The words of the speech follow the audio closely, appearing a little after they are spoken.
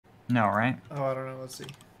No, right? Oh, I don't know. Let's see.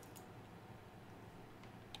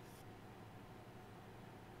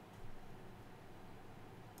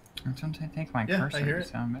 Don't take my Yeah, cursor, I hear you it.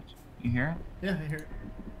 sound bitch. You hear it? Yeah, I hear it.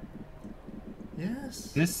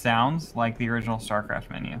 Yes. This sounds like the original StarCraft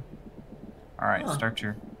menu. Alright, Huh. start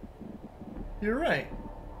your... You're right.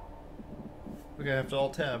 Okay, I have to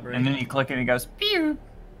alt-tab, right? And then you click it and it goes, pew!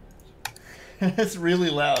 It's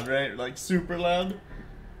really loud, right? Like, super loud?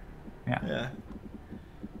 Yeah. Yeah.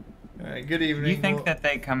 Alright, good evening. Do you think that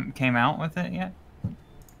they came out with it yet?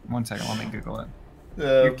 One second, let me Google it.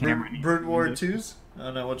 Bird War 2s? Oh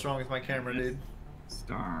no, what's wrong with my camera, dude?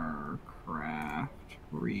 StarCraft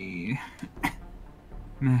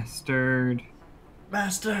Remastered.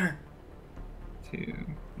 Master! To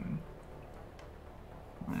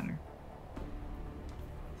ladder.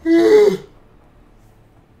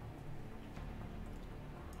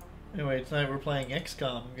 Anyway, tonight we're playing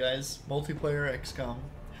XCOM, guys. Multiplayer XCOM.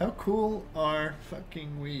 How cool are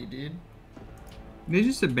fucking we, dude? They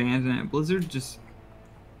just abandoned it. Blizzard just...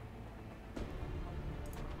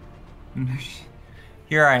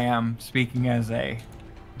 Here I am, speaking as a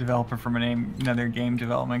developer from another game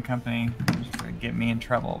development company. Just to get me in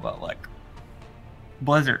trouble, but like...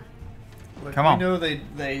 Blizzard. Look, Come on. We know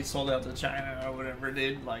they sold out to China or whatever,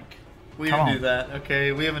 dude. Like, we Come didn't do on. that,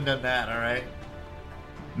 okay? We haven't done that, alright?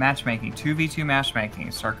 Matchmaking. 2v2 matchmaking.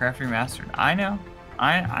 StarCraft Remastered. I know.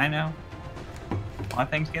 I know. A lot of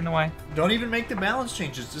things get in the way. Don't even make the balance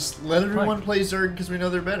changes. Just let everyone play Zerg because we know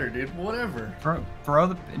they're better, dude. Whatever. Throw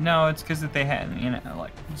the... No, it's because that they had, you know,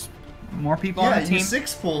 like... More people on the team. Yeah,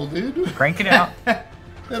 6-pull, dude. Crank it out.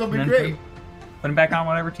 That'll be and then great. Put them back on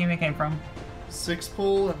whatever team they came from.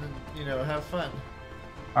 6-pull and then, you know, have fun.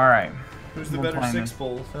 Alright. Who's the better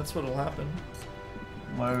 6-pull? That's what'll happen.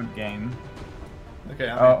 Load game. Okay,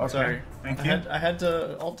 okay. Sorry. Thank you. I had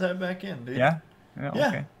to alt-tab back in, dude. Yeah? Yeah.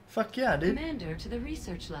 Okay. Fuck yeah, dude. Commander to the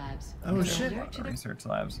research labs. Oh, shit. Research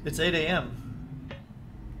labs. It's 8 a.m.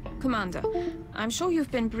 Commander, I'm sure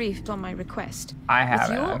you've been briefed on my request. I have.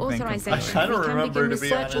 With your authorization, I kinda we can remember, begin to be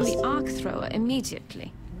research on the honest. arc thrower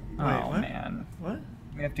immediately. Oh, Wait, what? man. What?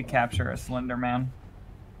 We have to capture a Slender Man.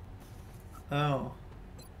 Oh.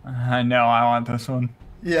 No, I want this one.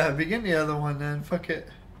 Yeah, begin the other one then. Fuck it.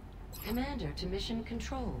 Commander to mission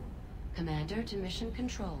control. Commander to mission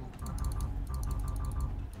control.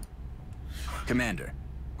 Commander,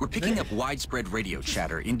 we're picking up widespread radio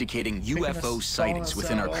chatter indicating Picking UFO us- sightings calling us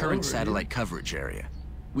within out our all current over, satellite coverage area.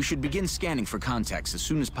 We should begin scanning for contacts as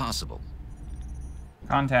soon as possible.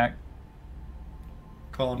 Contact.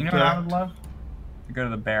 Contact. You know what I would love? To go to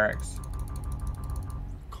the barracks.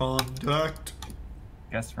 Contact.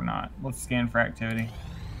 Guess we're not. Let's scan for activity.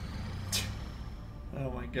 Oh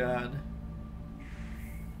my god.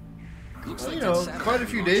 Looks Well, you like know, that satellite quite a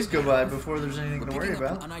few days go by before there's anything We're to worry picking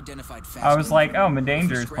up about. an unidentified I was fast like, oh, If we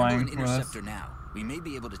Medanger's scramble playing an with us. interceptor now, we may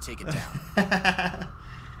be able to take it down. Shall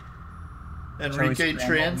we Enrique scramble the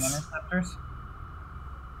Trance. interceptors?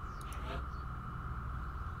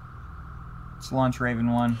 Let's launch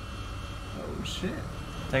Raven 1. Oh shit.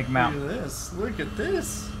 Take him Look out. at this. Look at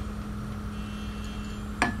this.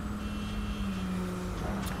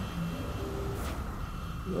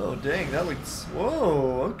 Oh dang, that looks...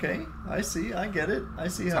 Whoa, okay. I see, I get it. I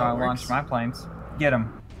see That's how how I it works. launched my planes. Get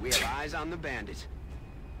him. We have eyes on the bandit.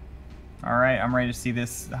 Alright, I'm ready to see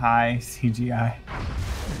this high CGI.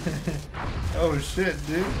 Oh shit,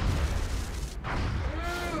 dude.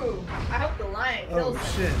 Ooh, I hope the lion kills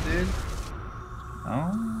Oh shit, dude.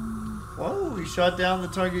 Oh. Whoa, he shot down the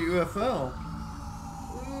target UFO.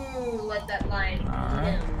 Ooh, let that lion kill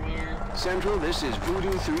Alright. him, man. Central, this is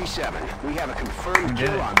Voodoo 37. We have a confirmed We did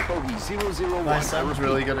kill it. on Bogey 001. My son's I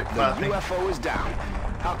really repeat, good at the clapping. UFO is down.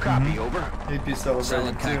 I'll copy, over. He'd be celebrating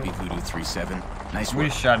Solid copy, too. Voodoo 37. Nice We work.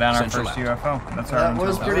 just shot down our Central first out. UFO. That's our That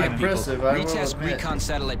was intel. pretty Alright, people. impressive, I will Retest admit. recon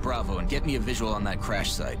satellite Bravo and get me a visual on that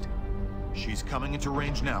crash site. She's coming into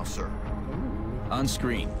range now, sir. On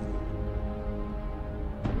screen.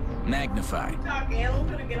 Magnify. Talking, I'm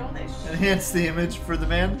gonna get on this shit. Enhance the image for the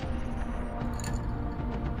man.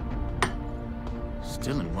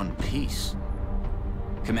 Still in one piece.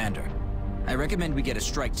 Commander, I recommend we get a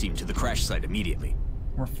strike team to the crash site immediately.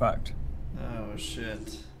 We're fucked. Oh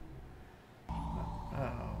shit.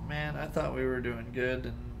 Oh man, I thought we were doing good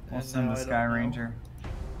and We'll and send now the I don't Sky know. Ranger.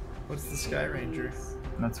 What's the Sky Ranger?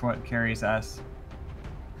 That's what carries us.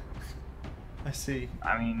 I see.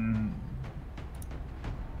 I mean...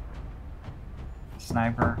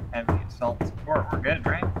 Sniper, heavy assault support. We're good,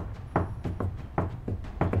 right?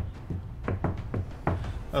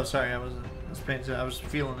 Oh sorry, I was paying attention. I was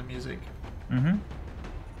feeling the music. Mm-hmm.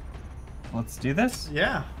 Let's do this.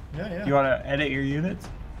 Yeah, yeah, yeah. You want to edit your units?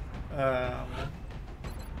 You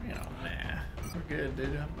know, nah. We're good,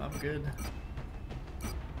 dude. I'm good.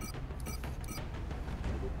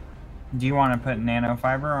 Do you want to put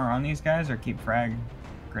nanofiber on these guys or keep frag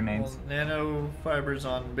grenades? Well, nano fibers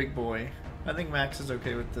on Big Boy. I think Max is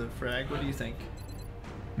okay with the frag. What do you think?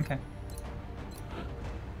 Okay.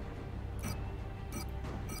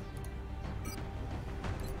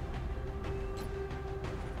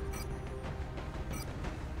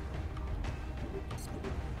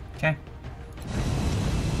 Okay.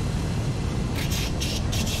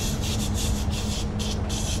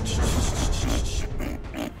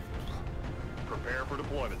 Prepare for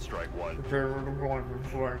deployment, Strike One. Prepare for deployment,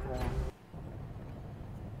 Strike One.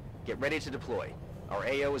 Get ready to deploy. Our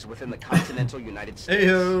AO is within the continental United States.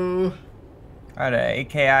 Ayo! Alright, It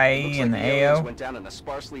AKIE looks and like the aliens AO. went down in a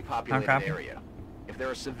sparsely populated copy. area. If there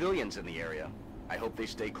are civilians in the area, I hope they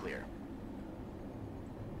stay clear.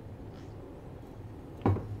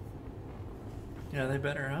 Yeah, they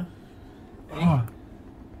better, huh? Oh.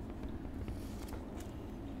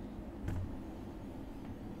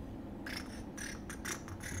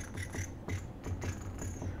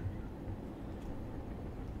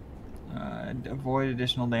 Avoid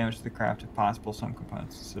additional damage to the craft if possible, some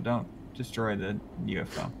components. So don't destroy the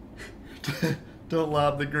UFO. Don't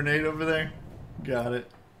lob the grenade over there. Got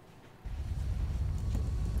it.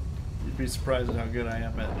 You'd be surprised at how good I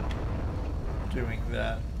am at doing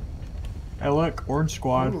that. Hey look, Orange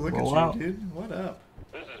Squad, Ooh, look roll at out. you, dude. What up?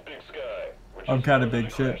 This is Big Sky. I'm kind of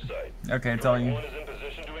big shit. Okay, it's all you. One is in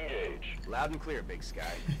position to engage. Loud and clear, Big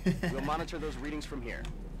Sky. We'll monitor those readings from here.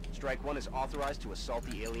 Strike One is authorized to assault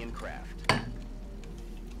the alien craft.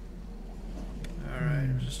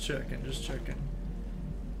 Alright, just checking, just checking.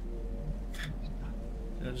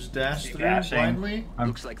 Just dash through Dashing. blindly?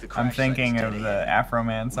 Looks like the I'm crash thinking site's of dead the ahead. Afro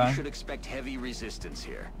Man We song. should expect heavy resistance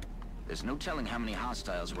here. There's no telling how many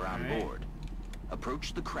hostiles were on Alright. board.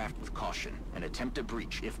 Approach the craft with caution and attempt a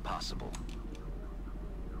breach if possible.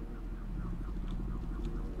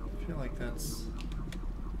 I feel like that's...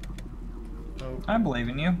 Oh, I believe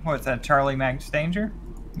in you. What's that, Charlie Max Danger?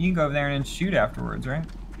 You can go over there and shoot afterwards, right?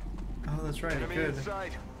 oh that's right, Enemy good. in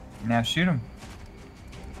sight. Now shoot him.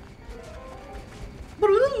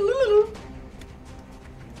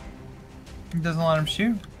 He doesn't let him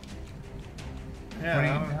shoot. Yeah, What do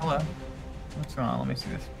I you, don't- hello. What's going on? Let me see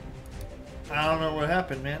this. I don't know what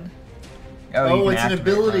happened, man. you Oh, can it's an activate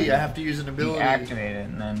ability. it. I have to use an You ability. activate it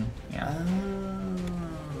and then, yeah. Oh,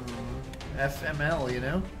 FML, you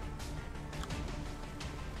know?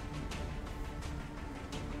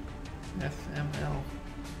 FML.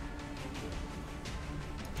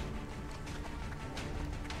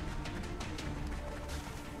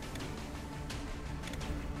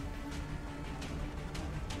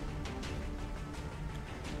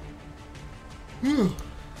 Whew.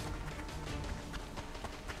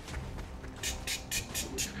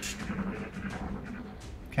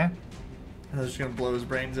 Okay. I was just gonna blow his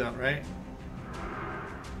brains out, right?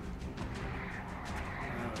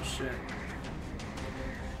 Oh shit.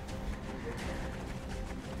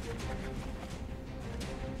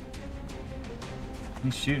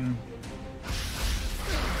 He's shooting.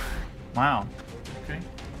 Wow. Okay.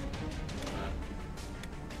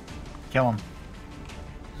 Kill him.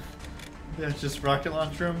 Yeah, just rocket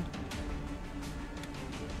launcher him.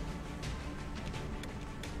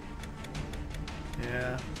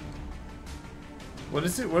 Yeah. What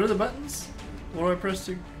is it? What are the buttons? What do I press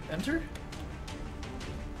to enter?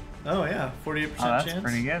 Oh yeah, 48% Oh, that's chance.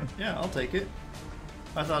 pretty good. Yeah, I'll take it.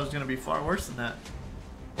 I thought it was gonna be far worse than that.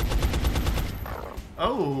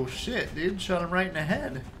 Oh shit, dude! Shot him right in the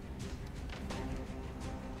head.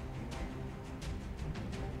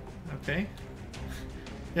 Okay.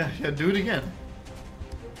 Yeah, do it again.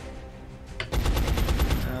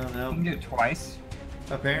 Oh You no. can do it twice.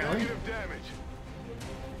 Apparently. Negative damage.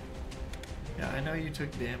 Yeah, I know you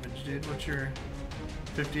took damage, dude. What's your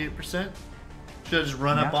 58%? Should I just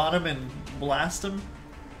run up Yeah. on him and blast him?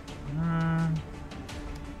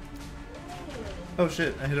 Oh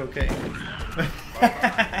shit, I hit okay.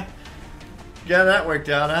 Yeah, that worked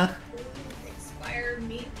out, huh? Expired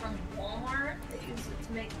meat from Walmart. They use it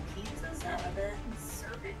to make pizzas out of it and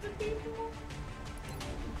serve it to people.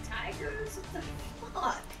 Tigers? What the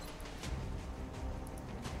fuck?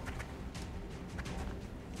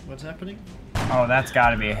 What's happening? Oh, that's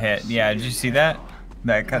got to be a hit. Yeah, did you see that?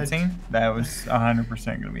 That cutscene? That was 100%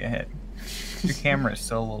 going to be a hit. Your camera is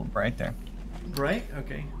still a little bright there. Right?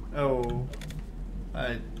 Okay. Oh.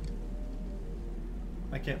 I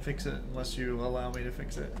can't fix it unless you allow me to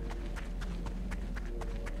fix it.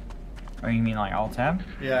 Oh, you mean like Alt-Tab?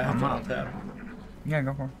 Yeah, I have to I'm alt tab. Yeah,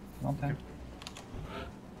 go for it. Alt-Tab.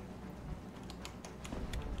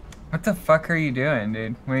 What the fuck are you doing,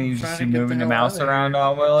 dude? What, are you Trying just to get moving the the hell mouse outta around here.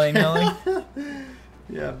 all willy-nilly?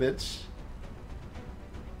 Yeah, bitch.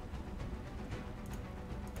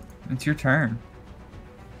 It's your turn.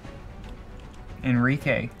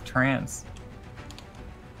 Enrique, trans.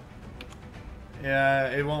 Yeah,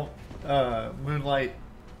 it won't. Moonlight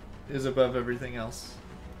is above everything else.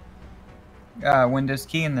 Windows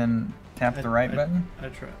key and then tap the right button. I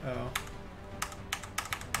try. Oh.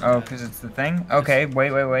 Oh, because it's the thing? Okay,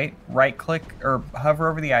 wait. Right click or hover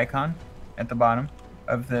over the icon at the bottom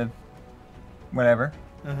of the whatever.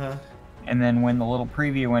 Uh-huh. And then when the little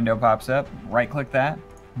preview window pops up, right click that,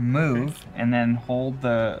 move, and then hold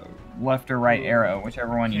the left or right arrow,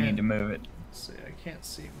 whichever one you need to move it. Let's see, I can't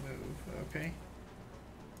see move. Okay.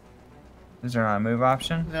 Is there not a move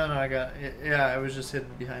option? No, I got it. Yeah, I was just hidden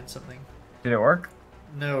behind something. Did it work?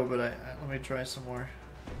 No, but let me try some more.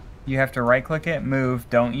 You have to right click it, move,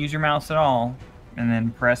 don't use your mouse at all, and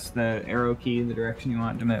then press the arrow key in the direction you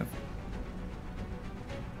want it to move.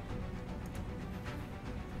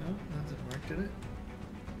 No, that didn't work, did it?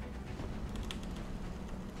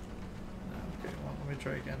 Okay, well, let me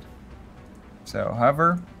try again. So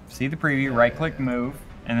hover, see the preview, right click, move,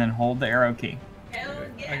 and then hold the arrow key. Hell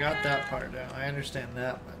yeah. I got that part down. I understand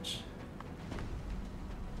that much.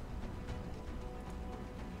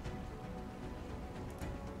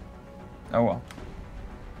 Oh well.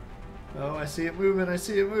 Oh, I see it moving. I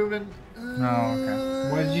see it moving. Oh, okay.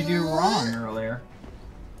 What did you do wrong earlier?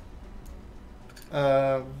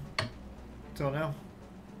 Don't know.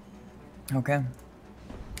 Okay.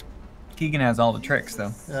 Keegan has all the tricks,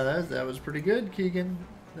 though. Yeah, that was pretty good, Keegan.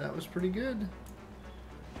 That was pretty good.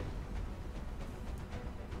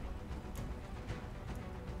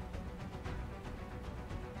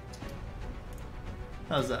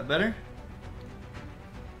 How's that, better?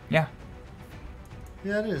 Yeah.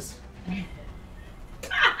 Yeah, it is.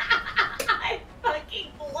 I fucking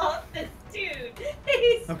love this dude.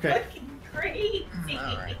 He's fucking crazy.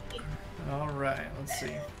 Alright, let's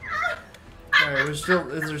see. Alright, is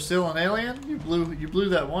there still an alien? You blew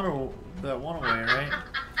that one away, right?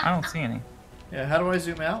 I don't see any. Yeah, how do I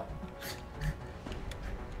zoom out?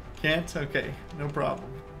 Can't? Okay, no problem.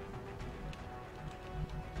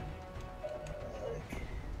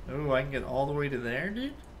 Oh, I can get all the way to there,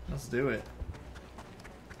 dude? Let's do it.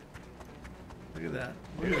 Look at that.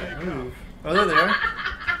 Look at that move. Oh, there they are.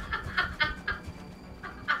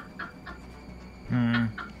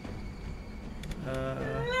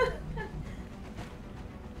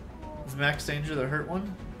 Is Max Danger the hurt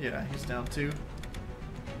one? Yeah, he's down too.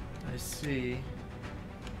 I see.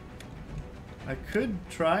 I could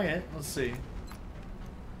try it. Let's see.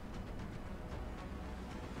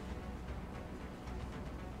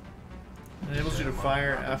 Enables you to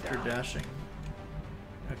fire after dashing.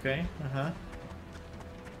 Okay,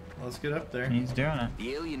 Let's get up there. He's doing it.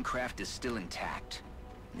 The alien craft is still intact.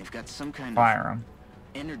 They've got some kind Fire of him.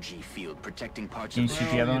 energy field protecting parts Can you of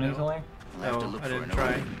shoot the other one easily? I'll have to look I for didn't an try.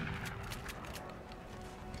 opening.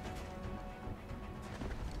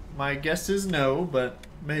 My guess is no, but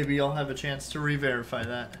maybe I'll have a chance to re-verify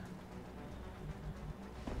that.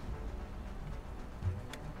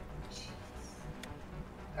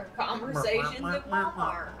 Our conversations at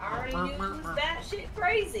Walmart. I already knew it was that shit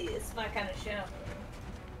crazy. It's my kind of show.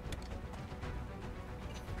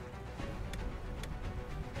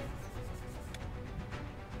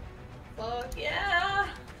 Fuck yeah.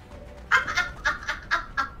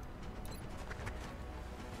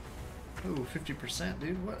 Ooh, 50%,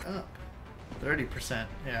 dude. What up? 30%.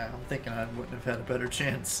 Yeah, I'm thinking I wouldn't have had a better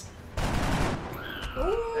chance.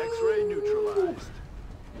 X-ray neutralized.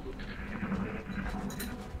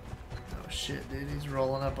 Oh shit, dude. He's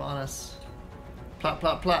rolling up on us. Plop,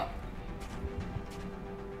 plop, plop.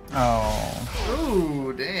 Oh.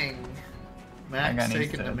 Ooh, dang. That Max guy needs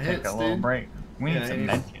taking to them take hits, a little dude. break. We need some he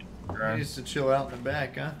med needs- kit. He needs to chill out in the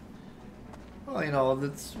back, huh? Well, you know,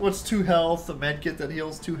 that's what's 2 health, a med kit that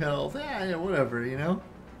heals 2 health. Yeah, whatever, you know?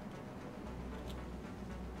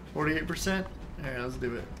 48%? Alright, let's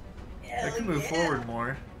do it. I can move forward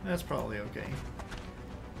more. That's probably okay.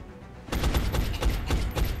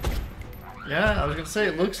 Yeah, I was gonna say,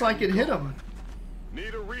 it looks like it hit him.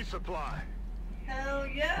 Need a resupply. Hell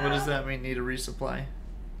yeah. What does that mean, need a resupply?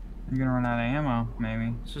 You're gonna run out of ammo,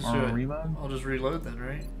 maybe. Just Or do a it. reload? I'll just reload then,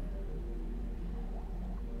 right?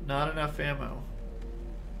 Not enough ammo.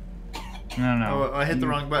 No. Oh, I hit the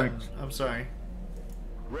You wrong button. clicked- I'm sorry.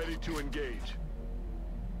 Ready to engage.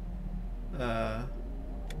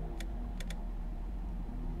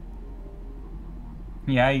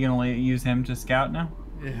 Yeah, you gonna use him to scout now?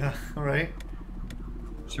 Yeah, right?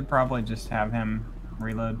 Should probably just have him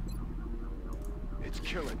reload. It's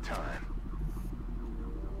killing time.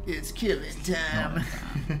 It's killing time.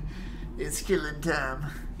 It's killing time.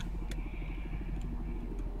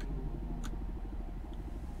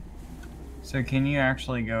 So can you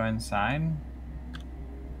actually go inside?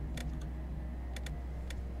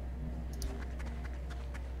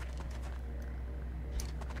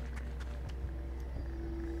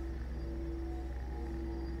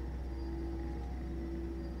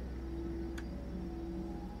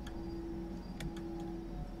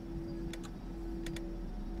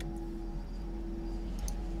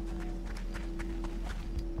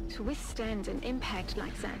 To withstand an impact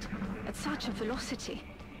like that, at such a velocity,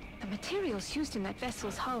 the materials used in that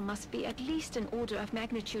vessel's hull must be at least an order of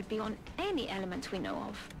magnitude beyond any element we know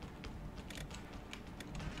of.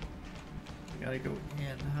 We gotta go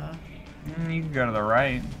in, huh? You can go to the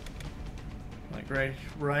right. Like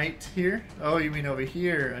right here? Oh, you mean over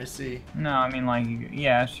here? I see. No, I mean like,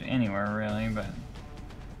 yeah, anywhere really, but...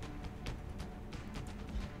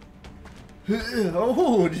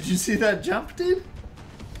 Oh, did you see that jump, dude?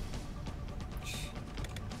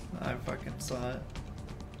 I fucking saw it.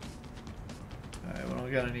 Alright, we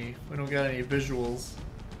don't got any visuals.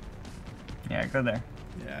 Yeah, go there.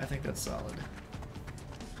 Yeah, I think that's solid.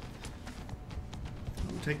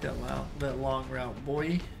 We'll take that long route,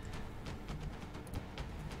 boy.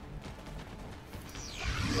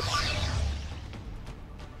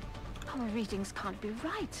 Our readings can't be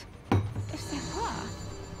right. If they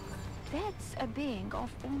were, that's a being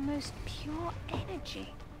of almost pure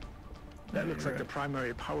energy. That looks like the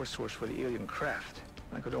primary power source for the alien craft.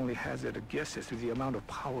 I could only hazard a guess as to the amount of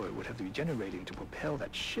power it would have to be generating to propel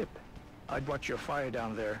that ship. I'd watch your fire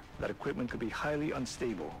down there. That equipment could be highly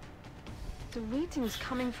unstable. The readings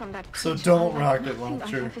coming from that So creature don't are like rocket nothing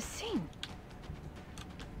launcher. I've ever seen.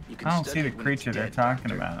 You can I don't study see the it when it's creature they're dead, talking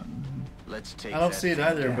Doctor. about. Let's take I don't that see it thing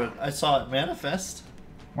either, down. but I saw it manifest.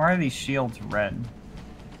 Why are these shields red?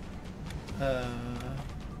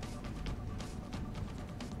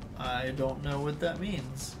 I don't know what that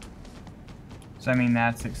means. So I mean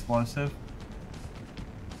that's explosive?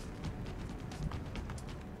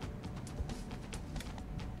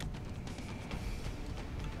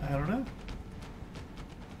 I don't know.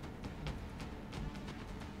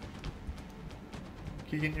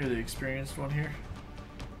 Keegan, you're the experienced one here.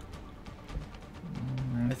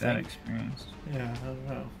 Not I that think. experienced. Yeah, I don't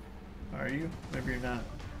know. Are you? Maybe you're not.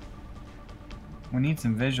 We need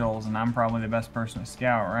some visuals, and I'm probably the best person to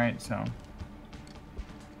scout, right? So.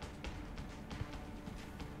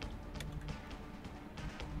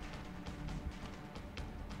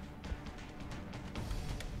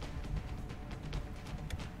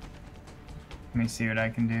 Let me see what I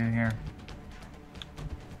can do here.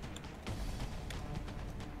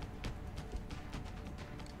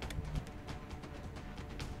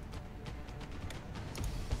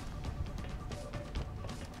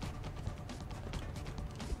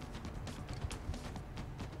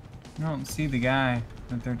 I don't see the guy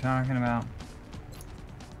that they're talking about.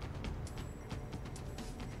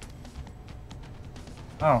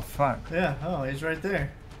 Oh, fuck. Yeah, oh, he's right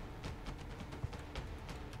there.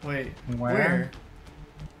 Wait, Where?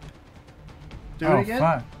 Do Oh, it again?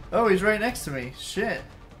 fuck. Oh, he's right next to me. Shit.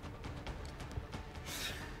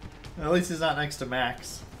 At least he's not next to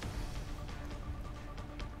Max.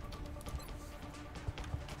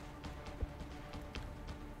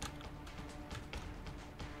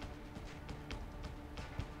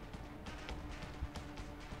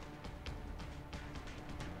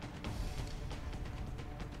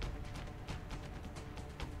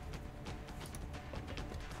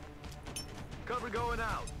 Cover going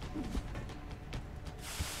out.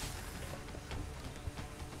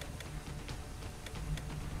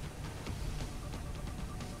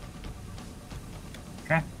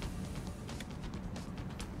 Okay.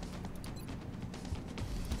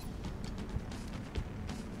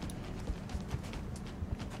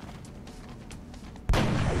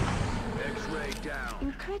 X-ray down.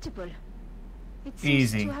 Incredible. It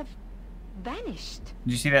seems Easy. to have vanished.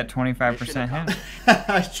 Did you see that 25% hit?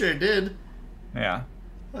 I sure did. Yeah.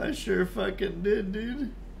 I sure fucking did,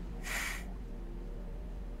 dude.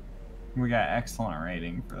 We got excellent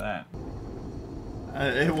rating for that.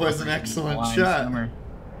 It was an excellent Blind shot. Summer.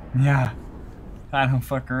 Yeah. I don't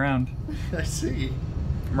fuck around. I see.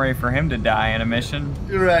 I'm ready for him to die in a mission.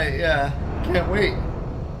 You're right, yeah. Can't wait.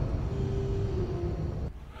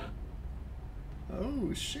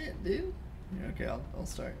 Oh, shit, dude. Yeah, okay, I'll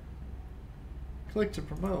start. Click to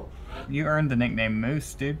promote. You earned the nickname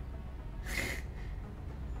Moose, dude.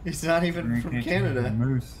 He's not even from Canada.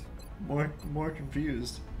 Moose. More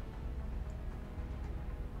confused.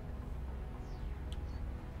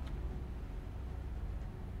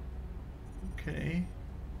 Okay.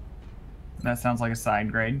 That sounds like a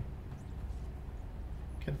side grade.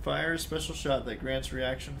 Can fire a special shot that grants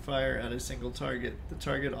reaction fire at a single target. The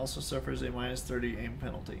target also suffers a -30 aim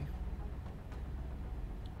penalty.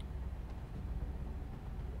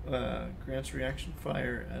 Grants reaction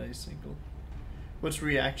fire at a single... What's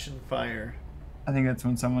reaction fire? I think that's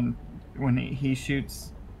when he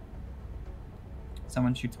shoots,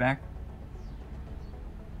 someone shoots back.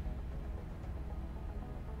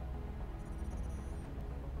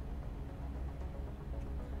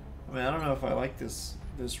 I mean, I don't know if I like this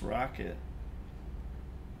rocket.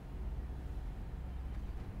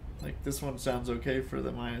 Like, this one sounds okay for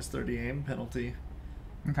the -30 aim penalty.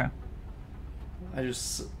 Okay.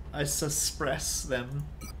 I suppress them.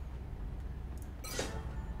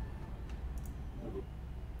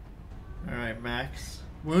 Alright, Max.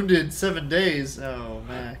 Wounded 7 days. Oh,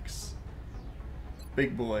 Max.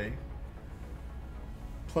 Big boy.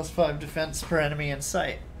 +5 defense per enemy in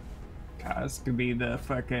sight. God, this could be the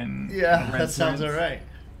fucking... Yeah, red that sounds prince. alright.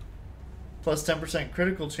 +10%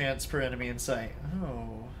 critical chance per enemy in sight.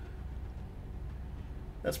 Oh.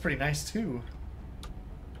 That's pretty nice, too.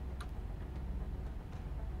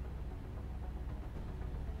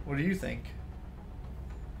 What do you think?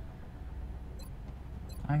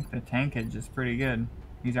 I think the tankage is pretty good.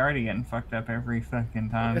 He's already getting fucked up every fucking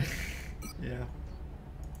time. Yeah.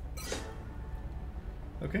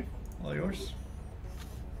 Okay, all yours.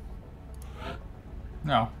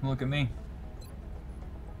 No, look at me.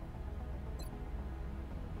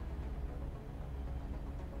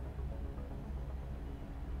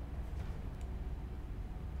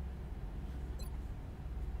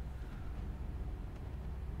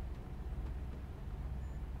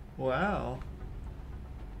 Wow.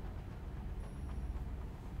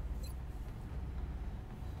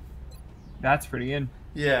 That's pretty good.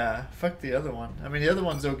 Yeah, fuck the other one. I mean, the other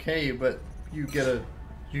one's okay, but you get a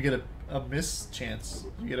miss chance.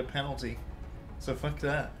 You get a penalty. So fuck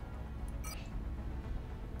that.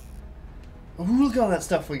 Ooh, look at all that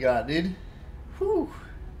stuff we got, dude. Whew.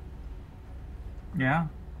 Yeah.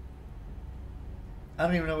 I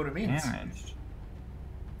don't even know what it means. Damaged.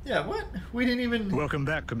 Yeah, what? We didn't even... Welcome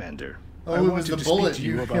back, Commander. Oh, I it was wanted the to bullet. speak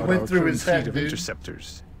to you It about went our through current his fleet head, of dude.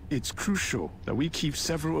 interceptors. It's crucial that we keep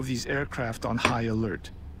several of these aircraft on high alert.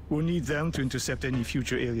 We'll need them to intercept any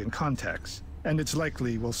future alien contacts, and it's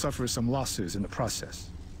likely we'll suffer some losses in the process.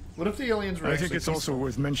 What if the aliens were I think actually it's also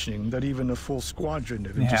worth mentioning that even a full squadron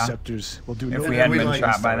of Yeah. interceptors will do If no we hadn't damage been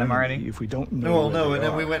against shot by our them enemy already. if we don't know No, where no, they and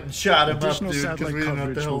then are. we went and shot him up, Additional dude, because satellite we didn't know what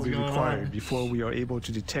the coverage hell will was be going required on. before we are able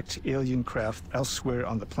to detect alien craft elsewhere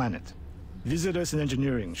on the planet. Visit us in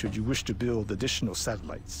engineering should you wish to build additional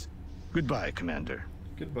satellites. Goodbye, Commander.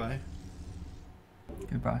 Goodbye.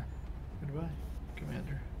 Goodbye. Goodbye,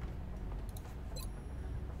 Commander.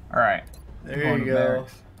 Alright. There you go.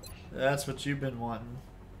 That's what you've been wanting.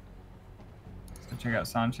 So check out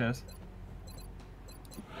Sanchez.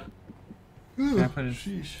 Ooh, Can I put his...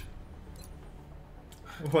 sheesh.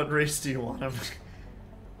 What race do you want him?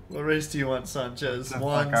 What race do you want, Sanchez? The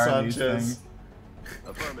Juan fuck are these Sanchez. things?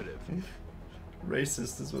 Affirmative.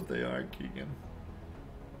 Racist is what they are, Keegan.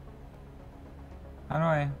 How do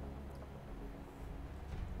I...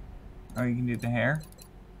 Oh, you can do the hair?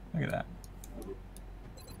 Look at that.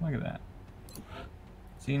 Look at that.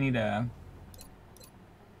 So you need a...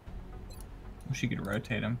 Wish you could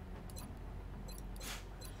rotate him.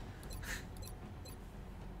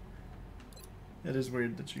 It is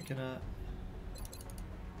weird that you cannot.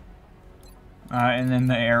 And then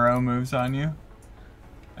the arrow moves on you.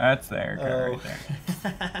 That's the air guy right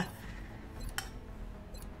there.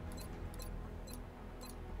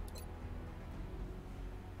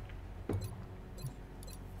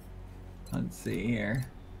 Let's see here.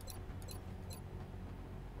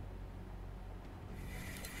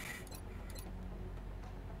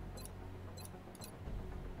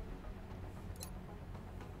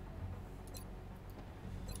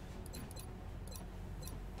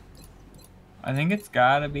 I think it's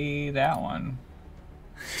gotta be that one.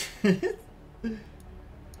 It's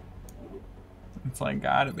like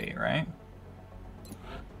gotta be, right?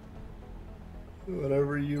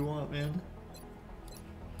 Whatever you want, man.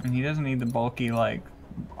 And he doesn't need the bulky, like,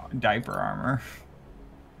 diaper armor.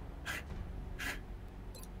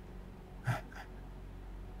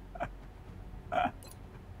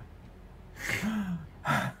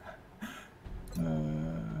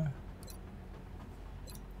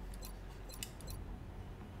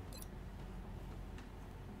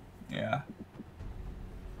 Yeah.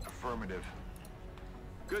 Affirmative.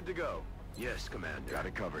 Good to go. Yes, Commander. Got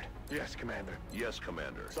it covered. Yes, Commander. Yes,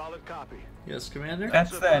 Commander. Solid copy. Yes, Commander?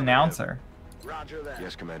 That's the announcer. Roger that.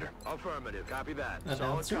 Yes, Commander. Affirmative. Copy that. Solid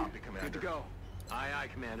Announcer? copy, Commander. Good to go. Aye, aye,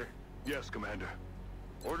 Commander. Yes, Commander.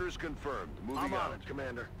 Orders confirmed. Moving I'm out. on it.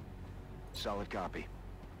 Commander. Solid copy.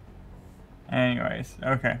 Anyways,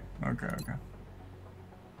 okay.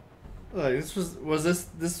 Look, was this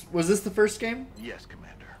the first game? Yes, Commander.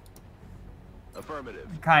 Affirmative.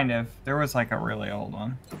 Kind of. There was like a really old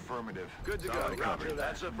one. Affirmative. Good to go. Roger that.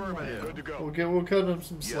 That's affirmative. Good to go. We'll cut him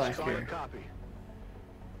some Yes, slack solid here. copy.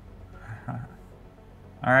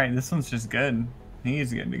 All right, this one's just good.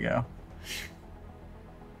 He's good to go.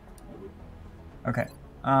 Okay.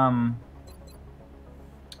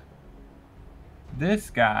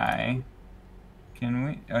 This guy. Can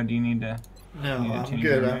we? Oh, do you need to? No, you need to I'm change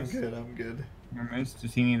good. your I'm moose? good. I'm good. Your moose?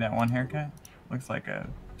 Does he need that one haircut? Looks like a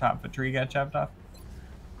top of a tree got chopped off.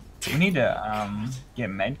 We need to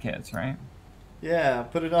get med kits, right? Yeah,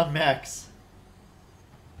 put it on max.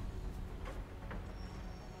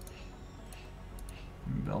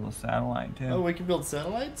 Build a satellite too. Oh, we can build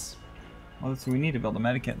satellites? Well, so we need to build the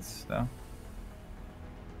medikits though.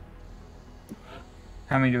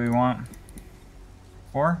 How many do we want?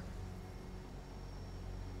 4?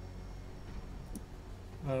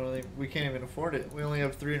 I don't think we can't even afford it. We only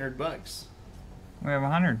have $300. We have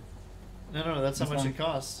 100. No, that's how This much one? it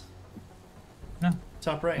costs. No.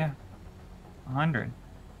 Top right. Yeah. 100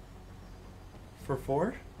 For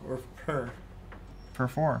 4 or per? for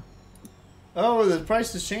 4. Oh, the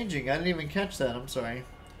price is changing. I didn't even catch that. I'm sorry.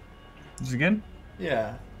 Is it good?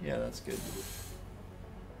 Yeah, that's good.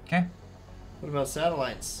 Okay. What about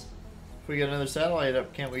satellites? If we get another satellite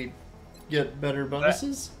up, can't we get better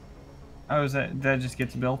bonuses? Oh, is that just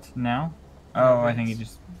gets built now? Oh, I think you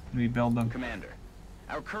just rebuild them. Commander,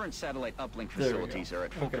 our current satellite uplink There we facilities go. are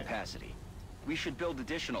at full Okay. capacity. We should build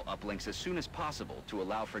additional uplinks as soon as possible to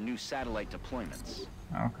allow for new satellite deployments.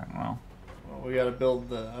 Okay, well. Well, we gotta build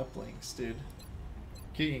the uplinks, dude.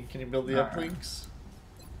 Keegan, can you build the Alright. uplinks?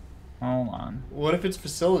 Hold on. What if it's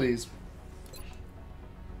facilities?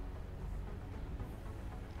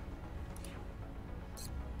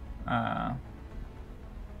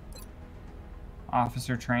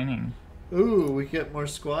 Officer training. Ooh, we get more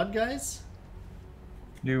squad guys?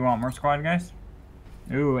 Do you want more squad guys?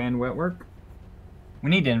 Ooh, and wet work? We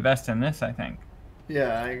need to invest in this, I think.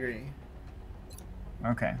 Yeah, I agree.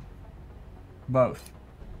 Okay. Both.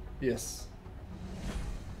 Yes.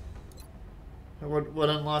 What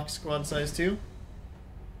unlocks squad size 2?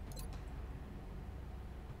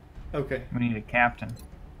 Okay, We need a captain.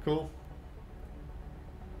 cool.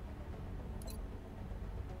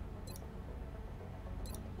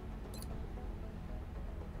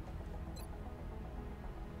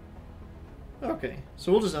 Okay,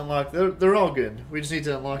 so we'll just unlock. They're all good. We just need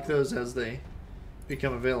to unlock those as they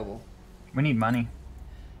become available. We need money.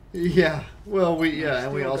 Yeah. Well, and we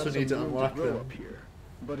Still also got need to some room unlock grow them. up here.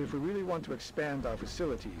 But if we really want to expand our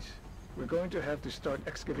facilities, we're going to have to start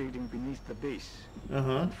excavating beneath the base. Uh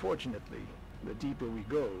huh. Unfortunately, the deeper we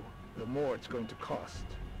go, the more it's going to cost.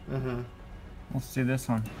 Uh huh. Let's do this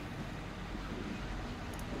one.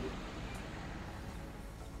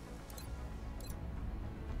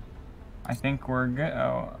 I think we're good.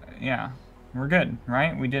 Oh, yeah. We're good,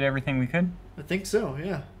 right? We did everything we could? I think so.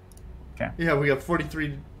 Yeah. Okay. Yeah, we got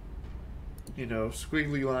 43.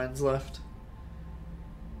 Squiggly lines left.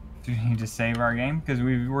 Do we need to save our game? Because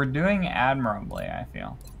we're doing admirably, I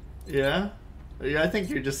feel. Yeah. Yeah, I think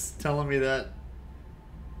you're just telling me that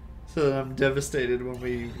so that I'm devastated when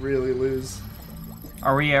we really lose.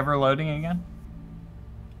 Are we ever loading again?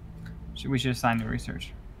 We should assign new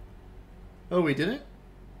research. Oh, we didn't?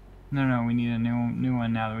 No, we need a new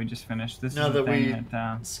one now that we just finished. This Now is the that thing we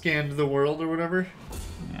that, scanned the world or whatever?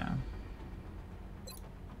 yeah.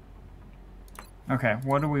 Okay,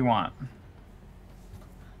 what do we want?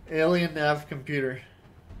 Alien nav computer.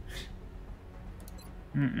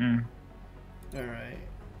 Mm-mm. Alright.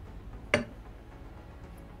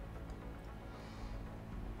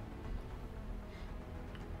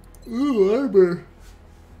 Ooh, armor.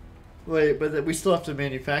 Wait, but we still have to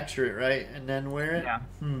manufacture it, right? And then wear it? Yeah.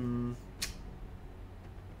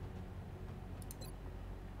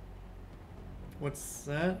 What's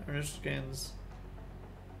that? Or scans?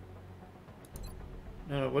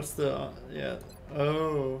 No, what's the... yeah.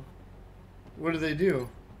 Oh. What do they do?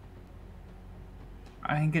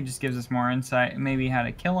 I think it just gives us more insight, maybe how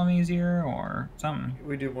to kill them easier or something.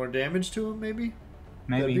 We do more damage to them, maybe?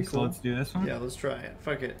 Maybe, That'd be so cool. let's do this one. Yeah, let's try it.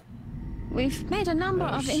 Fuck it. We've made a number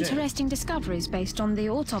Oh, of shit. interesting discoveries based on the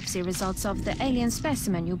autopsy results of the alien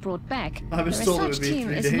specimen you brought back. I was the told it research would be team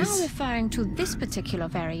 3 is now days. referring to this particular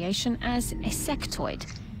variation as a sectoid.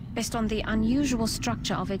 based on the unusual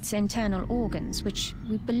structure of its internal organs, which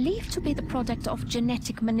we believe to be the product of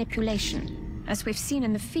genetic manipulation. As we've seen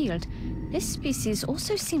in the field, this species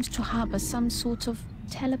also seems to harbor some sort of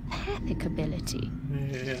telepathic ability.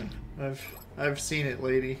 Yeah, I've seen it,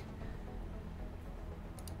 lady.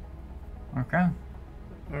 Okay.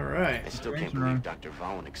 Alright. I still can't believe Dr.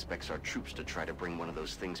 Valen expects our troops to try to bring one of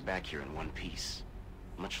those things back here in one piece.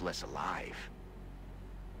 Much less alive.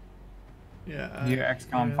 Yeah. Via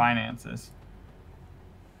XCOM finances.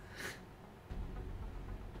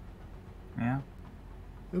 Yeah.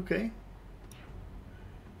 Okay.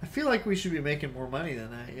 I feel like we should be making more money than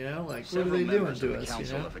that, you know? Like, what are they doing Members to of the us, council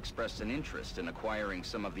you know? have expressed an interest in acquiring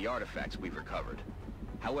some of the artifacts we've recovered.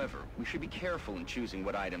 However, we should be careful in choosing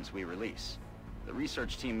what items we release. The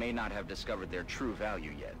research team may not have discovered their true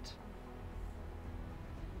value yet.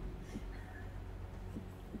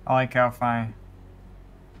 I like how if I...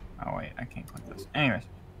 Oh wait, I can't click this. Anyways,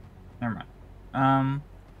 never mind.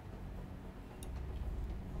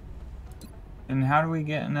 And how do we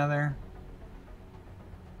get another...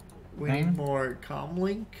 We need more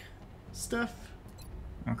comlink stuff.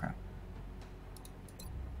 Okay.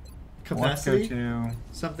 Capacity? Let's go to...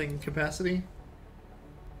 Something capacity?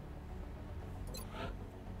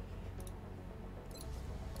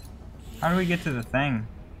 How do we get to the thing?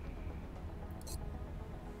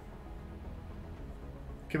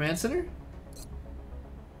 Command center?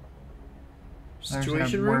 There's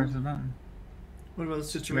Situation where's room? the button? What about the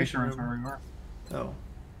situation room? Where we were. Oh.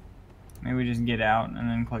 Maybe we just get out and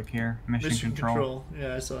then click here. Mission control.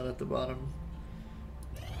 Yeah, I saw it at the bottom.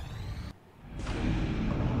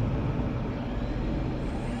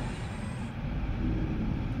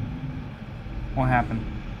 What happened?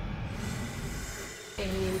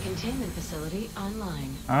 Alien containment facility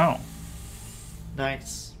online. Oh.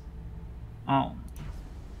 Nice. Oh.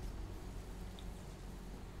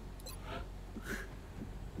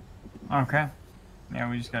 Okay. Yeah,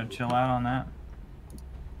 we just gotta chill out on that.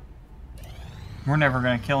 We're never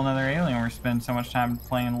gonna kill another alien. We're spending so much time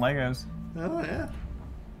playing Legos. Oh, yeah.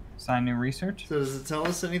 Sign new research. So does it tell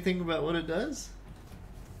us anything about what it does?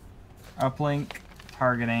 Uplink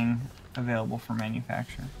targeting available for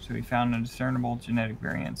manufacture. So we found a discernible genetic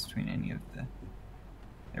variance between any of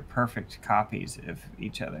they're perfect copies of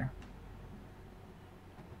each other.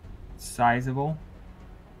 It's sizable.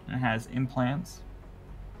 And it has implants.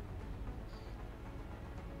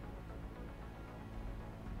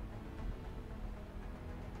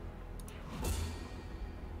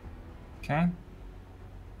 Okay.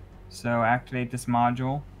 So activate this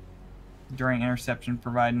module. During interception,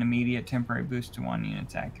 provide an immediate temporary boost to 1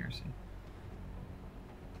 unit's accuracy.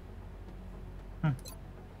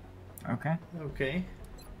 Okay. Okay.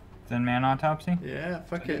 Thin man autopsy? Yeah,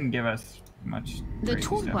 fuck It it. didn't give us much. The crazy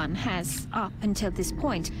tall stuff. one has, up until this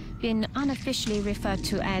point, been unofficially referred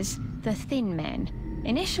to as the Thin Man.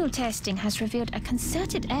 Initial testing has revealed a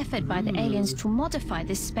concerted effort by the aliens to modify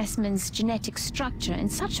this specimen's genetic structure in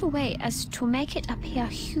such a way as to make it appear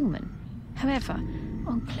human. However,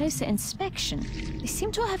 on closer inspection, they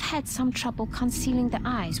seem to have had some trouble concealing the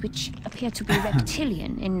eyes, which appear to be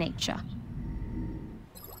reptilian in nature.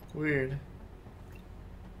 Weird.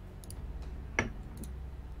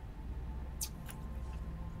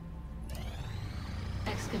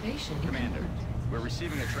 Excavation. Commander, we're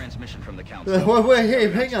receiving a transmission from the council. Wait,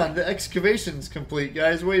 hey, hang on. The excavation's complete,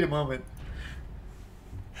 guys. Wait a moment.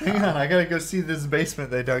 Hang on, I gotta go see this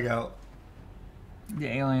basement they dug out. The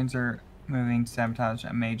aliens are moving to sabotage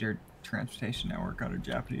a major transportation network on a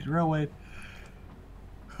Japanese railway.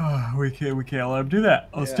 We can't let them do that.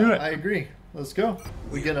 Let's do it. I agree. Let's go.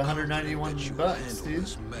 We get 191 bucks, dude.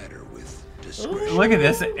 Look at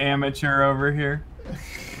this amateur over here.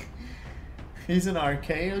 He's an RK,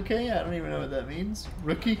 okay? I don't even know what that means.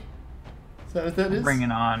 Rookie? Is that what that is?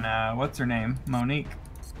 Bringing on, what's her name? Monique.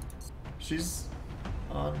 She's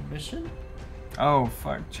on mission? Oh,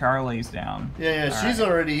 fuck. Charlie's down. Yeah, All she's right.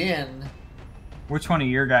 already in. Which one of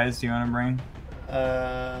your guys do you want to bring?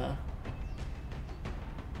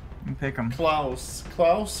 You pick him. Klaus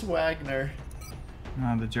Wagner.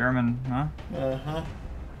 The German, huh? Uh-huh.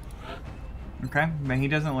 Okay, but he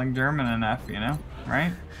doesn't look German enough, you know?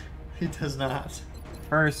 Right? He does not.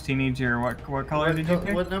 First, he needs your, what color did you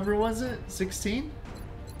pick? What number was it? 16?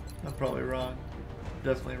 I'm probably wrong.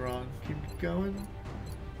 Definitely wrong. Keep going.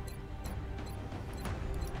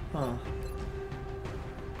 Huh.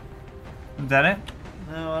 Is that it?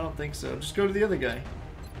 No, I don't think so. Just go to the other guy.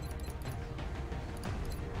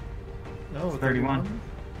 No, 31.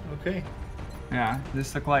 Okay. Yeah. Does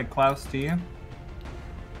this look like Klaus to you?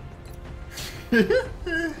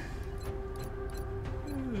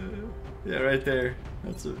 Yeah, right there.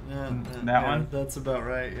 That's That yeah, one? That's about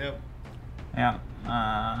right. Yep. Yeah.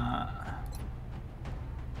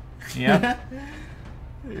 Yep.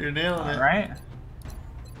 You're nailing it. Right?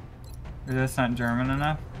 Or that's not German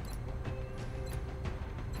enough?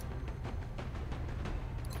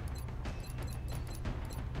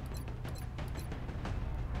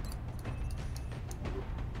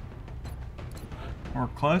 We're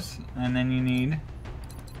close, and then you need...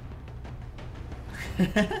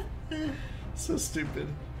 So stupid.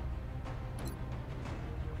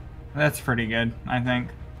 That's pretty good, I think.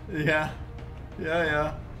 Yeah.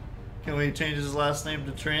 Yeah. Can we change his last name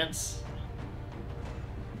to Trance?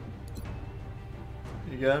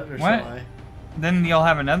 You got it, or What? shall I? Then you'll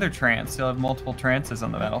have another trance. You'll have multiple trances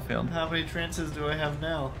on the battlefield. How many trances do I have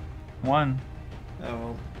now? 1.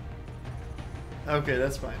 Oh, well. Okay,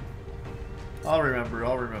 that's fine. I'll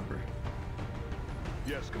remember.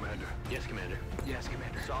 Yes, Commander. Yes, Commander. Yes,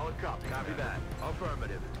 Commander. Solid copy. Copy that.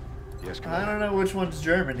 Affirmative. Yes, I Commander. don't know which one's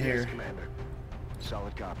German Yes, here. Commander.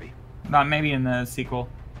 Solid copy. Not maybe in the sequel.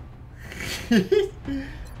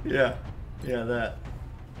 Yeah, that.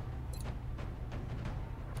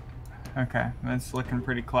 Okay, that's looking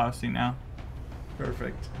pretty closey now.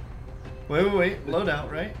 Perfect. Wait. Load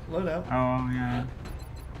out, right? Load out. Oh, yeah.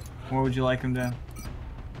 What would you like him to...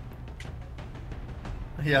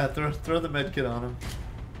 Yeah, throw the medkit on him.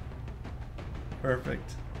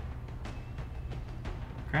 Perfect.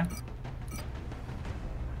 Okay.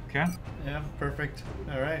 Okay. Yeah, perfect.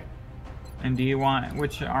 All right. And do you want...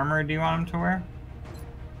 Which armor do you want him to wear?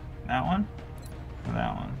 That one? Or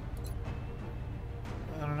that one?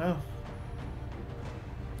 I don't know.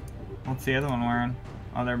 What's the other one wearing?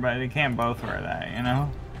 Oh, they can't both wear that, you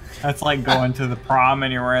know? That's like going to the prom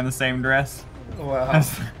and you're wearing the same dress. Wow.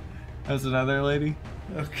 As another lady.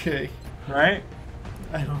 Okay. Right?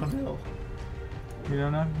 I don't know. You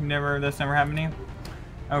don't know? That's never happened to you?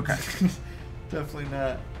 Okay. Definitely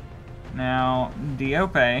not. Now,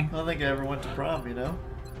 Diope I don't think I ever went to prom, you know?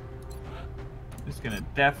 is gonna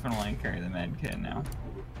definitely carry the med kit now.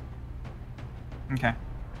 Okay.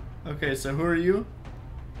 Okay, so who are you?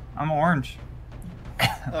 I'm orange.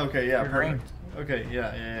 Okay, yeah, You're green. perfect. Okay,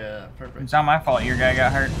 yeah, perfect. It's not my fault your guy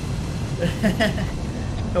got hurt.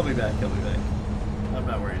 He'll be back. I'm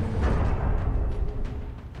not worried.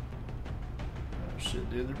 Oh shit,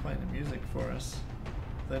 dude, they're playing the music for us.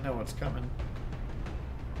 They know what's coming.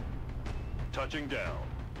 Touching down.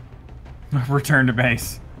 Return to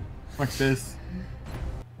base. What's this?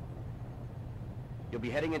 You'll be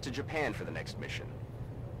heading into Japan for the next mission.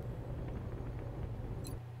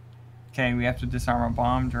 Okay, we have to disarm a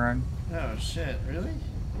bomb, Gerard. Oh shit, really?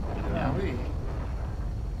 Yeah. Golly.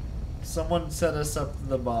 Someone set us up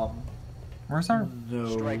the bomb. Where's our... No.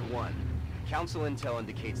 Strike one. Council intel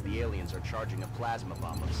indicates the aliens are charging a plasma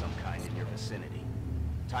bomb of some kind in your vicinity.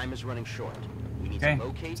 Time is running short. We need Okay, to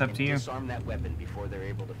locate it's up and to you. disarm that weapon before they're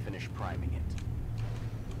able to finish priming it.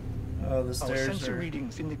 Oh, the Our stairs sensor are...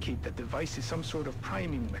 readings indicate that the device is some sort of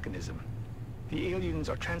priming mechanism. The aliens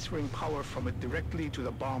are transferring power from it directly to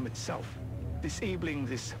the bomb itself. Disabling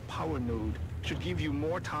this power node should give you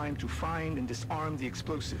more time to find and disarm the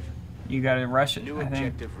explosive. You gotta rush it, New I think.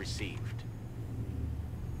 objective received.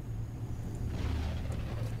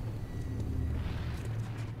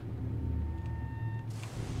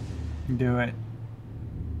 Do it.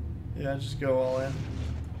 Yeah, just go all in.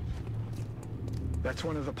 That's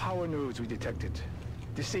one of the power nodes we detected.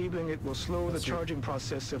 Disabling it will slow the charging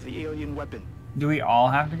process of the alien weapon. Do we all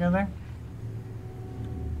have to go there?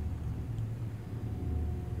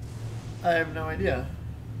 I have no idea.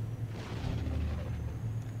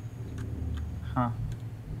 Huh.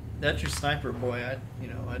 That's your sniper, boy.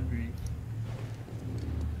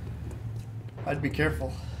 I'd be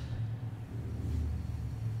careful.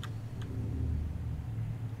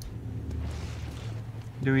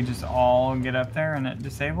 Do we just all get up there and it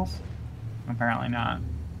disables? Apparently not.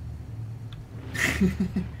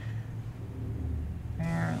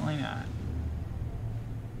 Apparently not.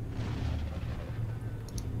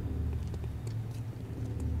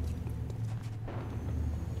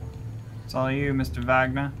 It's all you, Mr.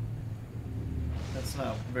 Wagner. That's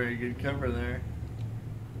not very good cover there.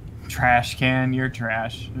 Trash can, you're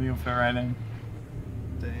trash. You'll fit right in.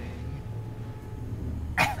 Dang.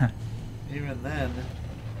 Even then,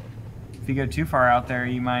 If you go too far out there,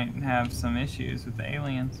 you might have some issues with the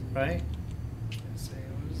aliens. right? Let's see,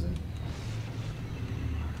 what is it?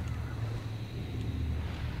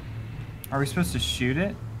 Are we supposed to shoot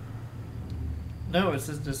it? No, it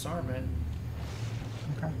says disarm it.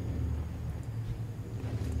 Okay.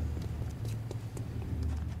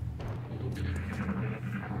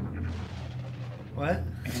 What?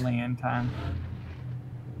 Alien time.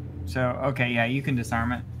 So, okay, yeah, you can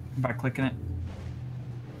disarm it by clicking it.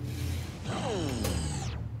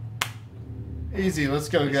 Easy, let's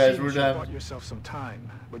go, guys. We're You done. bought yourself some time,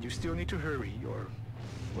 but you still need to hurry, or,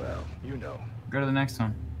 well, you know. Go to the next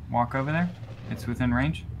one. Walk over there. It's within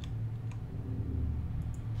range.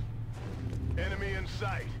 Enemy in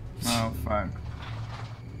sight. Oh, fuck.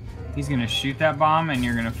 He's gonna shoot that bomb and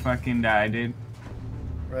you're gonna fucking die, dude.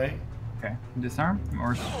 Right? Okay. Disarm?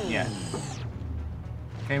 Or, yeah.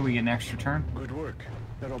 Okay, we get an extra turn. Good work.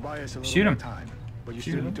 That'll buy us a little Shoot more him. time, but you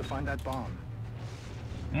Shoot still him. need to find that bomb.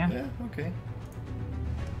 Yeah. Yeah, okay.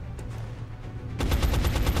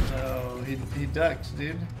 Oh, he ducked,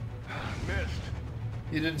 dude. Missed.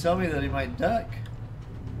 He didn't tell me that he might duck.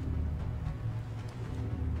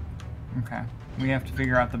 Okay. We have to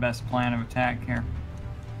figure out the best plan of attack here.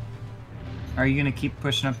 Are you gonna keep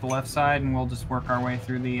pushing up the left side and we'll just work our way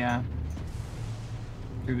through the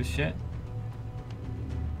shit?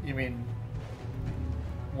 You mean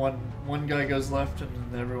one guy goes left and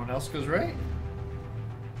then everyone else goes right?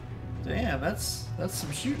 Damn, that's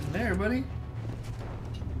some shooting there, buddy.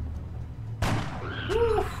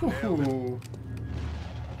 Woo-hoo-hoo.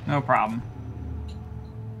 No problem.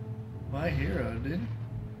 My hero, dude.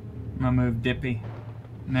 I'm gonna move Dippy.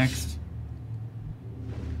 Next.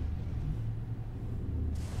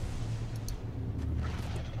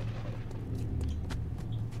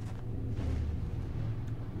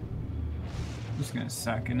 Just gonna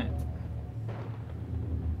suck in it.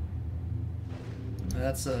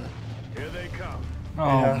 That's a... Here they come.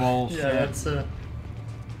 Oh, yeah, bullshit. Yeah, that's a...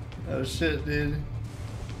 Oh shit, dude.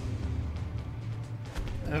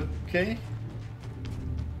 Okay.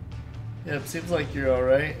 Yeah, it seems like you're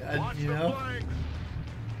alright. You know?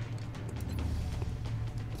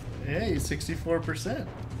 Yeah, he's 64%.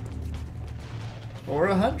 Or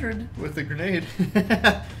 100 with a grenade.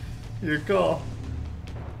 Your call.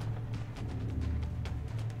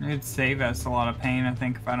 It'd save us a lot of pain, I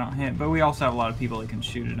think, if I don't hit. But we also have a lot of people that can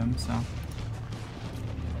shoot at him, so.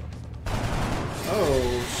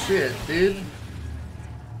 Oh shit, dude.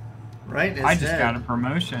 Right in his I just head. got a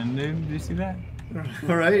promotion, dude. Did you see that?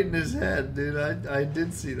 Right in his head, dude. I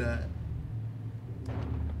did see that.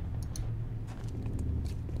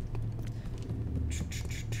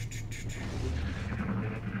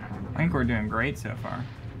 I think we're doing great so far.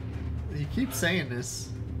 You keep saying this.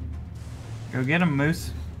 Go get him,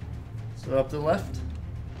 Moose. So up the left?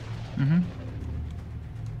 Mm-hmm.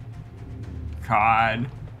 God.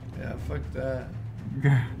 Yeah, fuck that.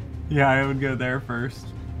 Yeah, I would go there first.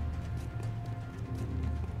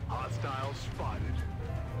 Hostiles spotted.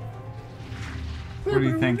 What are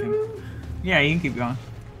you thinking? Yeah, you can keep going.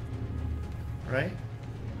 Right?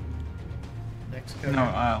 Next cover.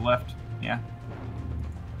 No, left. Yeah.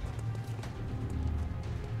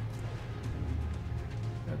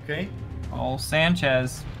 Okay. Oh,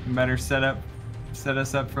 Sanchez, you better set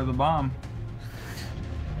us up for the bomb.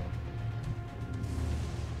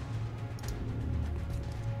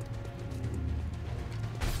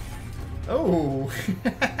 Oh!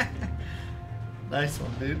 Nice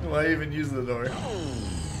one, dude. Why even use the door?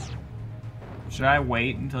 Should I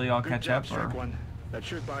wait until y'all Good catch job, up, Strike or One. That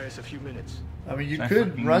should buy us a few minutes. I mean, you Should I could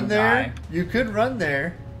fucking run there. die? You could run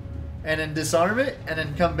there, and then disarm it, and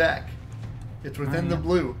then come back. It's within the yeah.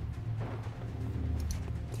 blue.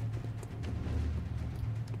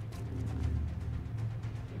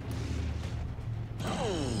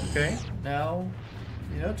 Okay, now,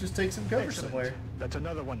 you know, just take some cover Excellent. somewhere. That's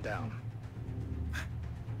another one down.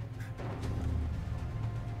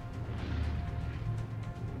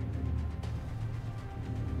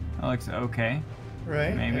 that looks okay.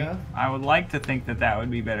 Right? Maybe. Yeah. I would like to think that that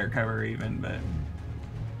would be better cover even, but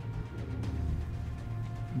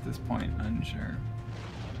at this point, unsure.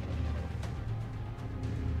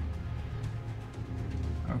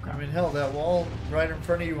 Okay. I mean, hell, that wall right in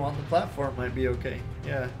front of you on the platform might be okay.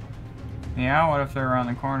 Yeah, Yeah, what if they're around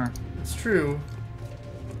the corner? it's true.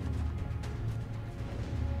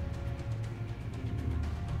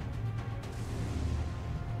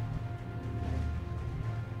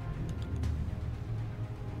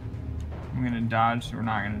 I'm gonna dodge, we're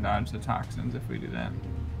not gonna dodge the toxins if we do that.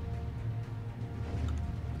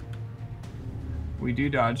 We do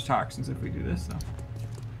dodge toxins if we do this, though.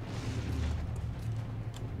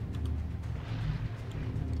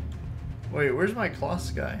 Wait, where's my Klaus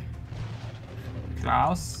guy?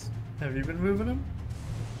 Klaus? Have you been moving him?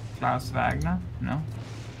 Klaus Wagner? No?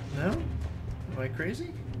 No? Am I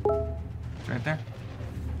crazy? It's right there.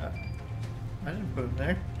 I didn't put him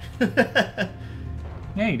there.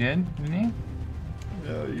 Yeah, you did, didn't you?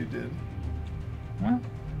 No, you did. Well,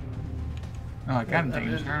 Oh, I got him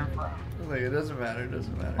taking a turn. Like, it doesn't matter, it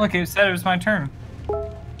doesn't matter. Look, it said it was my turn.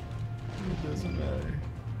 It doesn't matter.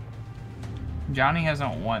 Johnny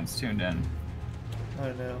hasn't once tuned in.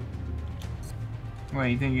 I know.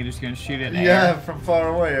 Wait, you think you're just gonna shoot it in Yeah, air? from far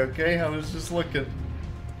away, okay? I was just looking.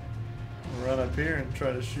 Run up here and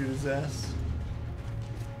try to shoot his ass.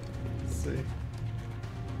 Let's see.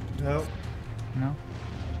 Nope. No.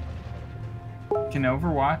 Can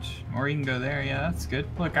Overwatch, or you can go there. Yeah, that's good.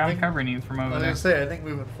 Look, I'm covering you from I over was there. gonna say, I think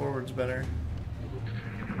moving forward's better.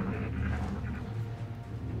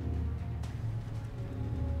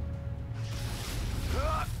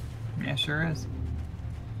 Yeah, sure is.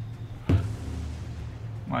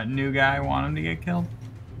 What, new guy want him to get killed?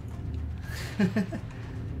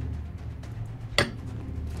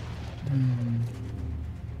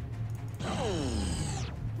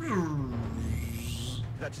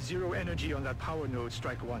 That's 0 energy on that power node,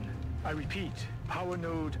 Strike One. I repeat, power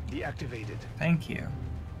node deactivated. Thank you,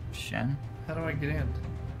 Shen. How do I get in?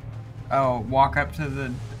 Oh, walk up to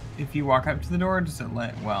the... If you walk up to the door, does it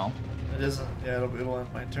let... Well... It isn't. Yeah, it'll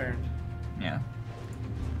end my turn. Yeah.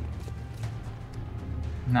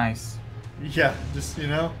 Nice. Yeah, just, you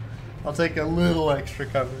know, I'll take a little extra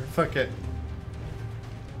cover. Fuck it.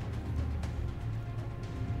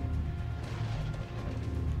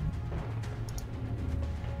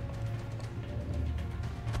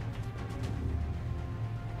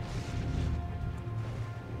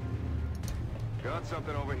 Got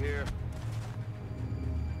something over here.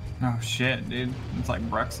 Oh shit, dude. It's like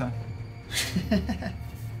Bruxa.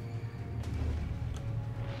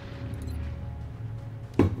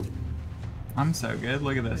 I'm so good.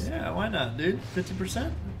 Look at this. Yeah, why not, dude?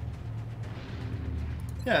 50%?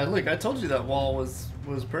 Yeah, look, I told you that wall was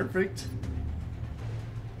perfect.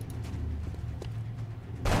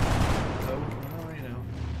 So, well, you know,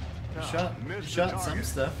 you shot some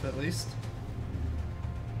stuff at least.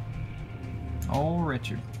 Oh,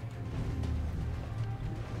 Richard.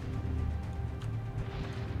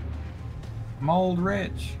 I'm old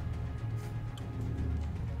rich.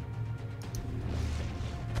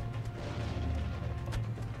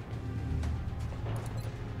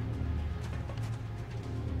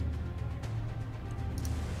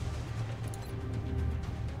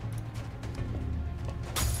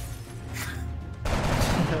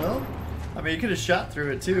 Well, I mean, you could have shot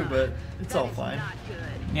through it too, but it's all fine.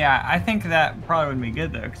 Yeah, I think that probably would be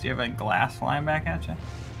good though, because you have like glass flying back at you.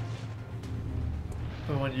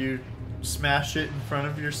 But when you smash it in front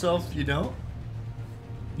of yourself, you don't?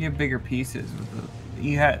 You have bigger pieces with the...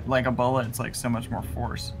 You had like a bullet, it's like so much more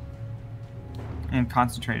force. And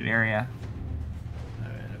concentrated area.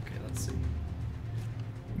 Alright, okay, let's see.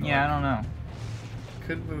 Yeah, I don't know.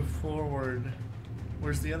 Could move forward.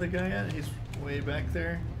 Where's the other guy at? He's way back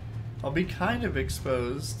there. I'll be kind of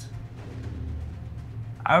exposed.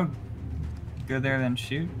 I would go there then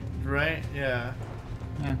shoot. Right? Yeah.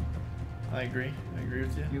 Yeah. I agree. I agree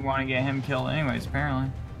with you. You want to get him killed anyways,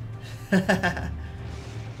 apparently.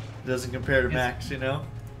 Doesn't compare to Max, you know?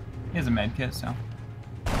 He has a med kit, so.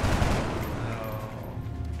 Oh.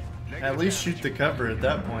 At least shoot the cover at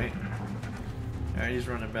that point. Alright, he's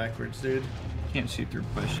running backwards, dude. Can't shoot through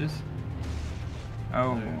bushes.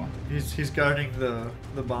 Oh. He's guarding the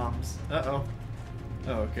bombs. Uh-oh.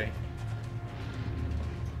 Oh, okay.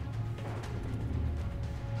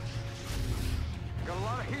 Got a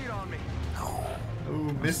lot of heat on me.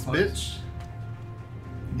 Ooh, missed bitch.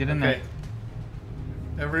 Get in there.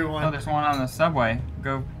 Everyone. Oh, there's one on the subway.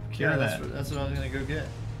 Go cure Yeah, that. that's what I was gonna go get.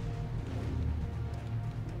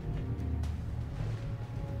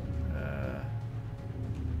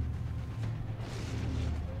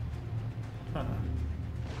 Huh.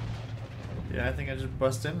 Yeah, I think I just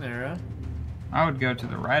bust in there, huh? I would go to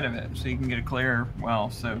the right of it so you can get a clear. Well,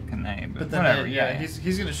 so can they, but then whatever. yeah,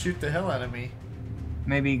 he's gonna shoot the hell out of me.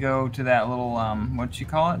 Maybe go to that little what you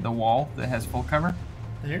call it, the wall that has full cover.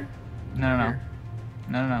 Here? No, no, Here?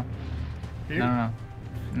 no, no, no, Here? no, no,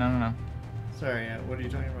 no, no, no. Sorry, what are you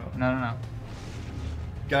talking about? No, no, no.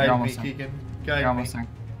 Guide You're me, almost there. Keegan. Guide You're me. almost there.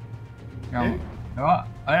 You're Here?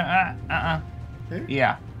 almost. Here?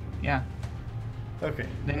 Yeah, yeah. Okay.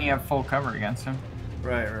 Then you have full cover against him.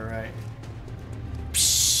 Right.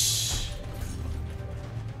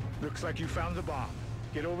 Looks like you found the bomb.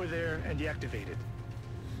 Get over there and deactivate it.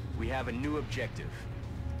 We have a new objective.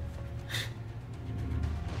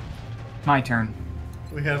 My turn.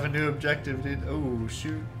 We have a new objective, dude. Oh,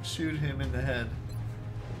 shoot him in the head.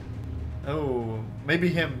 Oh, maybe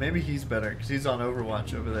him. Maybe he's better because he's on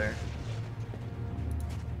Overwatch over there.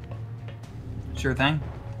 Sure thing.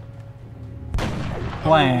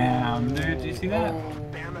 Blam, dude. Did you see that?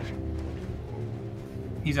 Damn it.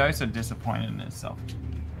 He's always so disappointed in himself.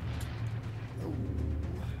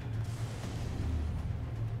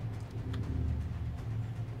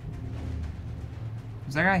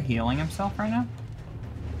 Is that guy healing himself right now?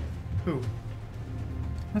 Who?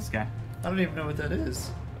 This guy. I don't even know what that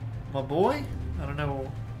is. My boy? I don't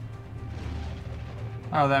know.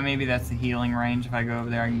 Oh, maybe that's the healing range. If I go over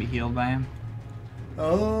there, I can be healed by him.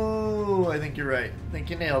 Oh, I think you're right. I think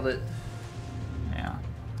you nailed it. Yeah.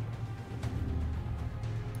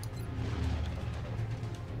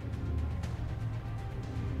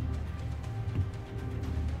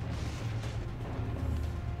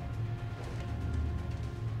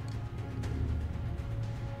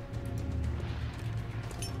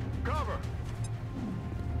 Cover.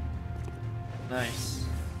 Nice.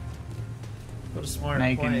 What a smart Now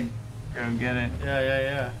you play. can go get it.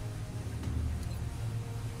 Yeah.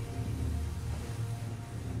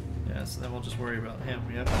 Yeah, so then we'll just worry about him,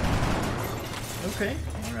 yep. Okay,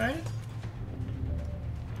 alright.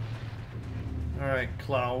 Alright,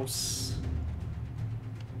 Klaus.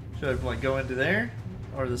 Should I like go into there?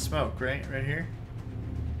 Or the smoke, right? Right here?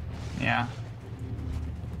 Yeah.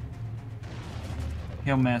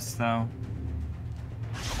 He'll miss though.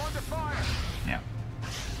 I'm under fire. Yeah.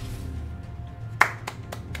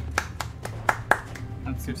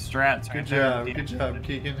 That's good strats right Good there. job, good job,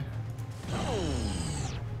 Keegan.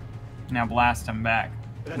 Now blast him back.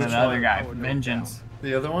 That's With the right. other guy, Power node Vengeance.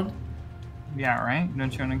 The other one? Yeah, right?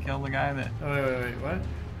 Don't you want to kill the guy that... Oh, wait, what?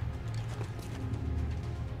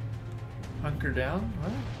 Hunker down?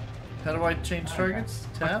 What? How do I change targets?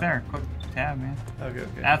 Click Tab? there. Click tab, man. Okay.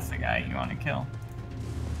 That's the guy you want to kill.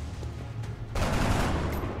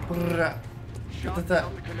 Brrrah. Shot Look at that.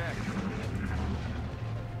 down the connect.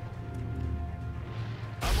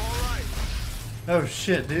 I'm all right. Oh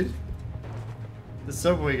shit, dude. The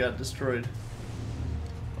subway got destroyed.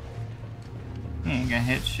 He ain't gonna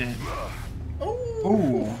hit shit.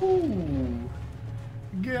 Oh!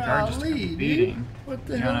 They're just Golly, dude. competing. What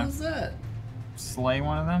the You hell wanna- is that? Slay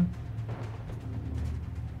one of them?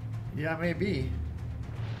 Yeah, maybe.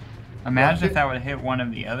 Imagine if Rocket? that would hit one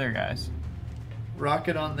of the other guys.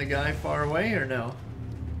 Rocket on the guy far away or no?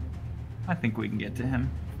 I think we can get to him.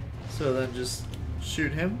 So then just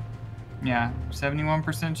shoot him? Yeah,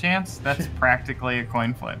 71% chance? That's practically a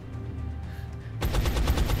coin flip.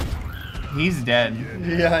 He's dead.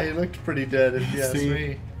 Yeah, he looked pretty dead if you ask See,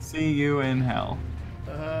 me. see you in hell.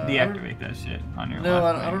 I Deactivate that shit on your No,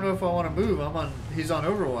 left. I don't know if I want to move. He's on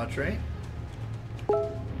Overwatch, right?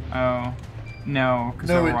 Oh, no. 'cause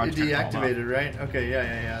No, Overwatch it turned all off. deactivated, right? Okay,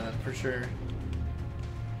 yeah, then for sure.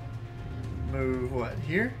 Move what?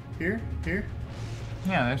 Here? Here?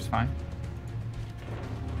 Yeah, that's fine.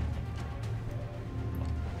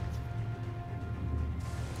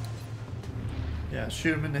 Yeah,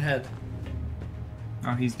 shoot him in the head.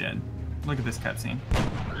 Oh, he's dead. Look at this cutscene.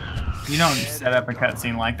 You don't set up a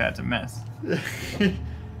cutscene like that to miss.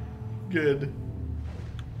 Good.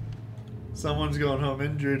 Someone's going home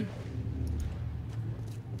injured.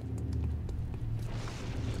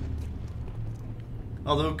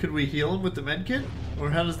 Although, could we heal him with the med kit? Or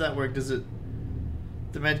how does that work? Does it...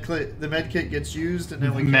 The med kit gets used and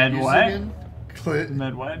then we can't use it again? Clit.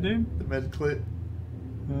 Med what, dude? The med clit.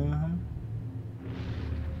 Uh-huh.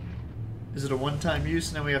 Is it a one-time use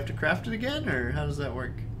and then we have to craft it again? Or how does that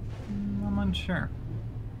work? I'm unsure.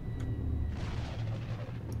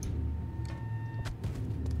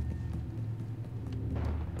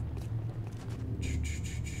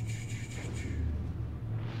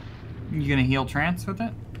 You gonna heal Trance with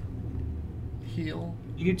it? Heal?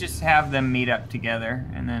 You could just have them meet up together,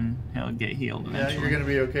 and then he'll get healed Yeah, eventually. you're gonna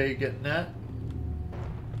be okay getting that?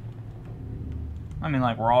 I mean,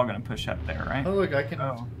 like, we're all gonna push up there, right? Oh, look, I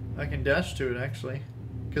can dash to it, actually.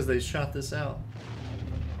 Because they shot this out.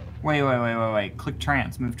 Wait. Click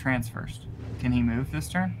Trance. Move Trance first. Can he move this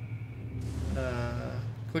turn?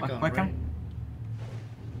 Click on click right? him?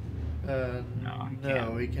 No, he no,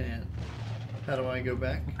 can't. he can't. How do I go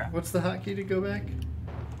back? Okay. What's the hotkey to go back?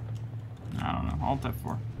 I don't know. Alt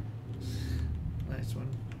F4. Nice one.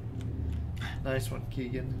 Nice one,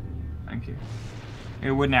 Keegan. Thank you.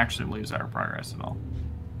 It wouldn't actually lose our progress at all.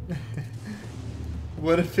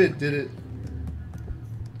 What if it did it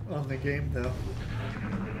on the game, though?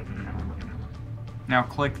 Now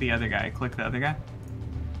click the other guy. Click the other guy.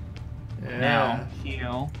 Yeah. Now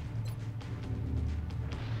heal.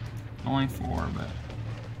 Only 4, but...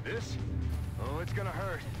 This? Oh, it's gonna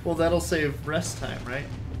hurt. Well, that'll save rest time, right?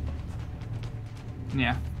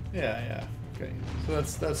 Yeah. Yeah. Okay. So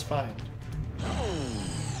that's fine.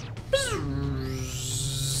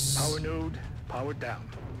 Power node powered down.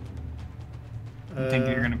 You think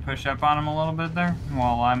you're gonna push up on him a little bit there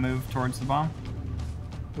while I move towards the bomb?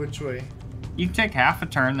 Which way? You can take half a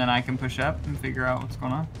turn, then I can push up and figure out what's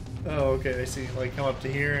going on. Oh, okay, I see. Like come up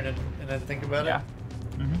to here and then think about Yeah. it?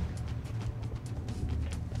 Mm-hmm.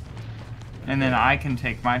 And then I can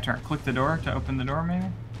take my turn. Click the door to open the door, maybe?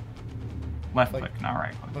 Left click, not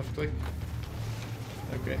right click. Left click?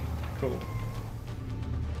 Okay, cool.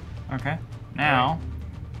 Okay. Now,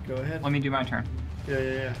 go ahead. Let me do my turn.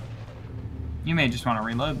 Yeah. You may just want to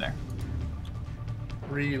reload there.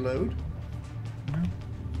 Reload? Mm-hmm.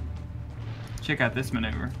 Check out this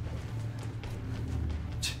maneuver.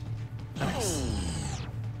 Nice.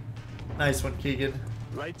 Nice one, Keegan.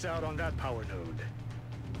 Lights out on that power node.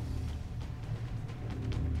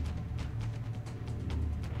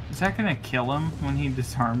 Is that gonna kill him when he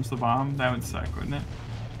disarms the bomb? That would suck, wouldn't it?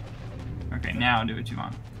 Okay, now do what you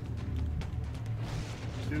want.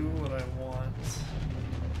 Do what I want.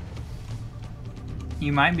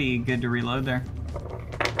 You might be good to reload there.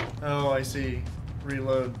 Oh, I see.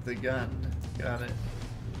 Reload the gun. Got it.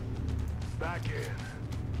 Back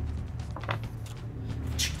in.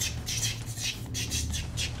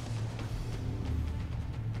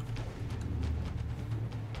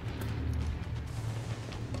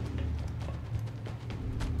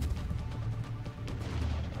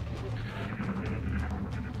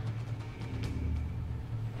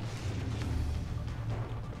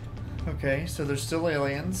 Okay, so there's still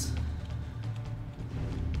aliens.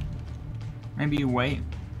 Maybe you wait.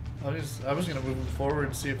 I was gonna move them forward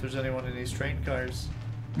and see if there's anyone in these train cars.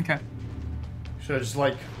 Okay. Should I just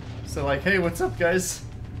like say like, hey, what's up, guys?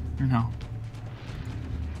 No.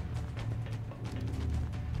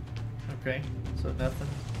 Okay, so nothing.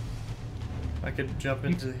 I could jump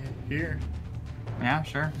into here. Yeah,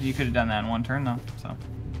 sure. You could have done that in one turn though, so.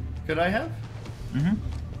 Could I have? Mm-hmm.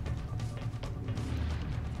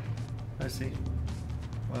 I see.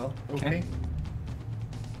 Well, okay.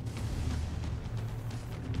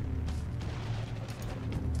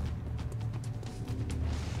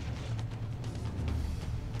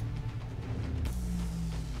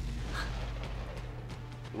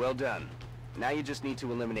 Well done. Now you just need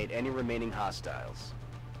to eliminate any remaining hostiles.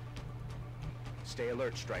 Stay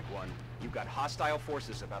alert, Strike One. You've got hostile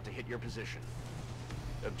forces about to hit your position.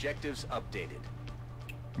 Objectives updated.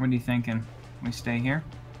 What are you thinking? We stay here?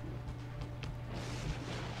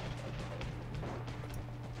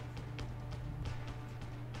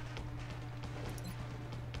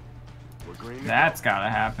 We're green to That's go. gotta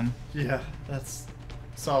happen. Yeah, that's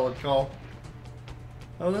solid call.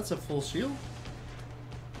 Oh, that's a full shield?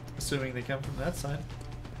 Assuming they come from that side.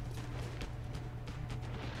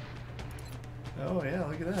 Oh yeah,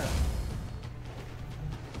 look at that.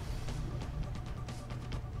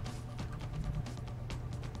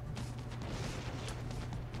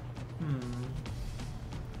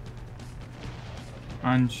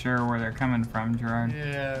 Unsure where they're coming from, Gerard.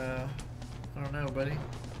 Yeah, I don't know, buddy.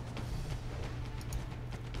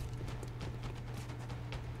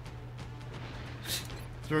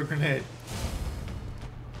 Throw a grenade.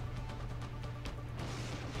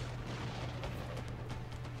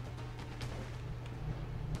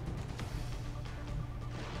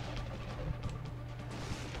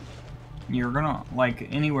 You're gonna, like,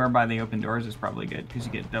 anywhere by the open doors is probably good, because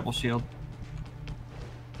you get double shield.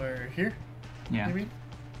 Where, here? Yeah. Maybe?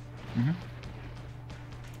 Mm-hmm.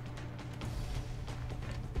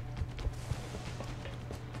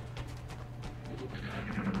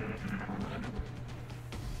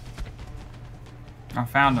 I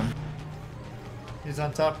found him. He's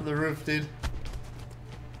on top of the roof, dude.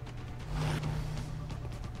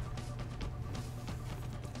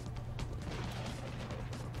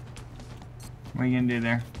 What are you gonna do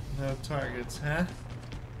there? No targets, huh?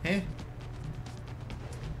 Eh?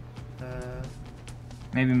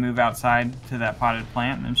 Maybe move outside to that potted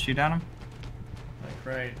plant and then shoot at him? Like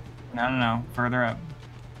right No. Further up.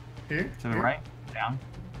 here? To the Here? right? Down.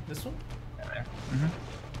 This one? Yeah, there. Mm-hmm.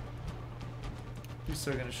 He's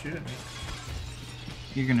still gonna shoot at me.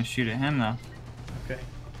 You're gonna shoot at him, though. Okay.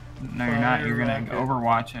 No, you're not. You're gonna rocket.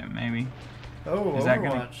 overwatch it, maybe. Oh, Is that Overwatch.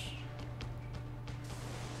 gonna-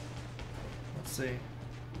 Let's see.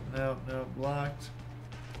 No, blocked.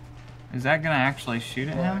 Is that gonna actually shoot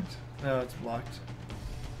at him? Blocked. No, it's blocked.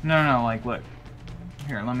 No, like, look.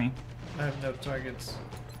 Here, let me... I have no targets.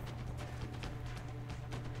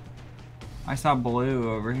 I saw blue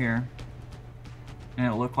over here. And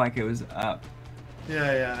it looked like it was up.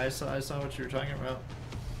 Yeah, I saw what you were talking about.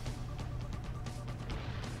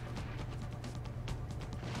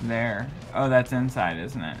 There. Oh, that's inside,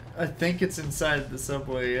 isn't it? I think it's inside the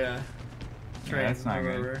subway, yeah. Yeah, that's not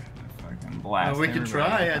whatever. good. fucking blast. We could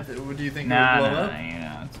everybody. try. What do you think? Nah, it would no, blow no, up? you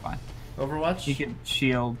know, it's fine. Overwatch? You could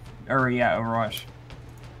shield, or yeah, Overwatch.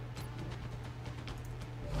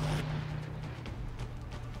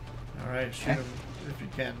 Alright, shoot him if you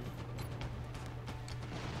can.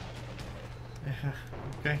 Yeah,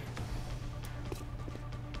 okay.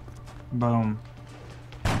 Boom.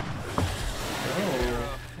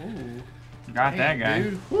 Oh, ooh. Got that Dang, guy.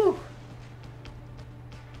 Dude. Woo.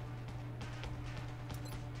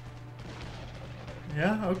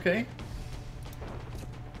 Yeah, okay.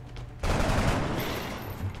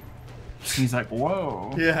 He's like,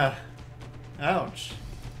 whoa. Yeah. Ouch.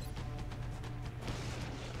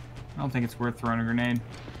 I don't think it's worth throwing a grenade.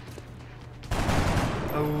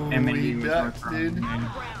 Oh, M&E he was ducked, worth throwing a dude.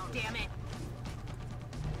 grenade.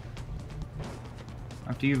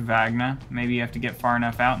 Up to you, Wagner. Maybe you have to get far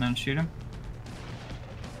enough out and then shoot him.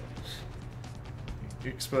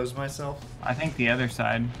 Expose myself. I think the other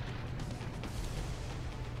side.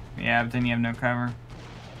 Yeah, but then you have no cover.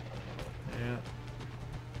 Yeah.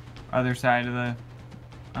 Other side of the,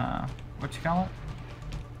 what you call it?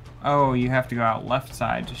 Oh, you have to go out left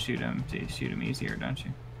side to shoot him easier, don't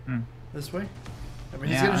you? Hmm. This way? I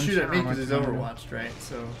mean, he's Yeah, gonna shoot at me unsure because he's what's going on. overwatched, right?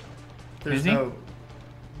 So there's Is he? no.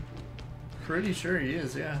 Pretty sure he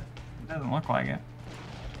is, yeah. It doesn't look like it.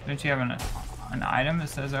 Don't you have an item that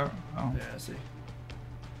says oh? Oh. Yeah, I see.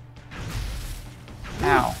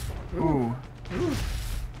 Ow. Ooh. Ooh.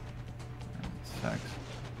 That sucks.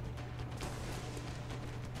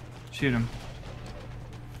 Shoot him.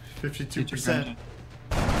 52%.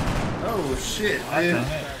 Oh shit, That's dude. a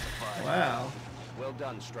hit. Wow. Well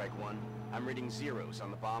done, Strike One. I'm reading zeros on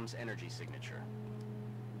the bomb's energy signature.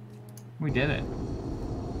 We did it.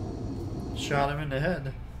 Shot him in the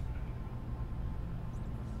head.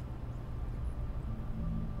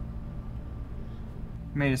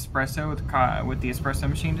 Made espresso with the espresso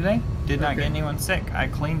machine today. Did not Okay. get anyone sick. I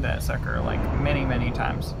cleaned that sucker like many, many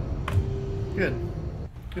times. Good.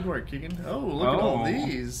 Good work, Keegan. Oh, look at all Oh.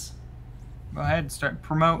 these. Go ahead, start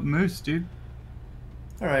promote Moose, dude.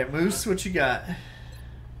 Alright, Moose, what you got?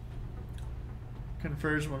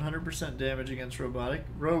 Confers 100% damage against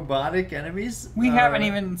robotic enemies. We haven't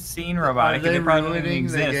even seen robotic. Are they They probably don't even ruining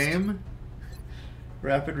the exist. game?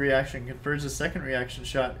 Rapid reaction confers a second reaction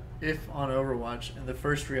shot if on Overwatch, and the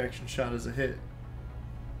first reaction shot is a hit.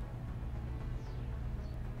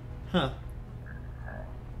 Huh.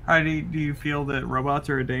 How do you feel that robots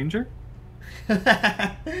are a danger?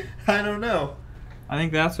 I don't know. I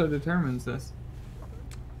think that's what determines this.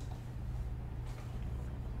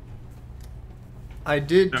 I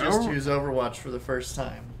did just No. use Overwatch for the first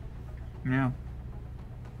time. Yeah.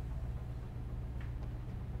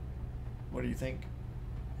 What do you think?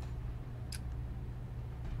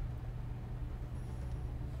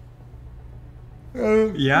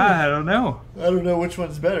 Yeah, I don't know. I don't know which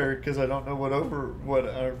one's better because I don't know what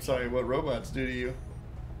what robots do to you.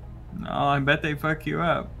 No, I bet they fuck you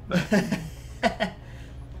up.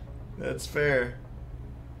 That's fair.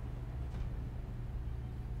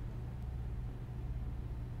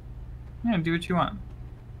 Yeah, do what you want.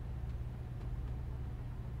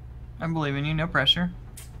 I believe in you, no pressure.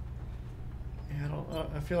 Yeah,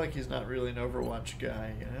 I feel like he's not really an Overwatch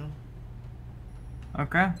guy, you know?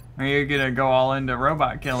 Okay. Are you gonna go all into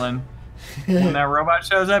robot killing? When that robot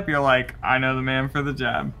shows up, you're like, I know the man for the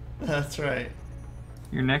job. That's right.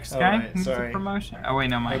 Your next Oh, guy right, needs sorry. a promotion. Oh wait,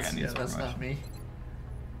 no, my That's, guy yeah, needs a that's promotion. not me.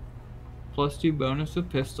 +2 bonus with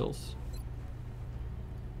pistols.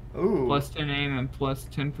 Ooh. +10 aim and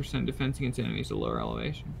 +10% defense against enemies at lower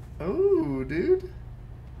elevation. Ooh, dude.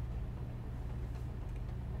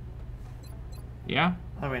 Yeah.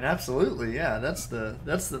 I mean, absolutely, yeah. That's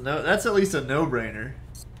at least a no-brainer.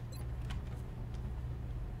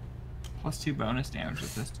 +2 bonus damage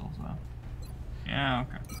with pistols, though. Yeah,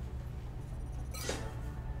 okay.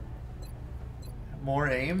 More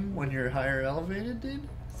aim when you're higher elevated, dude?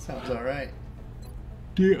 Sounds alright.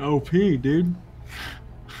 DOP, dude.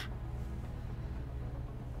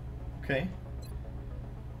 Okay.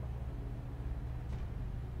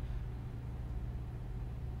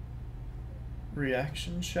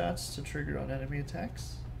 Reaction shots to trigger on enemy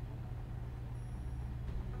attacks?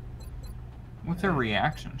 What's a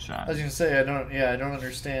reaction shot? I was gonna say, I don't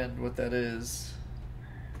understand what that is.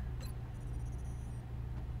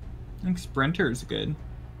 I think Sprinter's good.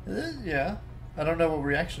 Yeah. I don't know what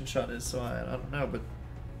reaction shot is, so I don't know,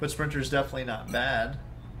 but Sprinter's definitely not bad.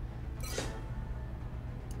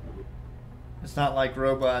 It's not like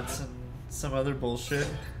robots and some other bullshit.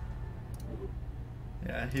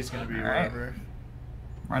 Yeah, he's gonna be Alright. rubber.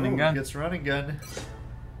 Running Ooh, gun. Gets running gun.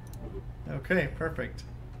 Okay, perfect.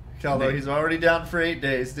 Although he's already down for 8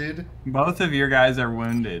 days, dude. Both of your guys are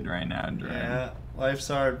wounded right now, Drew. Yeah, life's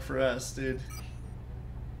hard for us, dude.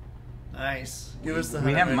 Nice. Give us the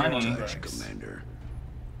We have 181 money. bucks. Commander.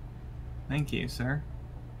 Thank you, sir.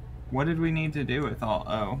 What did we need to do with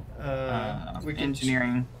all? We can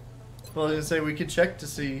engineering. Well, I was gonna say we could check to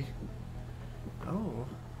see. Oh.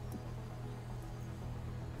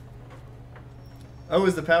 Oh,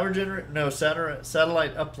 is the power generator? No,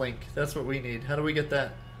 satellite uplink. That's what we need. How do we get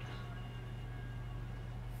that?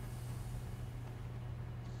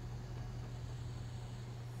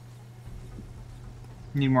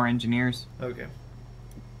 Need more engineers. Okay.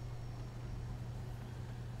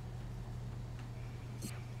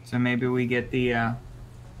 So maybe we get the.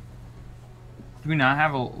 Do we not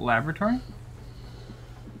have a laboratory?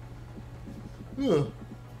 Ugh.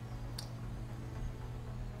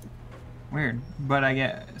 Weird. But I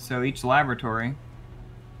get so each laboratory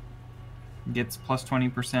gets plus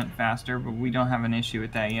 20% faster, but we don't have an issue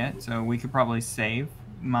with that yet. So we could probably save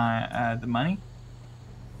my the money.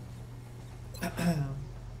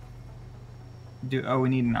 We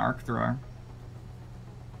need an arc thrower.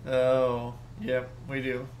 Oh, yep, we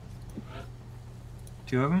do.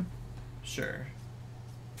 2 of them? Sure.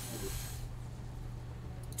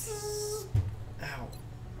 Ow.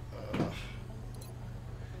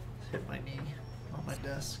 Hit my knee on my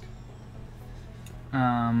desk.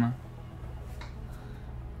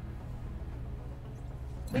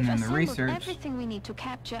 We've And then the assembled research. everything we need to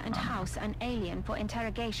capture and house an alien for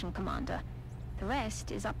interrogation, Commander. The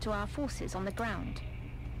rest is up to our forces on the ground.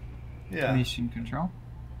 Yeah. Mission control.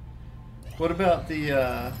 What about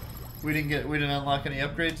the we didn't unlock any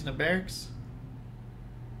upgrades in the barracks?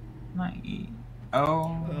 Not oh.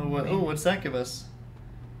 What's that give us?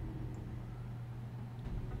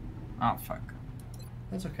 Oh fuck.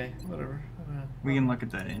 That's okay. Whatever. We can look at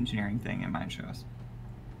the engineering thing. It might show us.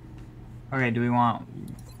 Okay. Do we want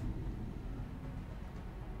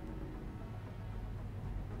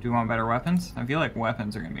better weapons? I feel like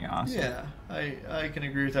weapons are gonna be awesome. Yeah, I can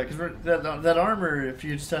agree with that because that armor, if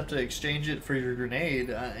you just have to exchange it for your grenade,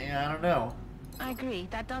 I don't know. I agree.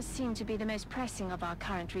 That does seem to be the most pressing of our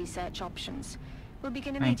current research options. We'll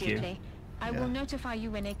begin Thank you. immediately. I will notify you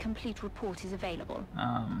when a complete report is available.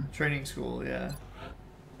 Training school, yeah.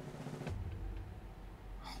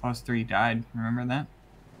 Plus 3 died. Remember that?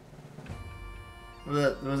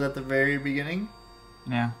 Was that the very beginning?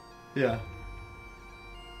 Yeah. Yeah.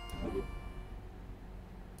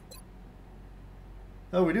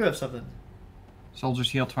 Oh, we do have something.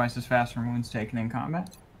 Soldiers heal twice as fast from wounds taken in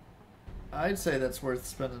combat. I'd say that's worth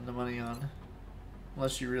spending the money on,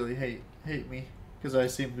 unless you really hate me, because I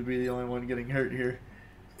seem to be the only one getting hurt here.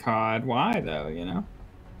 God, why though? You know.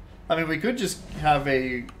 I mean, we could just have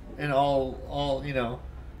an all you know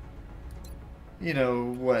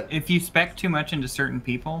what? If you spec too much into certain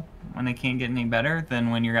people when they can't get any better, then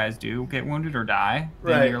when your guys do get wounded or die,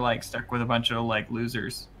 then you're like stuck with a bunch of like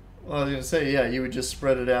losers. Well, I was gonna say, yeah, you would just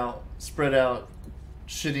spread out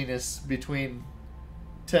shittiness between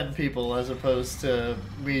 10 people as opposed to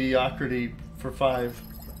mediocrity for 5.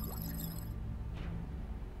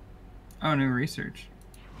 Oh, new research.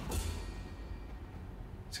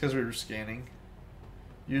 It's because we were scanning.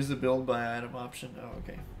 Use the build by item option. Oh,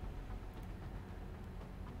 okay.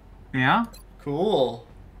 Yeah? Cool.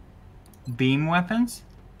 Beam weapons?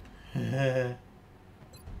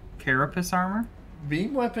 Carapace armor?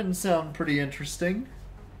 Beam weapons sound pretty interesting.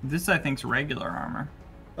 This, I think, is regular armor.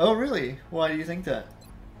 Oh, really? Why do you think that?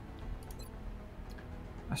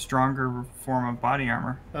 A stronger form of body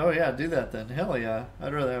armor. Oh, yeah, do that then. Hell yeah.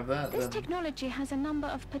 I'd rather have that This than... technology has a number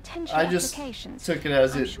of potential I just applications. took it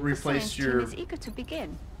as I'm it sure replaced the science your team is eager to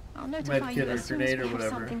begin. I'll notify you medkit or as soon as grenade we or have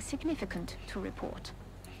whatever. something significant to report.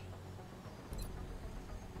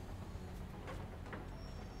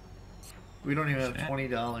 We don't even have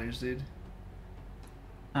 $20, dude.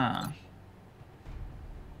 Oh,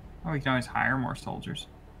 we can always hire more soldiers.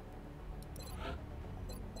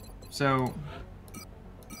 So...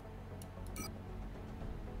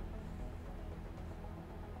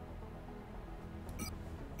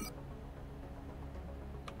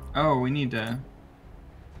 Oh, we need to...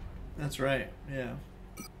 That's right, yeah.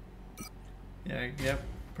 Yeah, yep,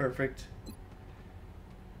 perfect.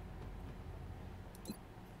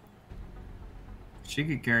 She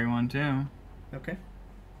could carry one too. Okay.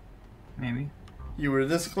 Maybe. You were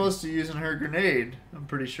this close to using her grenade, I'm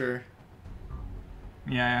pretty sure.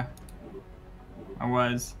 Yeah, I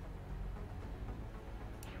was.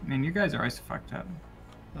 Man, you guys are always fucked up.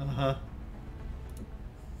 Uh-huh.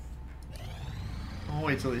 I'll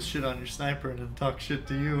wait till they shit on your sniper and then talk shit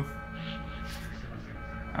to you.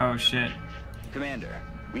 Oh shit. Commander,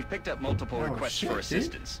 We've picked up multiple Oh, requests shit, for dude.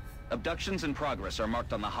 assistance. Abductions in progress are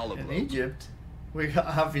marked on the In hologlobe. Egypt. We got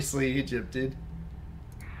obviously Egypt, dude.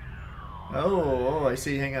 Oh, I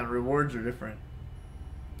see. Hang on. Rewards are different.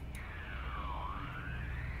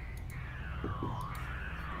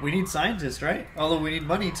 We need scientists, right? Although we need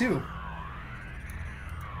money too.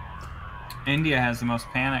 India has the most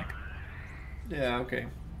panic. Yeah, okay.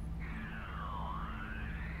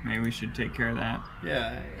 Maybe we should take care of that.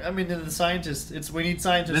 Yeah, I mean, the scientists, we need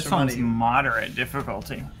scientists This for one's money. moderate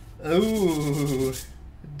difficulty. Ooh,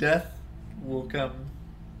 death will come.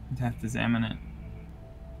 Death is imminent.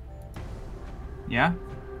 Yeah?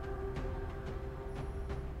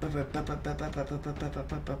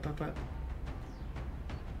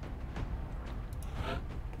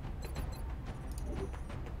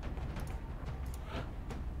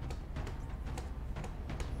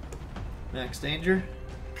 Max danger?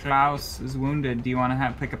 Klaus is wounded. Do you want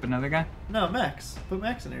to pick up another guy? No, Max. Put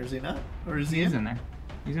Max in there, is he not? Or is he He's in there.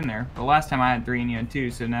 He's in there. The last time I had 3 and you had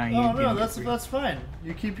 2, so now you. Oh can no, get 3. that's fine.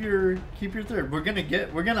 You keep your third. We're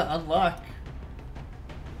gonna unlock.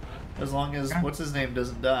 As long as what's his name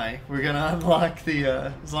doesn't die, we're gonna unlock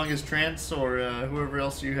the. As long as Trance or whoever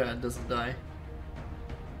else you had doesn't die,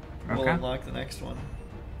 we'll Okay. unlock the next one.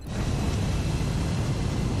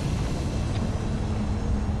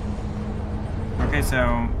 Okay,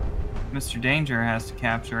 so Mr. Danger has to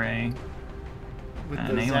capture a. With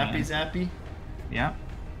an the alien. zappy. Yeah.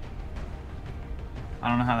 I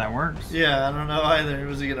don't know how that works. Yeah, I don't know either.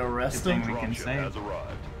 Was he gonna arrest Good him? thing we can Dropship save. has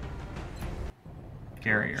arrived.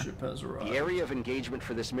 Carrier. Ship has arrived. The area of engagement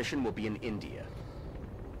for this mission will be in India.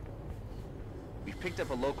 We've picked up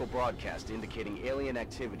a local broadcast indicating alien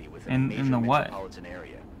activity within a In major the what? metropolitan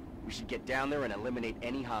area. We should get down there and eliminate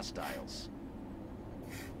any hostiles.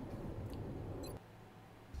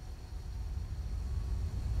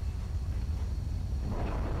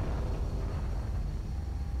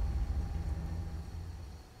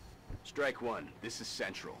 Strike 1, this is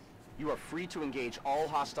Central. You are free to engage all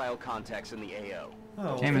hostile contacts in the AO. Oh,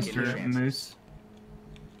 Okay, Take any Mr. chances. Moose.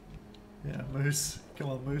 Yeah, Moose. Come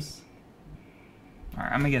on, Moose.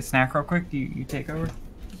 Alright, I'm gonna get a snack real quick. You take over.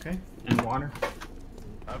 Okay. And water.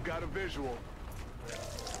 I've got a visual.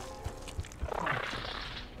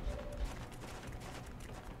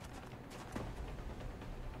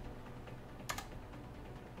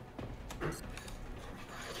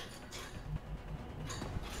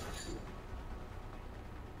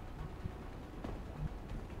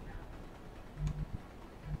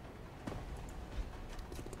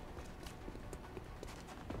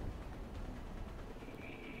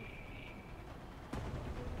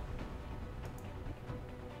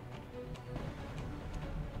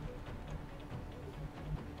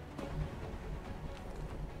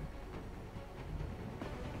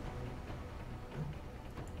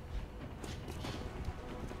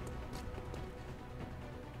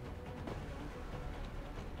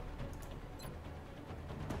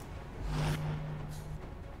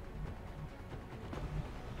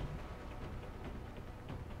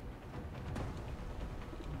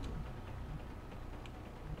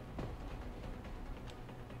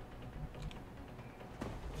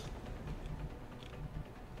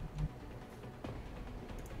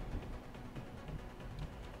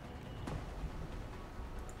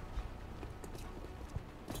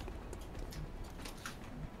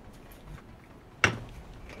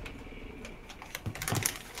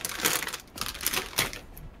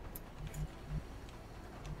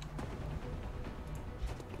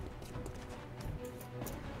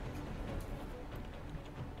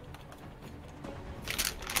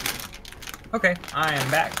 Okay, I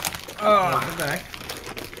am back. Welcome back.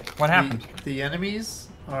 What happened? The enemies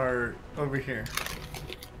are over here.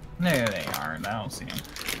 No, they aren't. I don't see them.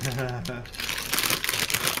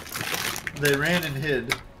 They ran and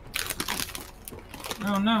hid.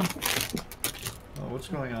 Oh no. Oh, what's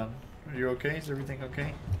going on? Are you okay? Is everything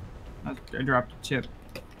okay? I dropped a chip.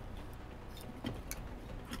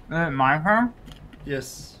 My farm?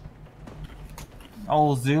 Yes.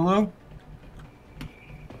 Old Zulu?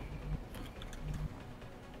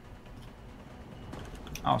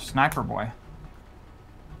 Oh, Sniper Boy.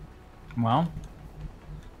 Well.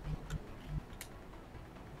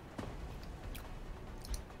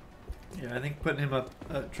 Yeah, I think putting him up,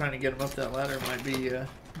 trying to get him up that ladder might be,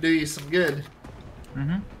 do you some good.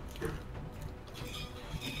 Mm-hmm.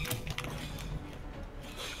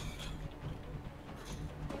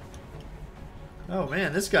 Oh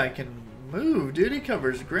man, this guy can move, dude. He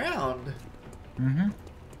covers ground. Mm-hmm.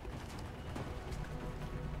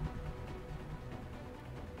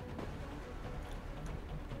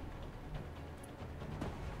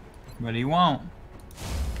 But he won't.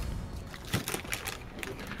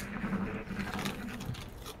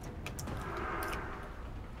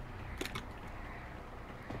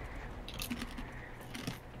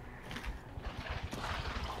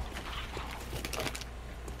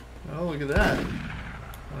 look at that.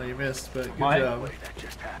 Well, you missed, but good What? job. Wait, that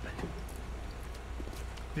just happened.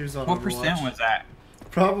 He was on What Overwatch. percent was that?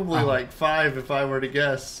 Probably like 5 if I were to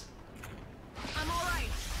guess. I'm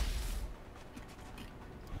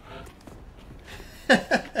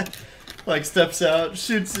alright. Like steps out,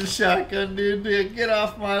 shoots his shotgun, dude. Get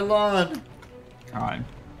off my lawn. God.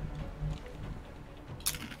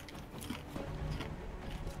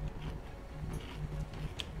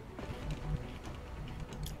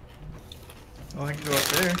 Oh, I can go up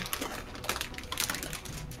there.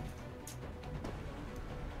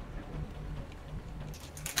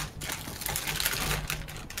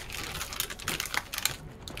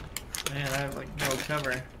 Man, I have like no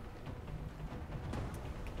cover.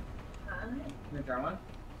 You try one?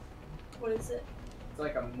 What is it? It's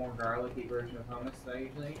like a more garlicky version of hummus that I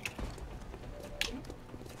usually eat.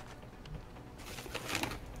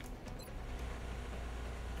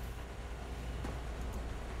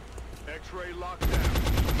 X-ray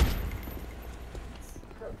lockdown. It's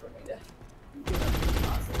hard for me to do it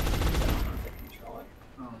possible. I don't know if I control it.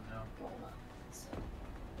 Oh no. Well, not. So.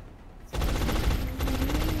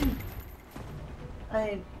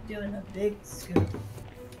 I'm doing a big scoop.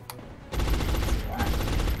 It's a lot.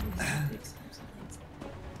 Big scoops of things.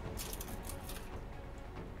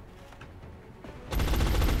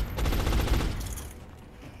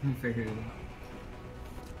 You figured it out.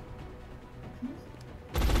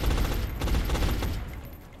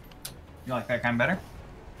 You like that kind better?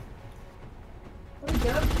 There we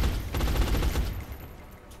go.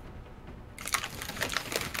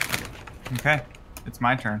 Okay, it's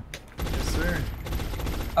my turn. Yes, sir.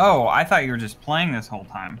 Oh, I thought you were just playing this whole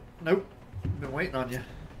time. Nope. Been waiting on you.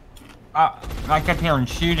 I kept hearing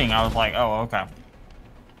shooting. I was like, oh, okay.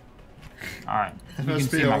 Alright. There You can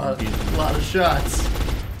must be see a my lot, confusion. lot of shots.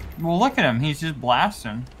 Well, look at him. He's just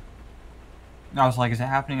blasting. I was like, is it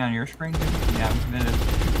happening on your screen? Yeah, it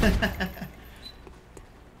is.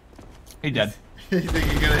 He dead. You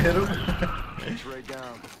think you're gonna hit him? X-ray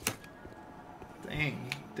down.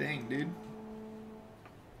 Dang, dude.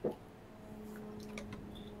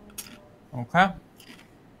 Okay.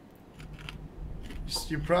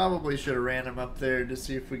 You probably should have ran him up there to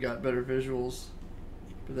see if we got better visuals,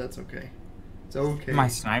 but that's okay. It's okay. My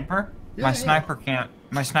sniper? Yeah, my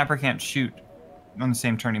yeah. sniper can't shoot on the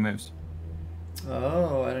same turn he moves.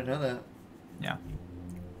 Oh, I didn't know that. Yeah.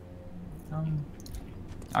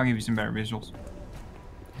 I'll give you some better visuals.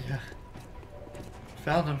 Yeah.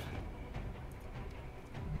 Found him.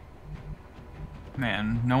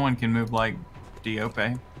 Man, no one can move like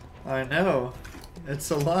Diope. I know.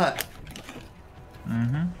 It's a lot.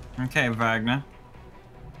 Mm-hmm. Okay, Wagner.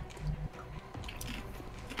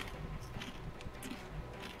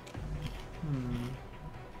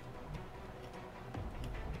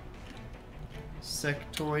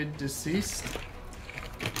 Sectoid deceased.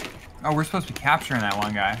 Oh, we're supposed to be capturing that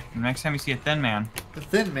one guy. The next time you see a thin man, The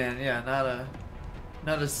thin man, yeah,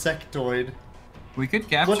 not a sectoid. we could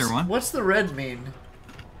capture one. What's the red mean?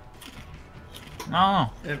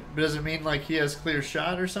 Oh, Does it mean like he has clear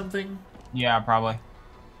shot or something? yeah, probably.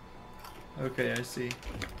 Okay, I see.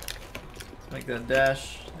 Like that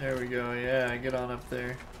dash. There we go. Yeah, get on up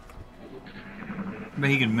there. But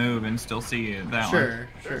he can move and still see you. That one. Sure,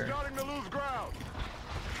 They're sure. starting to lose ground.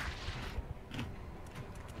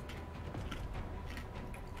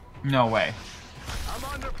 No way. I'm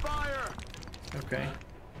under fire. Okay.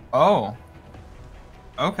 Oh.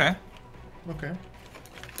 Okay. Okay.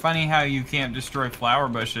 Funny how you can't destroy flower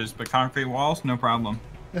bushes, but concrete walls, no problem.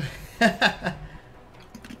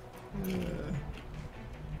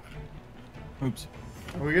 Oops.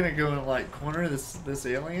 Are we gonna go and like corner this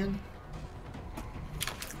alien?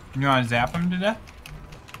 You want to zap him to death?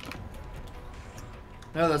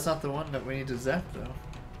 No, that's not the one that we need to zap though.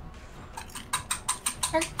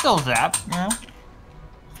 I can still zap, you know?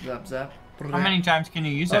 Zap zap. How many times can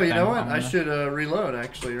you use that Oh, you know thing? what? I should reload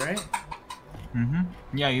actually, right? Mm-hmm.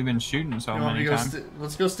 Yeah, you've been shooting so You want me many to go times.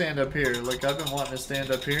 let's go stand up here. Look, I've been wanting to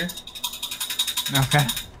stand up here. Okay.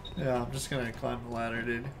 Yeah, I'm just gonna climb the ladder,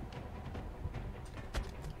 dude.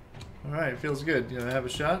 Alright, feels good. Do I have a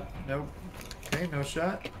shot? Nope. Okay, no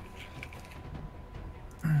shot.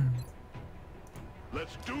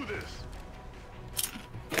 Let's do this.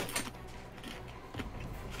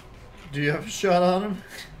 Do you have a shot on him?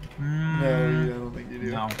 No, Mm, I don't think you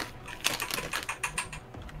do. no.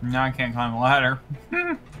 No, I can't climb the ladder.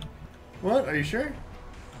 What? Are you sure?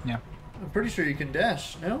 Yeah. I'm pretty sure you can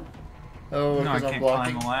dash. No? Oh, No, I because I'm can't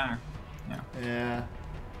blocking. climb the ladder. Yeah. Yeah.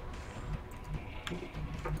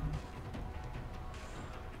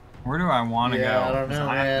 Where do I want to Yeah, go? I don't 'Cause know,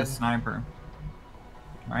 I have man. the sniper.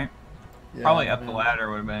 Right? Yeah, Probably I up the know. ladder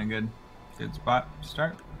would have been good. Good spot to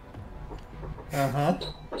start. Uh-huh.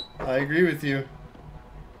 I agree with you.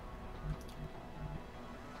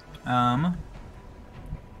 Do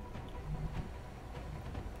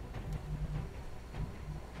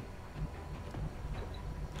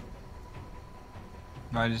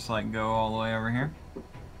I just like go all the way over here?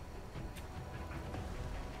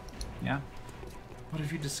 Yeah. What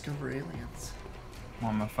if you discover aliens? Well,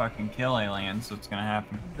 I'm gonna fucking kill aliens, so it's gonna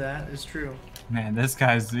happen. That is true. Man,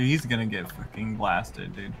 he's gonna get fucking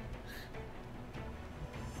blasted, dude.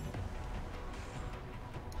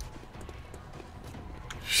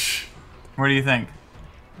 What do you think?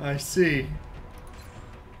 I see.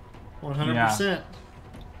 100%.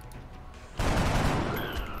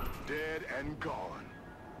 Dead and gone.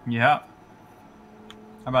 Yep.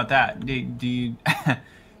 How about that? Do you, do you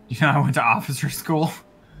know I went to officer school?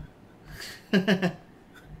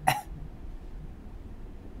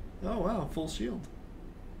 Oh wow, full shield.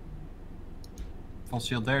 Full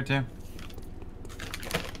shield there too.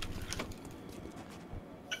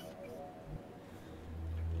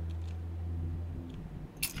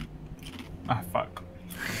 Ah, fuck.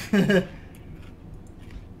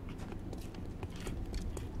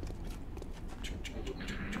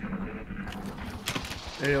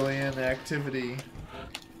 Alien activity.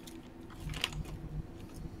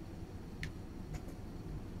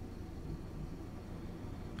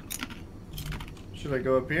 Should I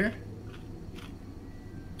go up here?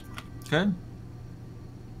 Good.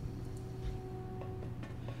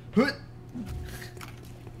 Hoot!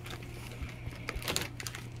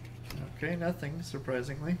 Okay, nothing,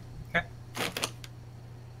 surprisingly. Okay.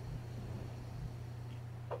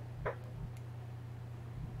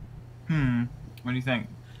 What do you think?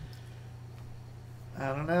 I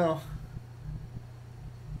don't know.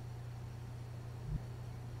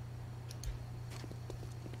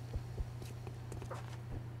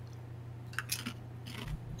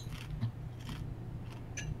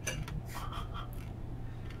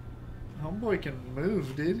 Homeboy can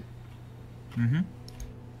move, dude. Mm-hmm.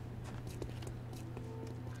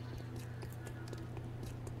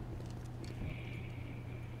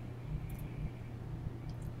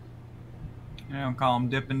 I don't call him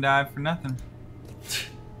dip and dive for nothing.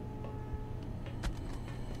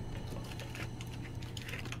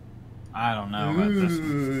 I don't know about this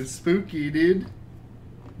one. Ooh, spooky, dude.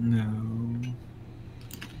 No.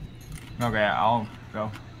 Okay, I'll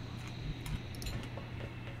go.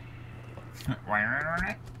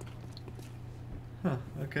 Huh,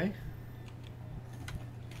 okay.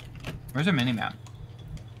 Where's a mini-map?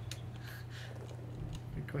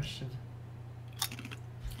 Good question.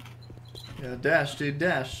 Yeah, dash, dude,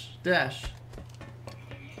 dash, dash.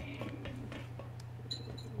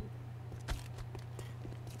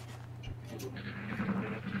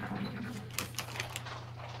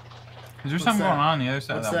 Is there something going on the other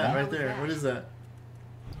side What's of that that wall? right there? What is that?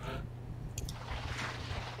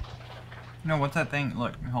 No, what's that thing?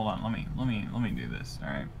 Look, hold on. Let me do this. All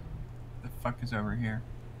right. The fuck is over here?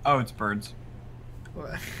 Oh, it's birds.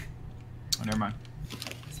 What? Oh, never mind.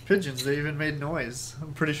 It's pigeons. They even made noise.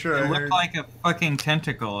 I'm pretty sure I It heard. looked like a fucking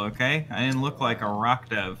tentacle. Okay, I didn't look like a rock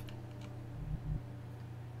dove.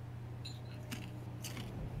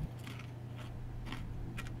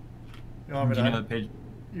 You want me Do you know to? the pigeon?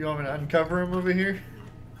 You want me to uncover him over here?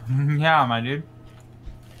 Yeah, my dude.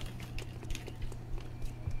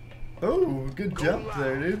 Oh, good jump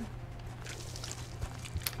there, dude.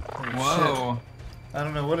 Oh, Whoa. shit. I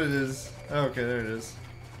don't know what it is. Oh, okay, there it is.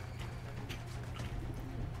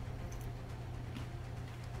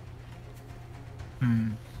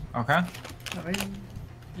 Okay. I mean,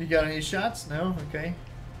 you got any shots? No? Okay.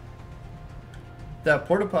 That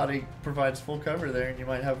porta potty provides full cover there, and you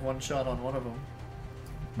might have one shot on one of them.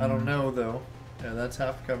 I don't know, though. Yeah, that's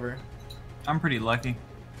half cover. I'm pretty lucky.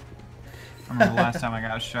 I remember the last time I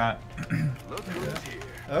got shot. Look who's here.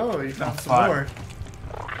 Oh, you found Oh, some fuck. more.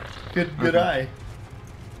 Good eye.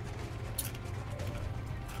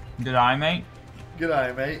 Good eye, mate. Good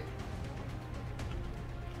eye, mate.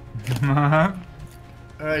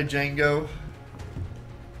 Alright, Django.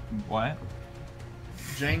 What?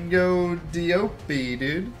 Django Diope,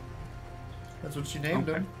 dude. That's what you named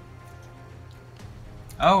Okay. him.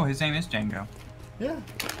 Oh, his name is Django. Yeah.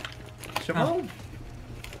 Come Huh. on.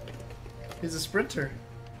 He's a sprinter.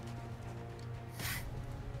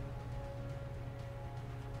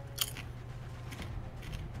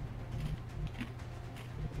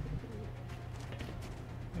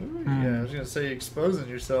 Ooh, yeah, I was gonna say exposing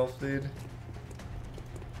yourself, dude.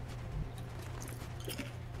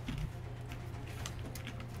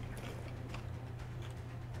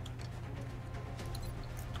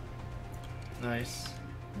 Nice.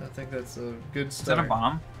 think that's a good Is start. that a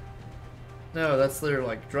bomb? No, that's their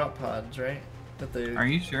like drop pods, right? That they Are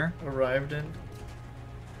you sure? arrived in.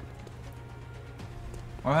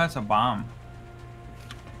 Oh, that's a bomb.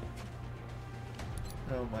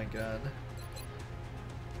 Oh my god.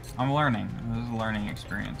 I'm learning. This is a learning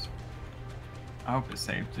experience. I hope it's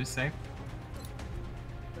safe. Is it safe?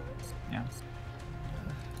 Yeah.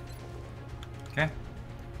 Okay.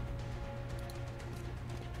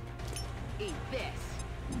 Eat this.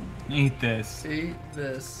 Eat this. Eat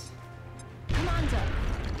this. Commander,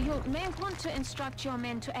 you may want to instruct your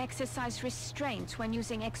men to exercise restraint when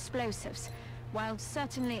using explosives. While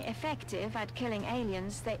certainly effective at killing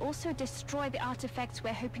aliens, they also destroy the artifacts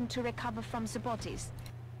we're hoping to recover from the bodies.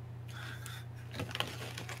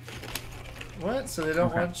 What? So they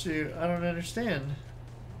don't Okay. want you... I don't understand.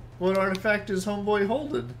 What artifact is Homeboy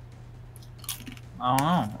holding? I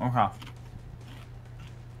don't know. Okay.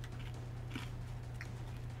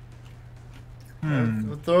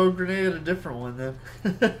 We'll throw a grenade at a different one then.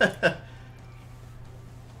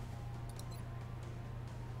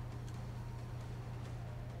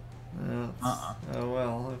 Oh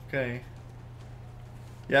well, okay.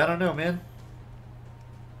 Yeah, I don't know, man.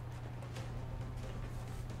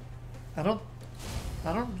 I don't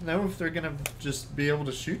know if they're gonna just be able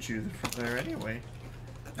to shoot you from there anyway.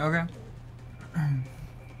 Okay.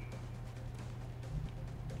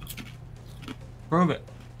 Prove it.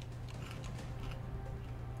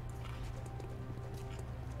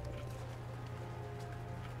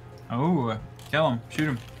 Oh, kill him. Shoot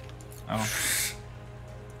him. Oh.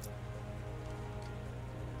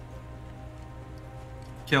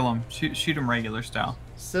 Kill him. Shoot him regular style.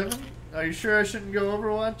 7? Are you sure I shouldn't go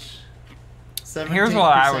Overwatch? 17% Here's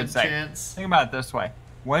what I would say. chance. Think about it this way.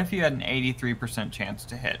 What if you had an 83% chance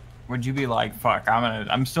to hit? Would you be like, fuck,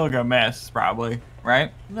 I'm still gonna miss, probably,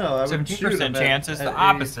 right? No, I would shoot 17% him chance is at the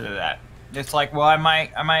opposite of that. It's like, well, I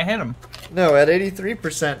might hit him. No, at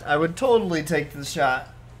 83%, I would totally take the shot.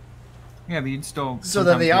 Yeah, but you'd still. So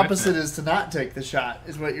then the sometimes opposite miss it. is to not take the shot,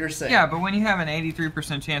 is what you're saying. Yeah, but when you have an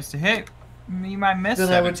 83% chance to hit, you might miss.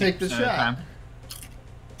 Then I would take the 17% of the shot. time.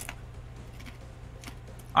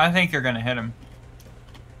 I think you're gonna hit him.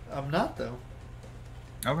 I'm not though.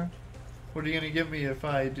 Okay. What are you gonna give me if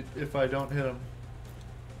I don't hit him?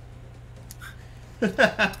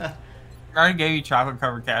 I already gave you chocolate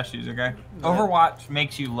covered cashews, okay? Overwatch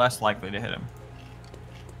makes you less likely to hit him.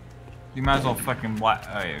 You might as well fucking oh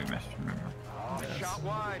yeah, you missed. Remember. Oh, shot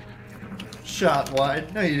wide. Shot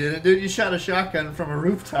wide? No, you didn't, dude. You shot a shotgun from a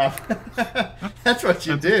rooftop. That's what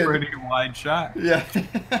you That's did. a pretty wide shot. Yeah.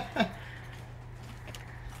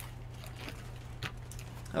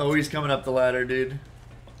 Oh, he's coming up the ladder, dude.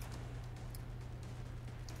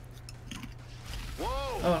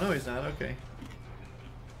 Whoa! Oh no, he's not. Okay.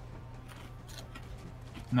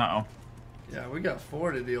 No. Yeah, we got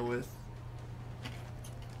 4 to deal with.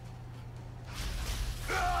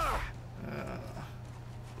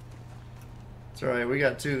 It's alright, we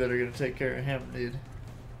got 2 that are gonna take care of him, dude.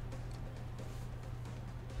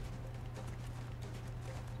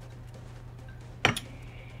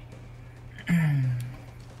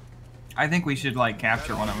 I think we should like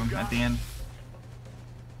capture one of them at the end.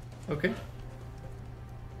 Okay.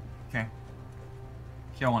 Okay.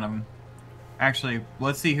 Kill one of them. Actually,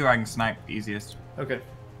 let's see who I can snipe easiest. Okay.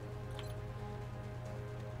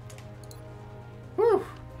 Whew.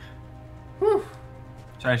 Whew.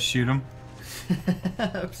 Should I shoot him?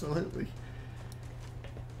 Absolutely.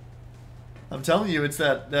 I'm telling you, it's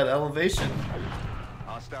that elevation.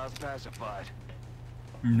 Hostiles pacified.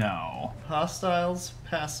 No. Hostiles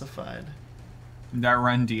pacified. Did I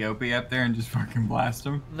run DOP up there and just fucking blast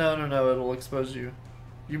him? No, it'll expose you.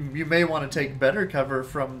 You may want to take better cover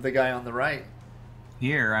from the guy on the right.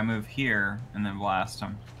 Here, I move here and then blast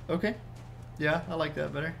him. Okay. Yeah, I like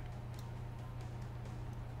that better.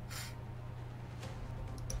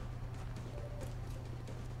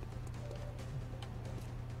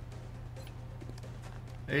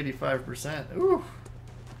 %. Ooh.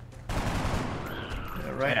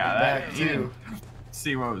 Yeah, right in the back you too. didn't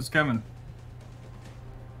see what was coming.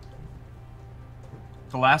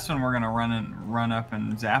 The last one we're gonna run up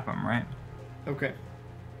and zap him, right? Okay.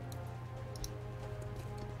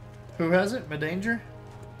 Who has it? Madanger?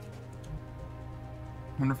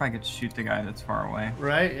 Wonder if I could shoot the guy that's far away.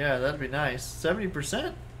 Right? Yeah, that'd be nice.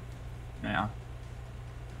 70%? Yeah.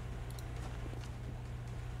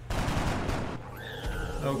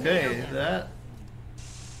 Okay, that.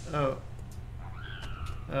 Oh.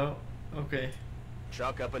 Oh, okay.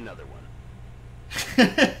 Chalk up another one.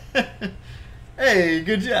 Hey,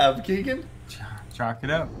 good job, Keegan. Chalk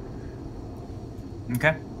it up.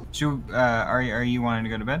 Okay. Are you wanting to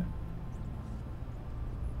go to bed?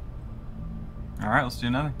 All right, let's do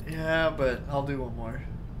another. Yeah, but I'll do one more.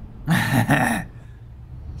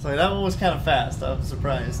 So that one was kind of fast. I'm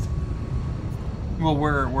surprised. Well,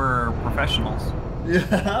 we're professionals.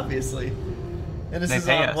 Yeah, obviously. And this They is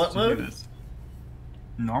pay on us what to mode? do this.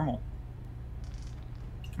 Normal.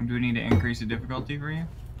 Do we need to increase the difficulty for you?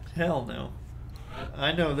 Hell no.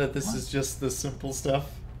 I know that this is just the simple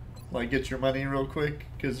stuff. Like get your money real quick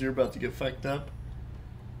because you're about to get fucked up.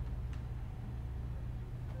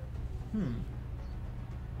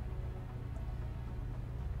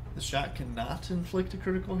 The shot cannot inflict a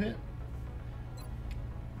critical hit?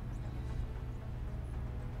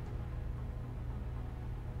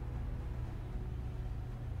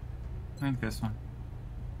 I think this one.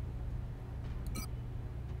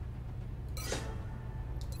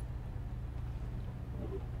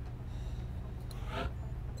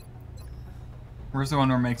 Where's the one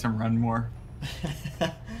where it makes him run more?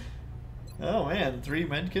 Oh man, 3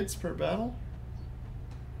 medkits per battle?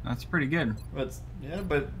 That's pretty good. But yeah,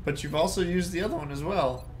 but you've also used the other one as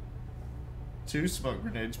well. 2 smoke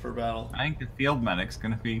grenades per battle. I think the field medic's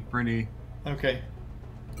gonna be pretty. Okay.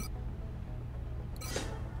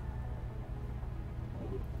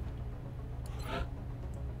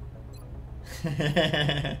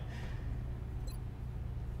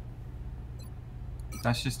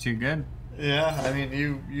 That's just too good. Yeah, I mean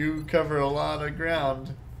you cover a lot of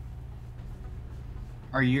ground.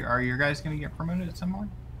 Are your guys gonna get promoted at some point?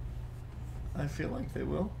 I feel like they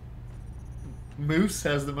will. Moose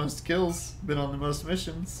has the most kills, been on the most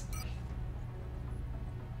missions.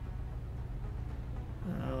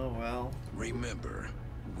 Oh well. Remember,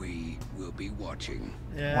 we will be watching.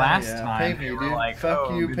 Yeah, Last yeah. time Pay they me, were dude. like, Fuck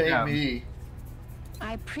 "Oh, you, good pay job." me.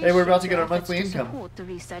 I appreciate we're about to get your our monthly efforts to income. support the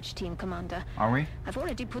research team, Commander. Are we? I've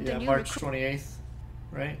already put the Yeah, new March recruit- 28th,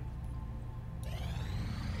 right?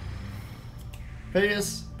 Pay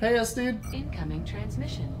us, dude. Incoming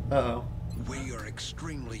transmission. Uh-oh. We are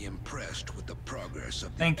extremely impressed with the progress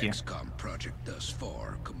of the Thank you. XCOM project thus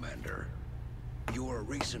far, Commander. Your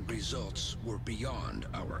recent results were beyond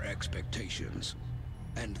our expectations,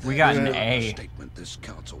 and We that got is an not A. a statement this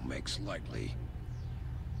council makes lightly.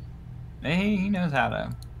 Hey, he knows how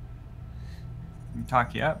to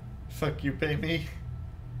talk you up. Fuck you, pay me.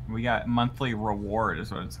 We got monthly reward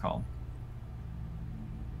is what it's called.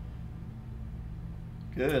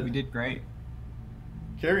 Good. We did great.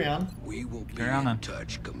 Carry on. We will be Carry on in then.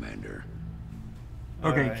 touch, Commander.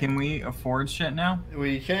 Okay, Alright. can we afford shit now?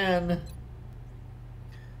 We can.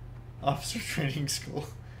 Officer training school.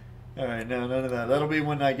 Alright, no, none of that. That'll be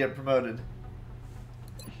when I get promoted.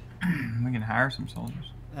 We can hire some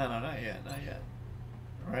soldiers. No, not yet, not yet.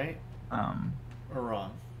 Right? Or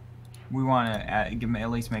wrong? We want to give 'em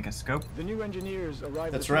at least make a scope. The new engineers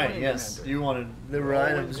arrived. That's this right, morning, yes. Commander. You wanted, there were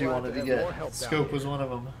Always items you glad wanted to have get. more help down Scope was here. one of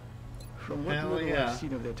them. From what Hell little yeah. I've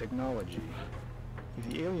seen of their technology, if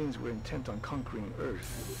the aliens were intent on conquering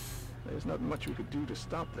Earth, there's not much we could do to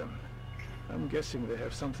stop them. I'm guessing they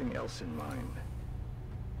have something else in mind.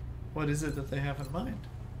 What is it that they have in mind?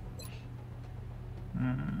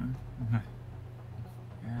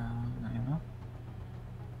 Yeah, you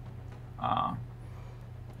know.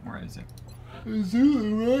 Where is it?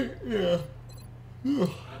 Zulu, right? Yeah. Ugh.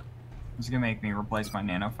 It's gonna make me replace my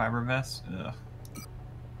nanofiber vest. Ugh.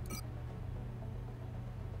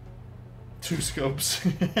 2 scopes.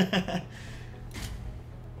 I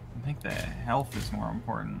think the health is more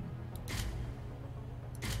important.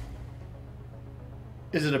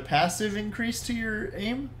 Is it a passive increase to your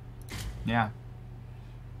aim? Yeah.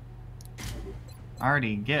 I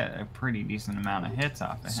already get a pretty decent amount of hits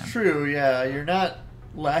off of It's him. true, yeah. You're not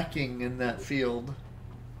lacking in that field.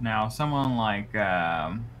 Now, someone like, you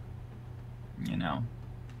know,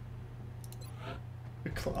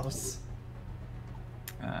 Klaus.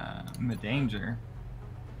 Danger.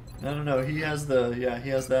 No. He has the, yeah, he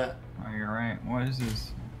has that. Oh, you're right. What is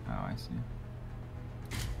his? Oh, I see.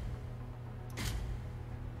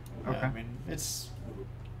 Yeah, Okay. I mean, it's...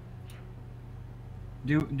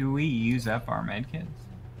 Do we use up our medkits?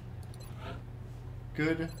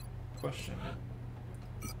 Good question.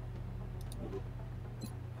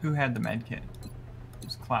 Who had the medkit? It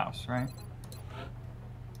was Klaus, right?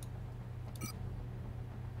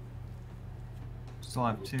 Still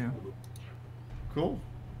have 2. Cool.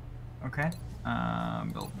 Okay.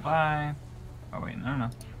 Build by. Oh wait, no.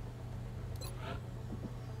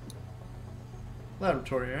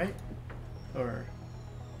 Laboratory, right? Or...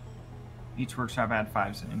 Each workshop had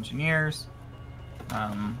 5 engineers.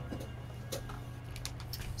 7%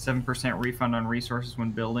 refund on resources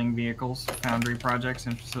when building vehicles, foundry projects,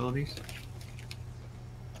 and facilities.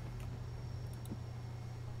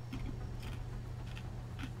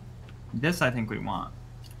 This I think we want.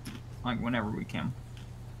 Like, whenever we can.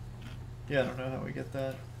 Yeah, I don't know how we get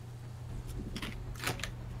that.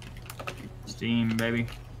 Steam, baby.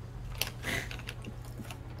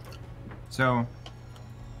 So...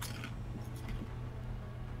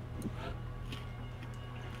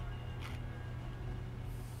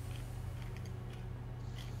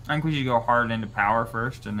 I think we should go hard into power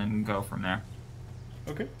first and then go from there.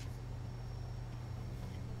 Okay.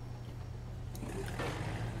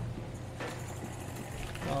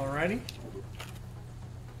 Alrighty.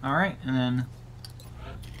 Alright, and then...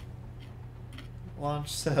 Launch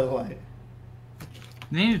satellite.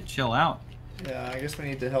 They need to chill out. Yeah, I guess we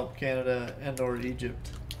need to help Canada and or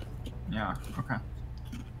Egypt. Yeah, okay.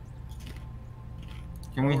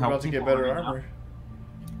 Can we We're help about to get people better right now? armor.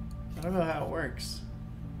 I don't know how it works.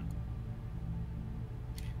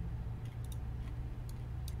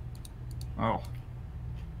 Oh.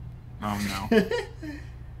 Oh no.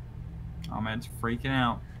 Oh man, it's freaking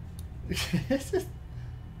out.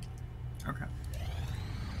 Okay.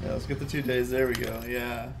 Yeah, let's get the 2 days. There we go.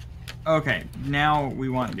 Yeah. Okay, now we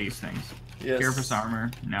want these things. Yes. Carapace armor,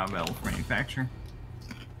 now available for manufacture.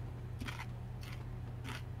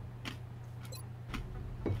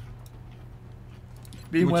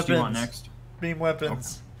 Beam Which weapons. do you want next? Beam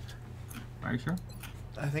weapons. Okay. Are you sure?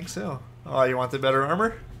 I think so. Oh, you want the better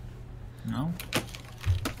armor? No.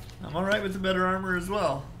 I'm alright with the better armor as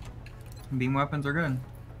well. Beam weapons are good.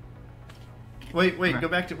 Wait, Okay. go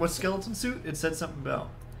back to what skeleton suit? It said something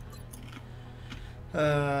about.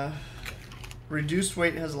 Reduced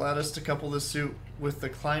weight has allowed us to couple this suit with the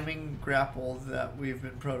climbing grapple that we've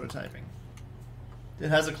been prototyping. It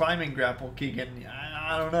has a climbing grapple, Keegan.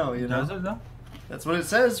 I don't know, you know? Does it though? That's what it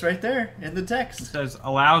says right there in the It text. says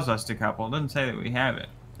allows us to couple. It doesn't say that we have it.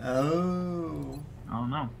 Oh. I don't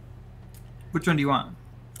know. Which one do you want?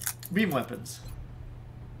 Beam weapons.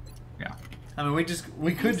 Yeah. I mean,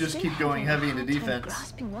 we could just keep going heavy into defense.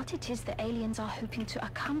 Grasping what it is the aliens are hoping to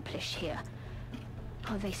accomplish here.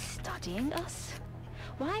 Are they studying us?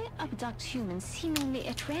 Why abduct humans seemingly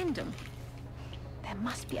at random? There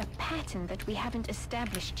must be a pattern that we haven't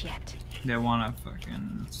established yet. They want to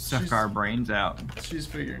fucking suck She's- our brains out. She's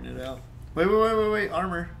figuring it out. Wait.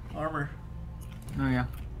 Armor. Oh yeah.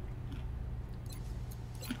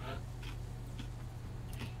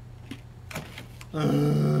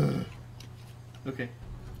 Okay.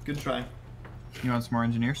 Good try. You want some more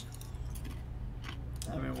engineers?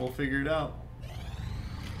 I mean, we'll figure it out.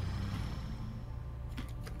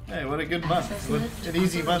 Hey, what a good month. What an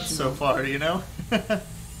easy month so far, you know?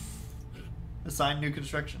 Assign new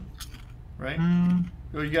construction. Right?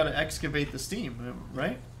 Well, you gotta excavate the steam,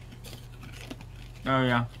 right? Oh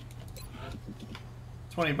yeah.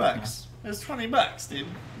 $20. It's $20, dude.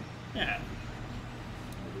 Yeah.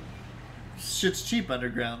 Shit's cheap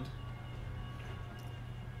underground.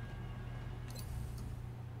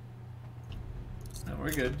 No,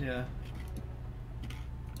 we're good, yeah.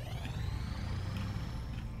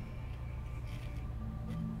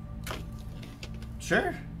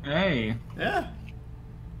 Sure. Hey. Yeah.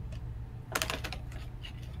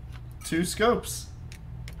 2 scopes.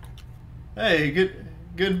 Hey,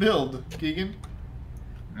 good build, Keegan.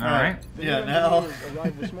 All right. The Yeah, new now. engineers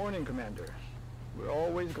arrived this morning, Commander. We're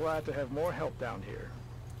always glad to have more help down here.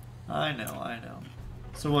 I know.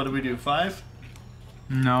 So what do we do? 5?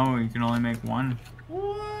 No, you can only make one.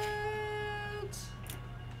 What?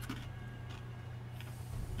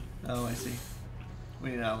 Oh, I see.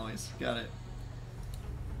 We need alloys. Got it.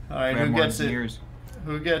 Alright, We have who more gets it? engineers.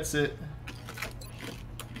 Who gets it?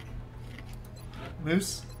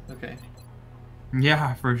 Moose? Okay.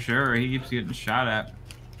 Yeah, for sure. He keeps getting shot at.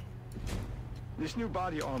 This new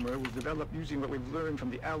body armor was developed using what we've learned from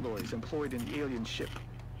the alloys employed in the alien ship.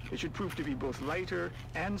 It should prove to be both lighter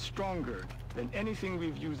and stronger than anything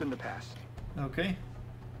we've used in the past. Okay.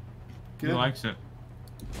 He Good. likes it.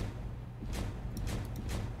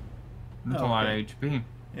 That's a lot of HP.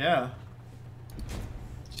 Yeah.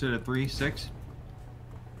 Instead of 3-6.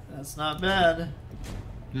 That's not bad.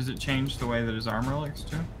 Does it change the way that his armor looks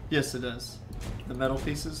too? Yes, it does. The metal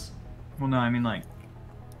pieces? Well, no, I mean like,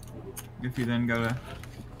 if you then go to...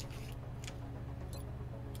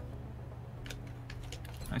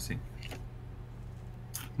 I see.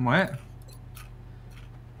 What?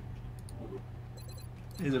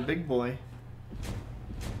 He's a big boy.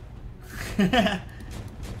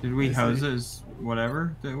 Did we I see. hose his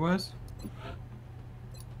whatever it was?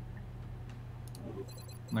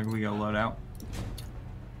 Like we go load out.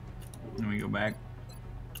 And we go back.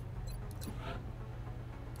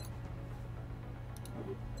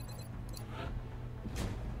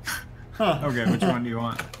 Huh. Okay, which one do you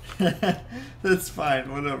want? That's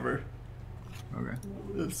fine, whatever. Okay.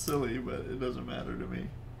 It's silly, but it doesn't matter to me.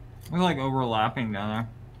 We're like overlapping down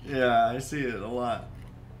Yeah, I see it a lot.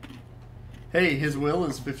 Hey, his will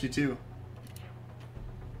is 52.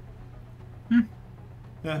 there.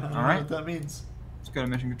 Yeah, I don't know Alright. what that means. Let's go to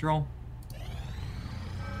mission control.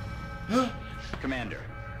 Commander,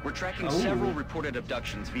 we're tracking Oh. several reported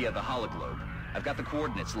abductions via the hologlobe. I've got the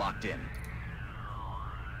coordinates locked in.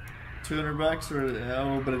 $200 or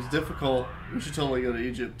oh, but it's difficult. We should totally go to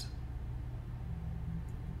Egypt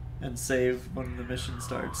and save when the mission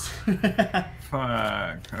starts.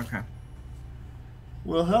 Fuck. Okay.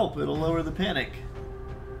 Will help. It'll lower the panic.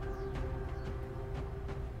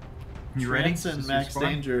 You ready? Trance and Just Max explore?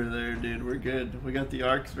 Danger there, dude. We're good. We got the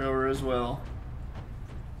arc thrower as well.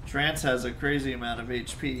 Trance has a crazy amount of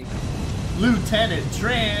HP. Lieutenant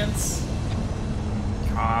Trance!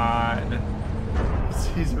 God.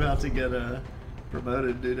 He's about to get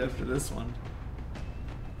promoted, dude, after this one.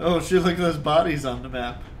 Oh shit, look at those bodies on the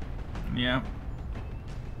map. Yeah.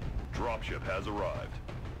 Dropship has arrived.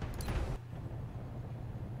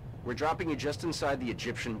 We're dropping you just inside the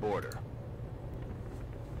Egyptian border.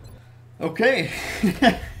 Okay.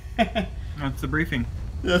 That's the briefing.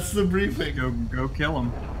 That's the briefing. Go kill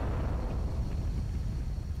them.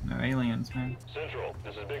 No aliens, man. Central,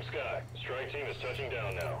 this is Big Sky. Strike team is touching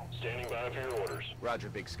down now. Standing by for your orders. Roger,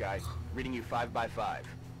 Big Sky. Reading you 5 by 5.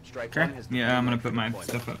 Strike Okay. one has the Yeah, I'm green gonna light put for my deployment.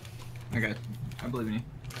 stuff up. Okay. I believe in you.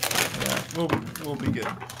 Yeah, we'll be good.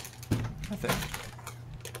 I think.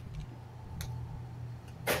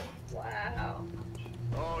 Wow.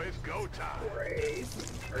 Oh, it's go time. Crazy.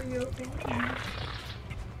 Are you okay?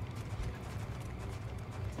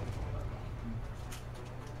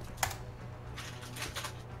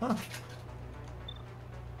 Huh.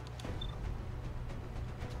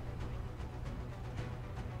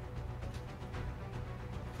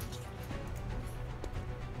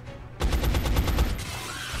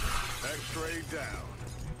 X-ray down.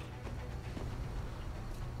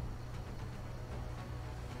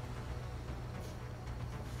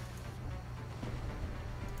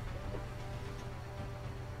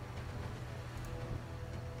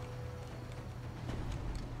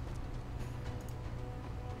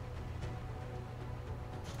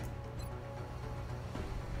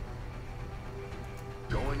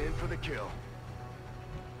 Going in for the kill.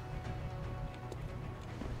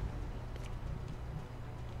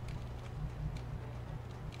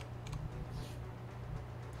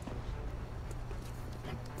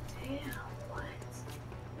 Damn, what?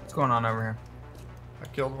 What's going on over here? I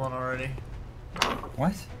killed one already.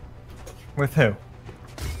 What? With who?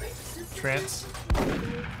 Trance.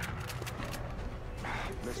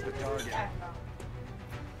 Missed the target.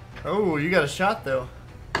 Oh, you got a shot though.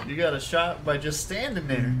 You got a shot by just standing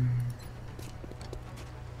there.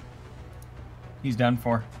 He's done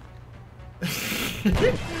for.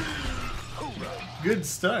 Good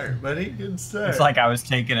start, buddy. Good start. It's like I was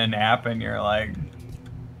taking a nap and you're like,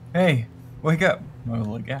 hey, wake up. I was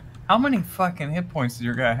like, yeah. How many fucking hit points does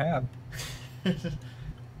your guy have?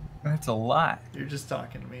 That's a lot. You're just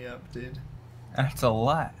talking me up, dude. That's a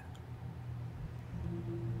lot.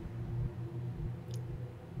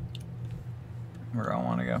 Where do I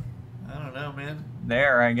want to go? I don't know, man.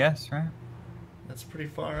 There, I guess, right? That's pretty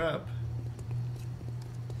far up.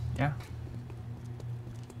 Yeah.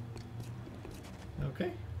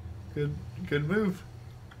 Okay. Good move.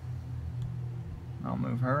 I'll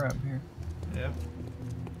move her up here. Yep.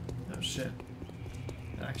 Oh shit.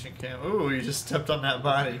 Action cam. Ooh, you just stepped on that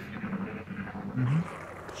body. Mm-hmm.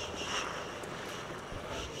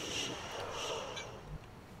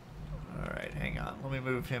 Alright, hang on. Let me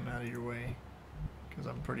move him out of your way. Because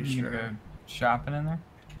I'm pretty You sure. can go shopping in there?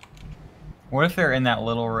 What if they're in that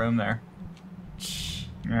little room there?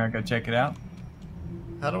 You wanna go check it out?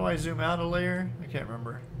 How do I zoom out a layer? I can't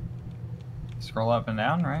remember. Scroll up and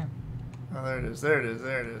down, right? Oh, there it is. There it is.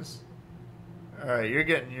 There it is. Alright, you're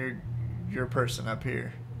getting your person up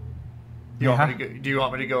here. Do you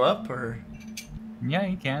want me to go up or? Yeah,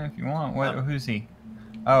 you can if you want. What? Who's he?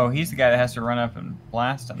 Oh, he's the guy that has to run up and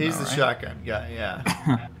blast him. He's though, the right? shotgun guy,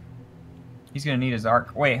 yeah. He's gonna need his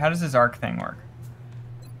arc. Wait, how does his arc thing work?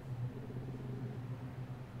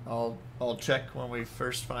 I'll check when we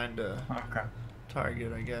first find a Okay.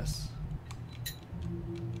 target, I guess.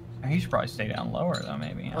 He should probably stay down lower though,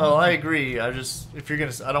 maybe. Oh, I agree. I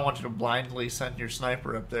don't want you to blindly send your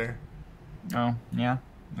sniper up there. Oh, yeah.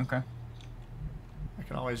 Okay. I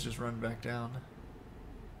can always just run back down.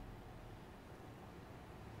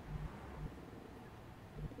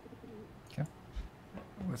 Okay.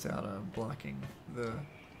 Without blocking the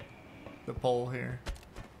pole here.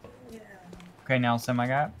 Okay, now semi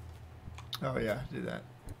got. Oh yeah, do that.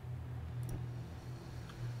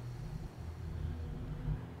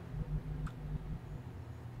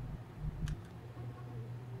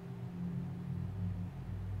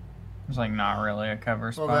 There's like not really a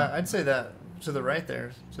cover spot. Well, I'd say that to the right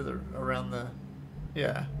there, to the around the,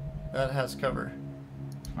 yeah, that has cover.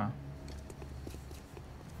 Huh.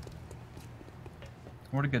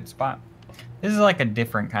 What a good spot. This is like a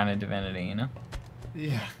different kind of divinity, you know?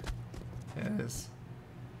 Yeah, it is.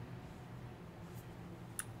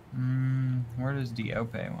 Where does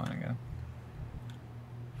Diope want to go?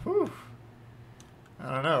 Whew.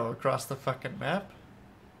 I don't know, across the fucking map?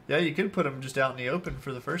 Yeah, you could put him just out in the open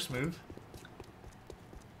for the first move.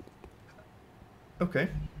 Okay.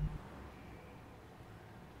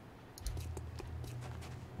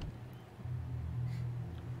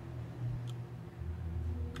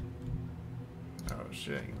 Oh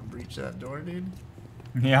shit, you gonna breach that door, dude?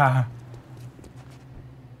 Yeah.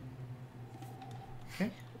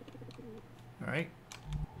 Okay. Alright.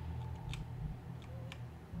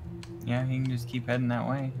 Yeah, you can just keep heading that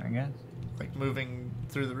way, I guess. Like moving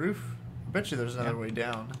through the roof? I bet you there's another way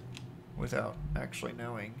down without actually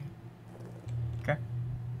knowing. Okay.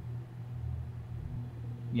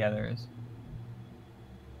 Yeah, there is.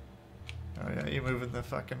 Oh yeah, you moving the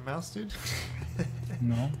fucking mouse, dude?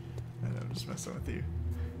 No. I'm just messing with you.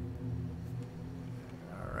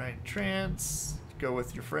 Alright, trance. Go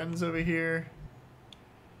with your friends over here.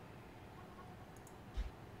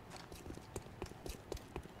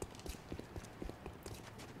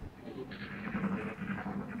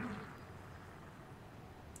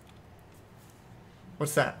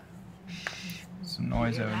 What's that? Some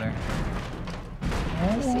noise over there.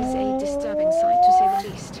 This is a disturbing sight, to say the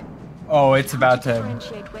least. Oh, it's about to...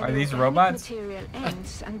 Differentiate whether Are these organic robots? material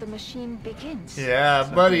ends and the machine begins. Yeah, It's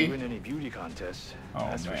not buddy. gonna win any beauty contests. Oh,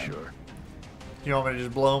 that's for man. sure. Do you want me to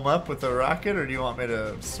just blow them up with a rocket, or do you want me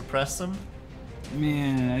to suppress them?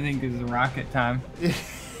 Man, I think it's rocket time.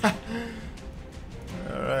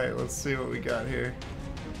 Alright, let's see what we got here.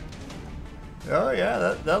 Oh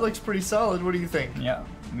yeah, that looks pretty solid. What do you think? Yeah,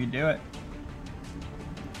 we do it.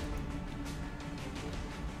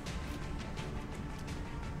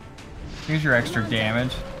 Here's your extra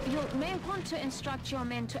damage. You may want to instruct your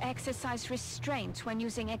men to exercise restraint when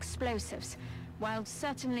using explosives. While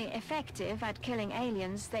certainly effective at killing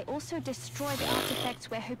aliens, they also destroy the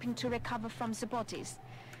artifacts we're hoping to recover from the bodies.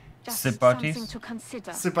 Just Sibatis? something to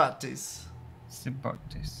consider. Sibatis.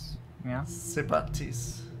 Sibatis. Yeah.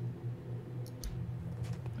 Sibatis.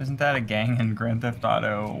 Isn't that a gang in Grand Theft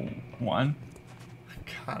Auto 1?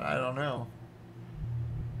 God, I don't know.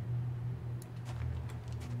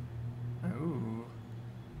 Ooh.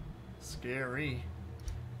 Scary.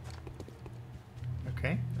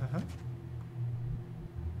 Okay, uh-huh.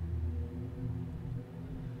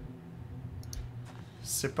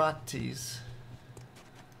 Sibatis.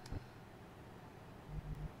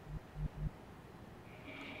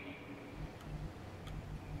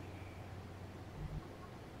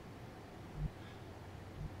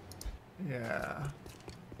 Yeah.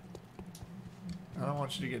 I don't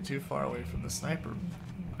want you to get too far away from the sniper,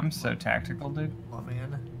 I'm so tactical, dude. my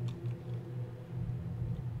man.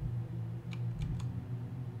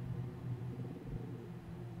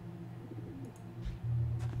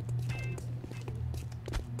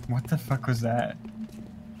 What the fuck was that?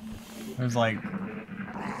 It was like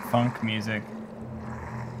funk music.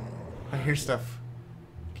 I hear stuff.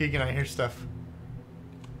 Keegan, I hear stuff.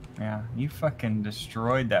 Yeah, you fucking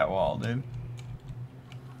destroyed that wall, dude.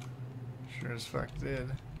 Sure as fuck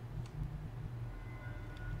did.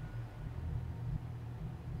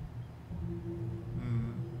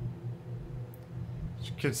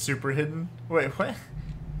 This kid's super hidden. Wait, what?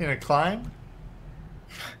 You gonna climb?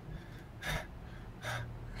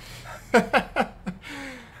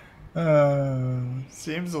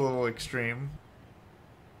 Seems a little extreme.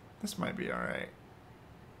 This might be alright.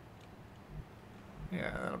 Yeah,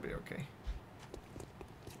 that'll be okay.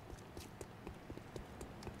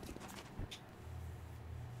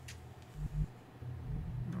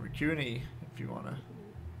 Raccoony, if you want to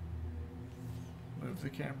move the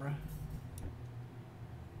camera.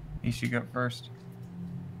 You should go first.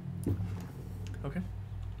 Okay.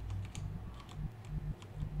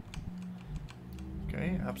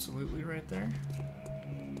 Okay, absolutely right there.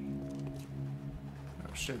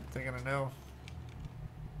 Oh shit, they're gonna know.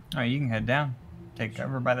 Oh, you can head down. Take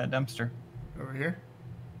cover by that dumpster. Over here?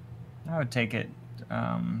 I would take it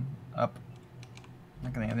up,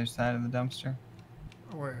 like on the other side of the dumpster.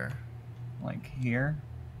 Where? Like here.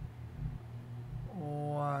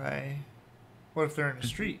 Why? What if they're in the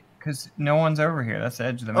street? Because no one's over here. That's the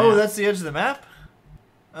edge of the map. Oh, that's the edge of the map?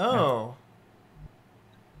 Oh.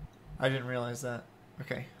 I didn't realize that.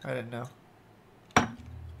 Okay, I didn't know.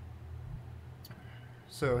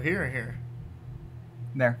 So here or here?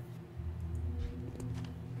 There.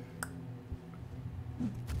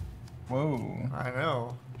 Whoa. I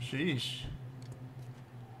know. Sheesh.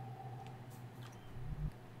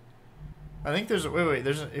 I think there's a wait.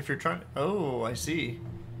 There's a, if you're trying. Oh, I see.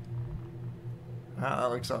 Ah,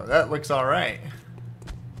 that looks all right.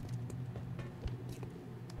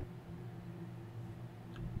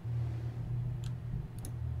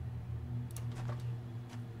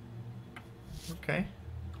 Okay.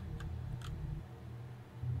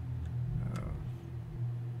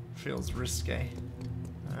 Feels risque.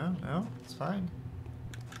 No, no, it's fine.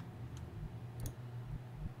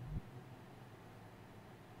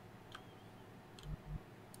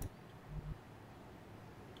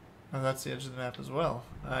 Oh, that's the edge of the map as well.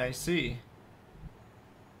 I see.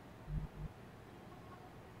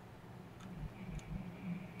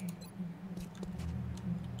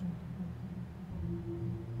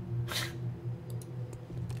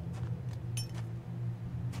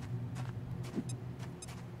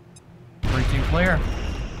 Breaching clear.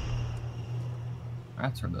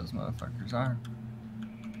 That's where those motherfuckers are.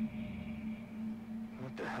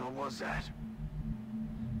 What the hell was that?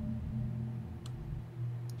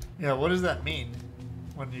 Yeah, what does that mean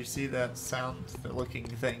when you see that looking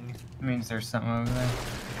thing? It means there's something over there.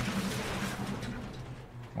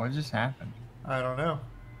 What just happened? I don't know.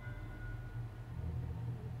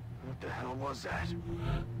 What the hell was that?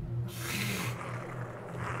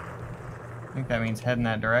 I think that means head in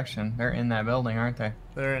that direction. They're in that building, aren't they?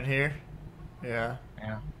 They're in here? Yeah.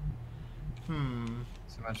 Yeah. Hmm.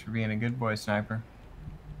 So much for being a good boy sniper.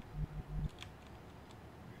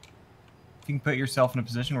 If you can put yourself in a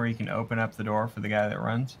position where you can open up the door for the guy that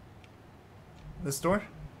runs. This door?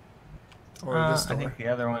 Or this door? I think the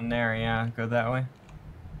other one there, yeah. Go that way.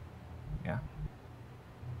 Yeah.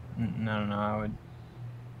 No, I would...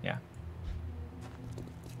 Yeah.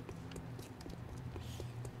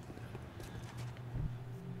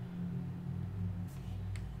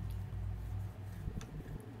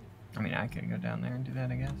 I mean, I could go down there and do that,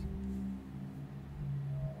 I guess.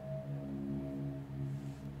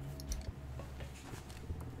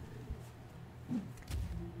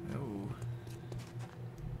 Oh.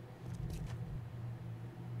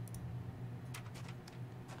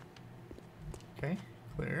 Okay,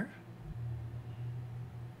 clear.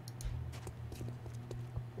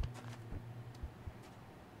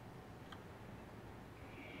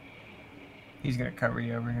 He's gonna cover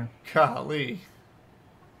you over here. Golly.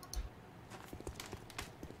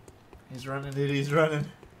 He's running, dude, he's running.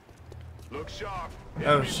 Look sharp.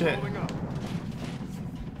 Oh, shit.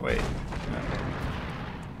 Wait.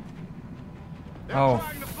 Oh,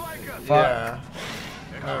 fuck. Yeah.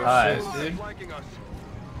 Oh, shit, dude. Flanking us.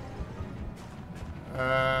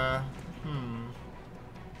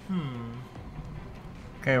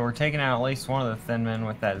 Okay, we're taking out at least one of the thin men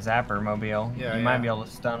with that zapper mobile. Yeah, you might yeah. be able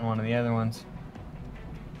to stun one of the other ones.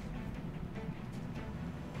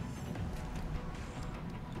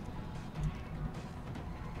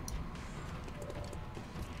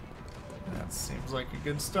 That seems like a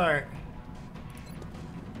good start.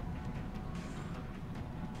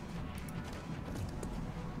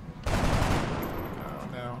 Oh,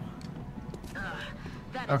 no.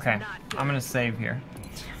 Okay, I'm gonna save here.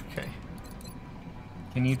 Okay.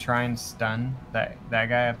 Can you try and stun that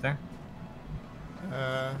guy up there?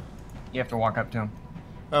 You have to walk up to him.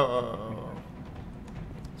 Oh.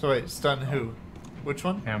 So wait, stun who? Which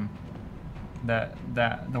one? Him. The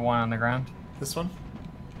one on the ground. This one?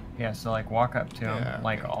 Yeah, so like walk up to him, Yeah,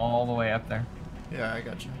 like okay. all the way up there. Yeah, I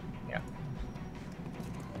got you. Yeah.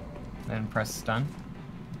 Then press stun.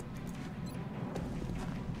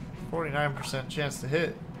 49% chance to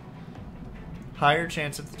hit. Higher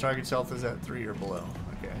chance if the target's health is at 3 or below.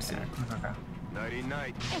 Okay, I see. Okay. Nighty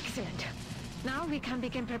night. Excellent. Now we can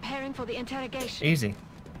begin preparing for the interrogation. Easy.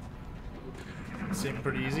 Seemed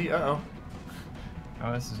pretty easy. Uh-oh.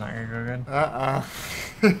 Oh, this is not gonna go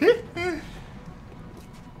good.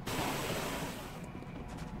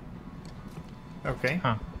 Okay.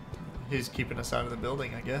 Huh. He's keeping us out of the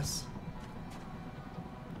building, I guess.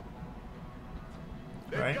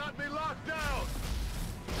 They Right. got me locked down.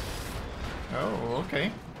 Oh,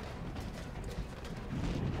 okay.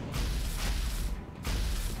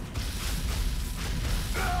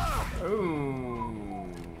 Oh,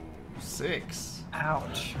 6.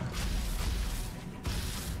 Ouch.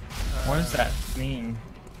 What does that mean?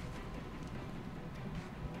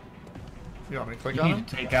 You want me to click You on need him?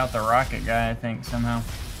 to take out the rocket guy, I think, somehow.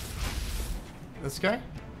 This guy?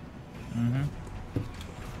 Mm-hmm.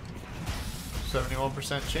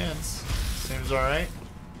 71% chance. Seems alright.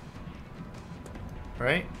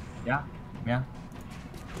 Right? Yeah. Yeah.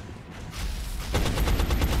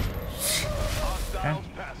 Hostiles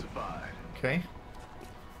pacified. Okay.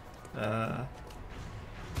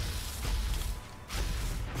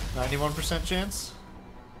 91% chance?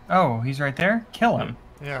 Oh, he's right there? Kill him.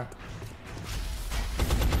 Yeah.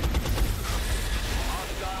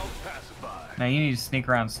 Now you need to sneak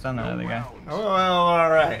around and stun that other guy. Oh, well,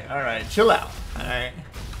 alright. Chill out. Alright.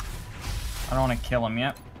 I don't want to kill him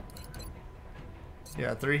yet.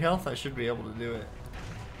 Yeah, 3 health, I should be able to do it.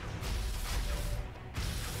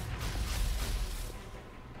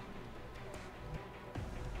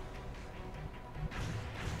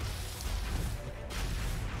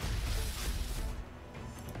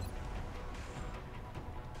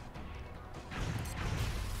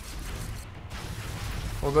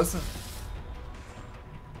 Well, doesn't...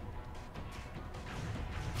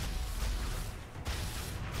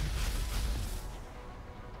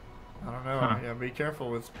 I don't know. Huh. Yeah, be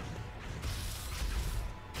careful with...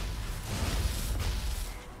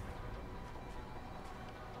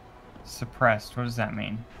 Suppressed. What does that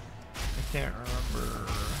mean? I can't remember.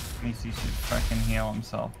 Means he should fucking heal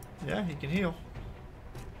himself. Yeah, he can heal.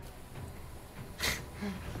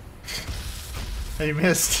 He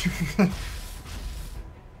missed.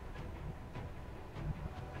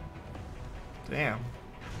 Damn.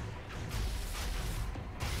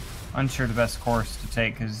 Unsure the best course to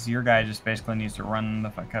take because your guy just basically needs to run the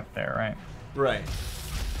fuck up there, right? Right.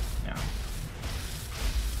 Yeah.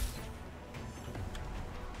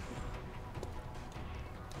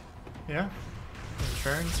 Yeah.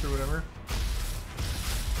 Insurance or whatever.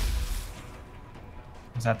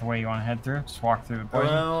 Is that the way you want to head through? Just walk through the poison?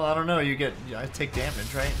 Well, I don't know. I take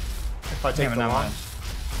damage, right? If I take Damn it, the not long, much.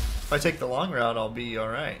 if I take the long route, I'll be all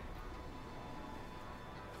right.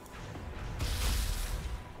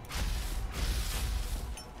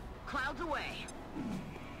 Clouds away.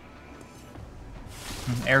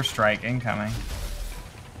 Airstrike incoming.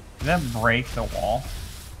 Did that break the wall?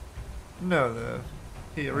 No,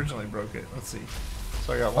 he originally broke it. Let's see.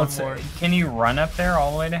 So I got one more. Can you run up there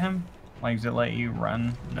all the way to him? Like, does it let you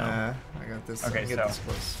run? No. Nah, I got this. Okay, I can get this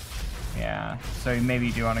close. Yeah. So maybe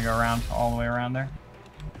you do want to go around all the way around there?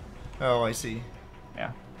 Oh, I see.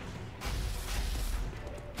 Yeah.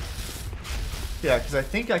 Yeah, because I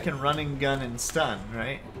think I can run and gun and stun,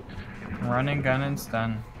 right? Run and gun and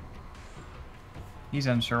stun. He's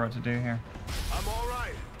unsure what to do here. I'm all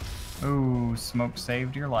right. Ooh, smoke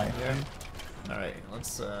saved your life. Yeah. All right,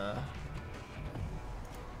 let's. You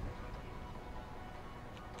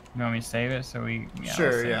want me to save it so we? Yeah,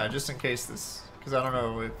 Sure, yeah, just in case this, because I don't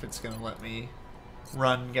know if it's gonna let me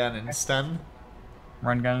run, gun, and stun.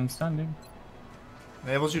 Run, gun, and stun, dude.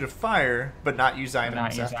 Enables you to fire, but not use items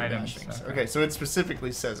not use after items, dashing. okay. Okay, so it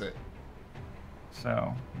specifically says it.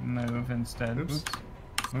 So move instead. Oops.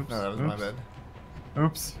 Oops. Oops. No, that was Oops. my bad.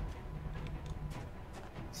 Oops.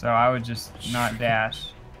 So I would just not dash.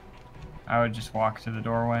 I would just walk to the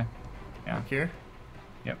doorway. Yeah. Like here?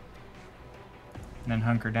 Yep. And then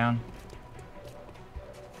hunker down.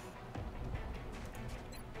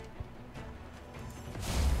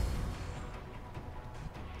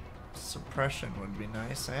 Suppression would be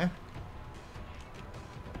nice, eh?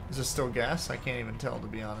 Is this still gas? I can't even tell, to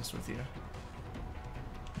be honest with you.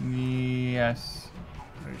 Yes.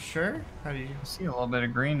 Are you sure? How do you... I see a little bit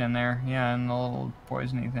of green in there. Yeah, and the little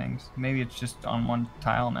poisony things. Maybe it's just on one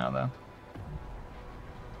tile now, though.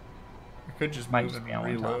 I could just Might move just and be on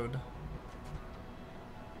one tile. reload.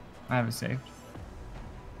 I have it saved.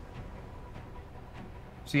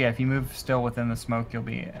 So yeah, if you move still within the smoke, you'll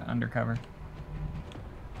be undercover.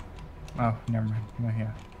 Oh, never mind. Oh,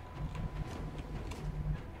 yeah.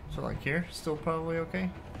 So like here, still probably okay?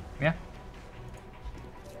 Yeah.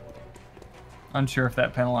 Unsure if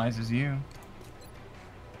that penalizes you.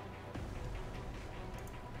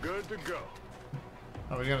 Good to go.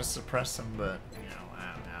 I was gonna suppress him, but you know,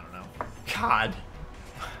 I don't know. God.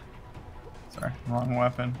 Sorry, wrong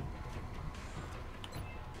weapon.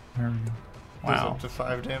 There we go. Does Wow. up to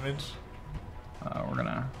 5 damage. We're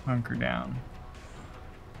gonna hunker down.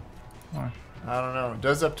 What? I don't know. It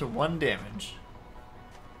does up to 1 damage.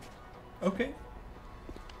 Okay.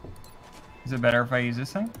 Is it better if I use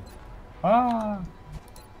this thing? Ah!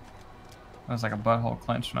 That was like a butthole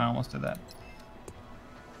clenched when I almost did that.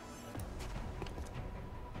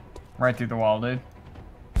 Right through the wall, dude.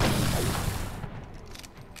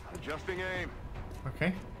 Adjusting aim.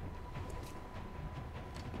 Okay.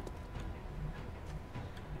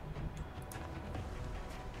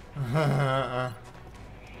 I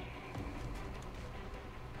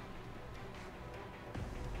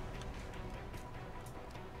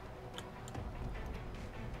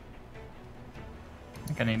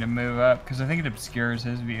think I need to move up because I think it obscures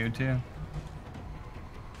his view too.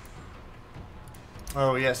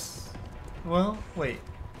 Oh, yes. Well, wait.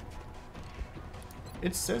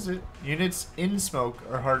 It says it. Units in smoke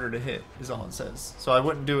are harder to hit, is all it says. So I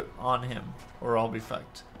wouldn't do it on him, or I'll be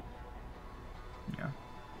fucked. Yeah.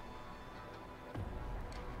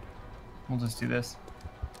 We'll just do this.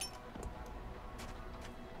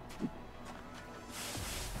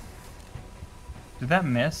 Did that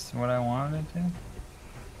miss what I wanted it to?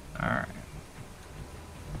 Alright.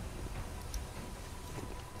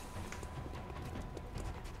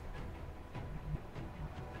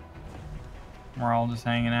 We're all just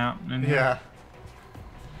hanging out in here. Yeah.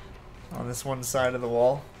 On this one side of the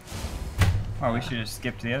wall. Oh, we should just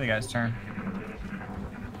skip to the other guy's turn.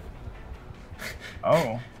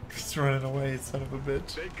 Oh. He's running away, son of a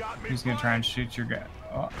bitch. He's gonna try and shoot your guy.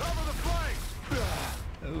 Oh.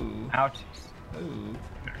 Ooh. Ouch. Ooh.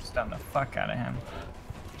 Better stun the fuck out of him.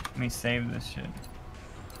 Let me save this shit.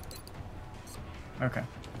 Okay.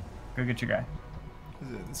 Go get your guy.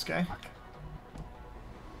 Is it this guy?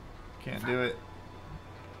 Can't do it.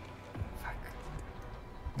 Fuck.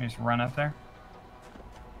 You just run up there?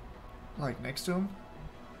 Like next to him?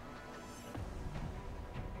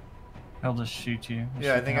 He'll just shoot you. He'll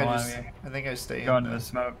Yeah, shoot the hell out of you. I think I stay Go in into the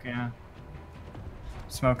smoke, yeah.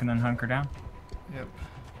 Smoke and then hunker down. Yep.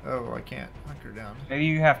 Oh, I can't hunker down. Maybe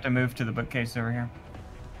you have to move to the bookcase over here.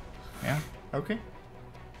 Yeah? Okay.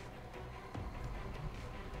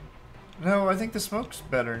 No, I think the smoke's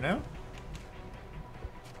better, no?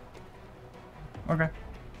 Okay.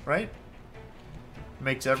 Right?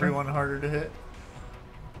 Makes everyone harder to hit.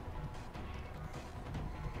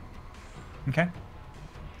 Okay.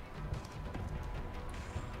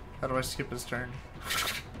 How do I skip his turn?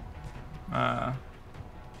 Oh,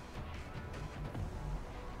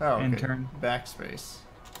 okay. intern. Backspace.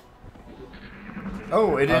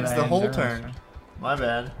 Oh, it ends the whole turn. My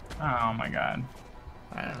bad. Oh my god.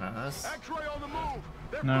 I don't know. That's...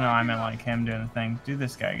 No, I meant like him doing the thing. Do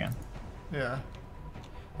this guy again. Yeah.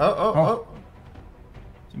 Oh.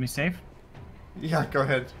 Should we safe? Yeah, go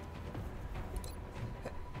ahead.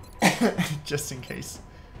 Just in case.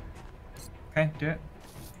 Okay, do it.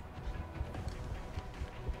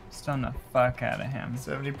 Stun the fuck out of him.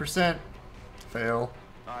 70%. Fail.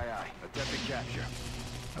 Aye. Attempting capture.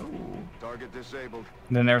 Oh. Target disabled.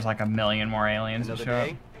 Then there's like a million more aliens Another to show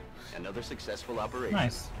day, up. another successful operation.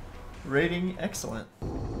 Nice. Rating excellent.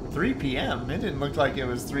 3 p.m. It didn't look like it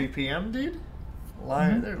was 3 p.m., dude.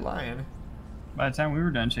 Lying. They're lying. By the time we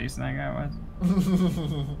were done chasing that guy was.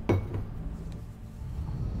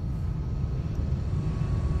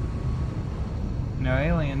 No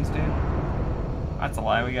aliens, dude. That's a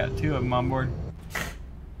lie. We got 2 of them on board.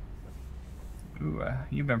 Ooh,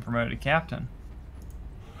 you've been promoted to captain.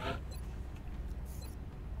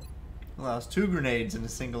 Allows 2 grenades in a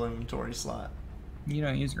single inventory slot. You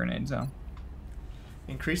don't use grenades, though.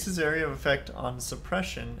 Increases area of effect on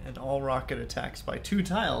suppression and all rocket attacks by 2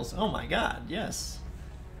 tiles. Oh my god, yes.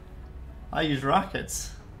 I use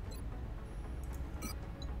rockets.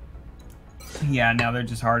 Yeah, now they're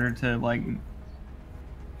just harder to, like,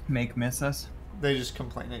 make miss us. They just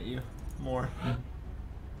complain at you more.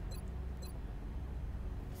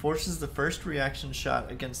 Forces the first reaction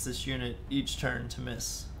shot against this unit each turn to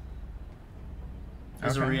miss.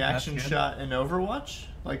 Is a reaction shot in Overwatch?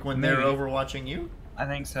 Like when they're overwatching you? I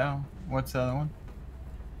think so. What's the other one?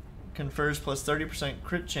 Confers plus 30%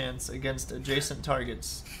 crit chance against adjacent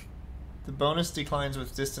targets. The bonus declines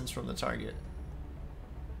with distance from the target.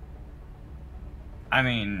 I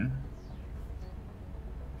mean...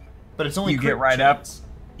 But it's only you crit get right chance. up.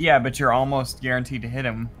 Yeah, but you're almost guaranteed to hit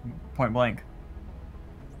him point blank.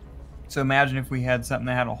 So imagine if we had something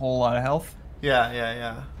that had a whole lot of health.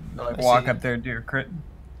 Yeah. Like walk up there and do a crit.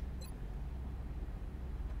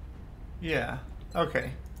 Yeah.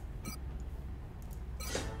 Okay.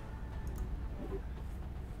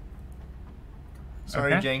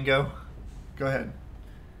 Sorry, Okay. Django. Go ahead.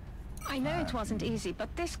 I know it wasn't easy,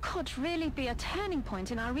 but this could really be a turning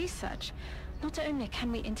point in our research. Not only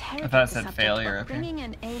can we interrogate thought it the said subject, failure but up here. bringing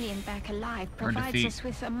an alien back alive Or provides defeat. us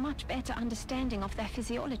with a much better understanding of their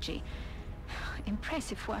physiology.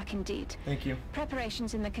 Impressive work indeed. Thank you.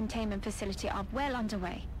 Preparations in the containment facility are well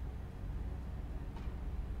underway.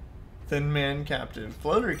 Thin man captive.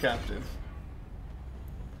 Floater captive.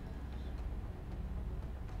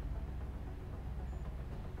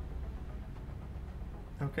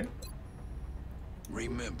 Okay.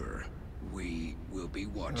 Remember, we will be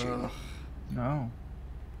watching. No.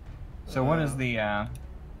 So what is the,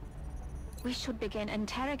 We should begin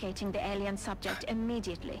interrogating the alien subject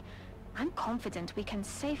immediately. I'm confident we can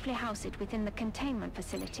safely house it within the containment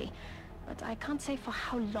facility, but I can't say for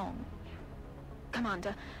how long.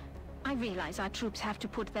 Commander, I realize our troops have to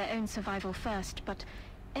put their own survival first, but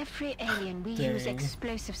Every alien we use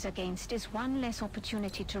explosives against is one less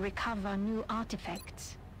opportunity to recover new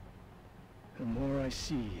artifacts. The more I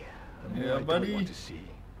see, the more I buddy. don't want to see.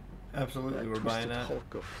 Absolutely, That we're buying twisted that.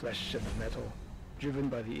 hulk of flesh and metal, driven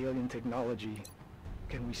by the alien technology.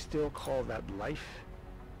 Can we still call that life?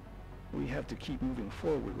 We have to keep moving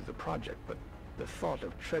forward with the project, but the thought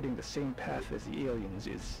of treading the same path as the aliens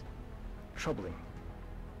is troubling.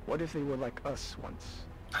 What if they were like us once?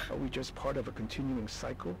 Are we just part of a continuing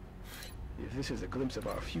cycle? If this is a glimpse of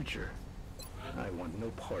our future, I want no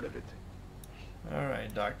part of it.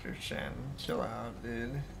 Alright, Dr. Chen, chill out,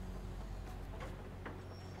 dude.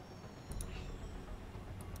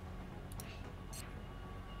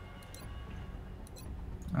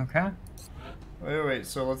 Okay. Wait,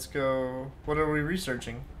 so let's go. What are we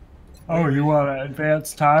researching? Oh, you want to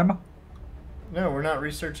advance time? No, we're not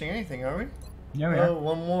researching anything, are we? Yeah, we Oh, are.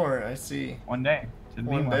 one more, I see. One day. Should be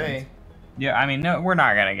One weapons. day. Yeah, I mean, no, we're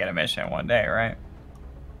not gonna get a mission one day, right?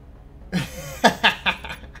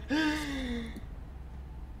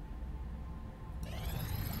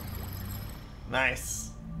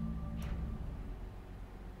 Nice.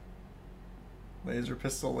 Laser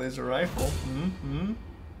pistol, laser rifle. Mm-hmm.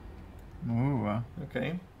 Ooh.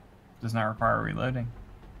 Okay. Does not require reloading.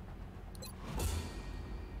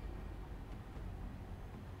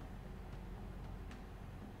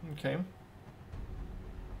 Okay.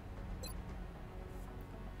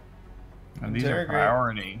 Oh, these are Interrogate.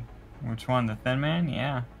 priority. Which one? The Thin Man?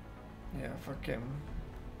 Yeah. Yeah, fuck him.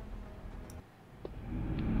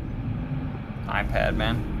 iPad,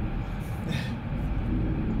 man.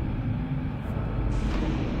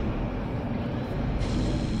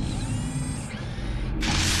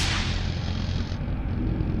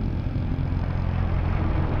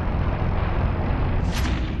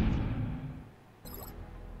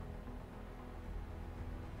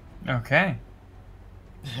 Okay.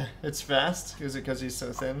 It's fast? Is it because he's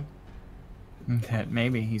so thin?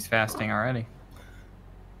 Maybe he's fasting already.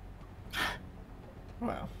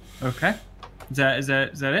 Wow. Okay. Is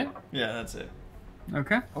that it? Yeah, that's it.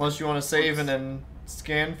 Okay. Unless you want to save and then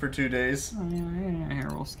scan for 2 days. Oh, yeah, here,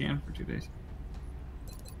 we'll scan for 2 days.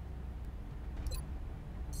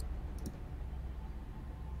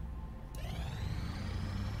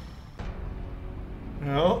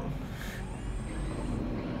 No.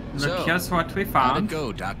 Look, guess what we How'd it found?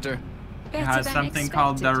 go, Doctor? It has something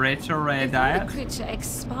called the Rachel Ray Before diet. the creature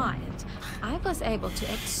expired, I was able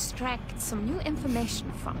to extract some new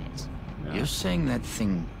information from it. You're saying that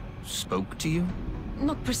thing spoke to you?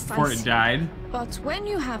 Not Before precisely. it died. But when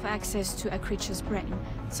you have access to a creature's brain,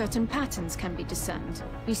 certain patterns can be discerned,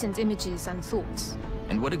 recent images and thoughts.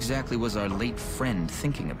 And what exactly was our late friend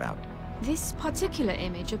thinking about? This particular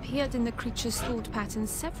image appeared in the creature's thought patterns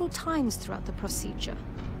several times throughout the procedure.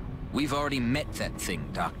 We've already met that thing,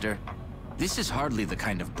 Doctor. This is hardly the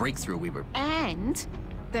kind of breakthrough we were... And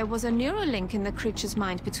there was a neural link in the creature's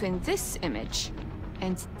mind between this image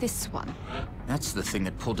and this one. That's the thing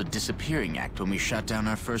that pulled a disappearing act when we shot down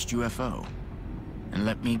our first UFO. And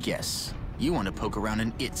let me guess, you want to poke around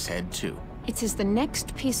in its head too. It is the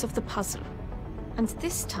next piece of the puzzle. And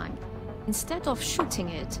this time, instead of shooting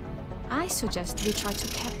it, I suggest we try to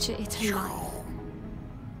capture it alive.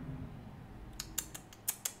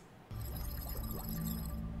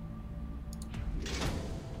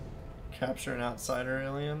 Capture an outsider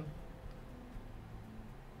alien.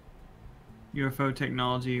 UFO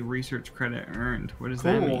technology research credit earned. What does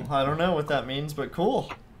that Cool. mean? I don't know what that means, but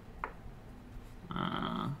cool.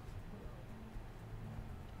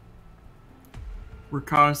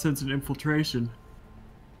 Reconnaissance and infiltration.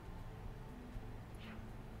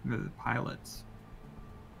 They're the pilots.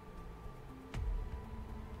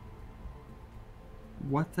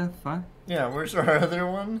 What the fuck? Yeah, where's our other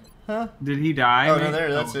one? Huh? Did he die? Oh, no, maybe?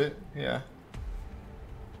 there, that's Oh. it. Yeah.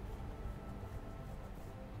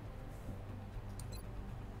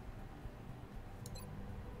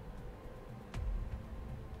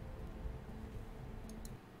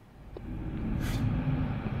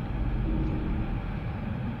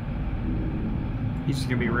 He's just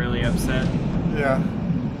gonna be really upset. Yeah.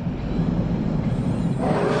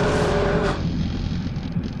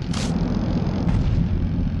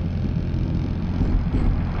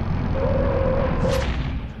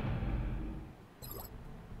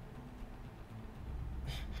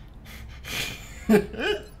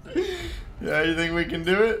 Yeah, you think we can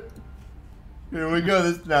do it? Here we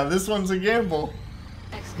go. This one's a gamble.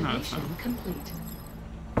 Excavation complete.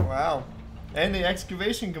 Wow. And the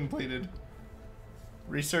excavation completed.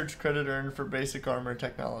 Research credit earned for basic armor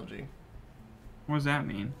technology. What does that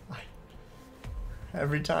mean?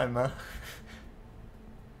 Every time, huh?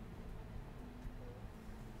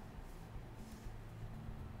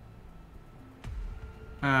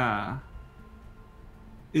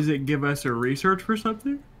 Is it give us a research for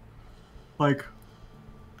something? Like,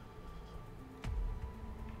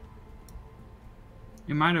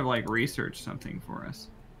 it might have like researched something for us.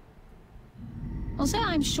 Although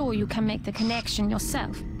I'm sure you can make the connection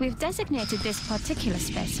yourself, we've designated this particular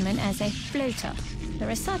specimen as a floater. The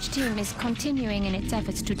research team is continuing in its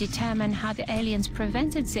efforts to determine how the aliens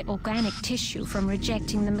prevented the organic tissue from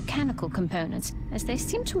rejecting the mechanical components, as they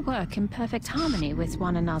seem to work in perfect harmony with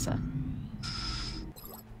one another.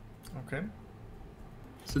 Okay.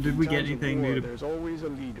 So did we get anything new? There's always a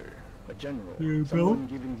leader, a general, Yeah, someone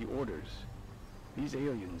giving the orders. These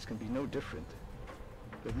aliens can be no different.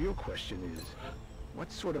 The real question is,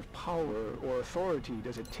 what sort of power or authority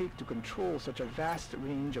does it take to control such a vast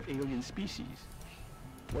range of alien species?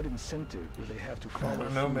 What incentive will they have to follow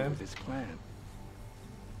through with this plan?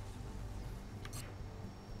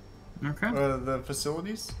 Okay. The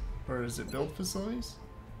facilities? Or is it build facilities?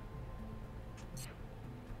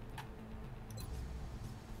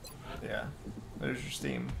 Yeah. There's your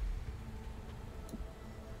Steam.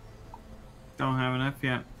 Don't have enough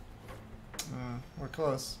yet. We're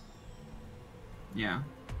close. Yeah.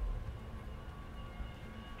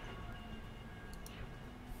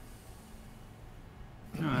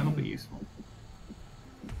 No, that'll be useful.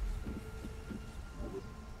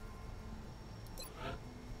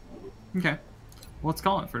 Okay. Well, let's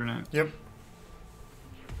call it for tonight. Yep.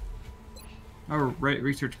 Oh, right,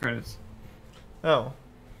 research credits. Oh.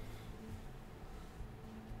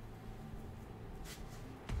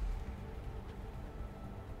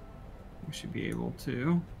 We should be able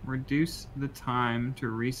to reduce the time to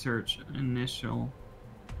research initial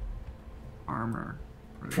armor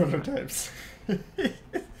prototypes.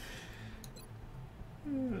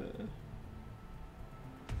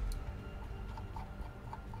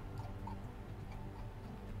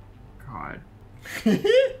 God.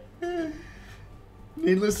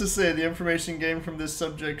 Needless to say, the information gained from this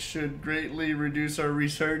subject should greatly reduce our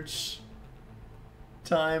research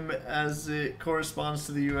time as it corresponds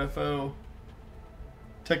to the UFO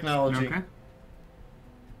technology. Okay.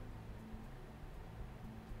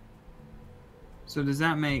 So does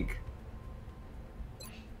that make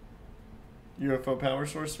UFO power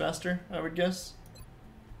source faster, I would guess?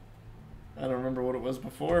 I don't remember what it was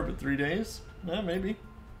before, but 3 days? Yeah, maybe.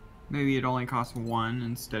 Maybe it only costs 1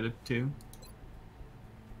 instead of 2.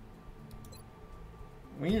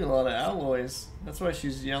 We need a lot of alloys. That's why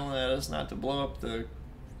she's yelling at us not to blow up the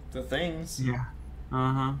things. Yeah.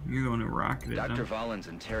 Uh-huh. You're the one who rocketed them. Dr. Vollin's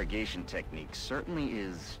interrogation technique certainly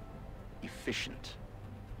is efficient.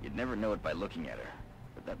 You'd never know it by looking at her,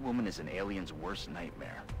 but that woman is an alien's worst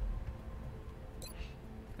nightmare.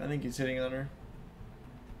 I think he's hitting on her.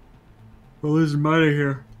 Well, there's money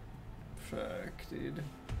here. Fuck, dude.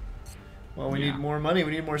 Well, we need more money.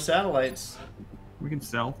 We need more satellites. We can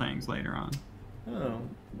sell things later on. Oh.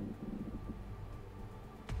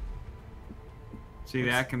 See,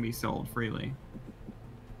 that can be sold freely.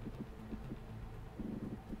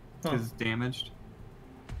 Because it's damaged.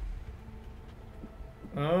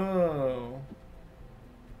 Oh.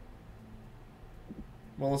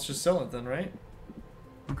 Well, let's just sell it then, right?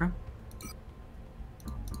 Okay.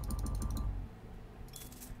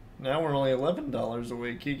 Now we're only $11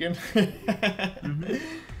 away, Keegan.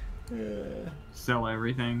 Sell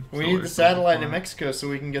everything. We need the satellite in Mexico so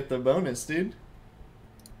we can get the bonus, dude.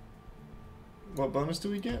 What bonus do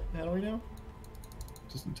we get? How do we know?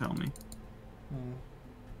 Doesn't tell me.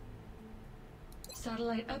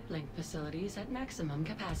 Satellite uplink facilities at maximum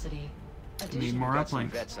capacity. Need more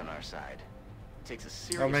uplinks. Vets on our side. It takes a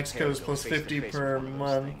serious Oh, Mexico's plus 50 per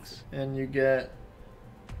month, and you get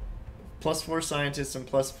plus 4 scientists and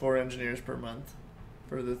plus 4 engineers per month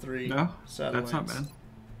for the 3 satellites. That's not bad.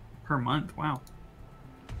 Per month, wow.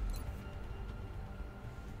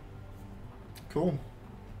 Cool.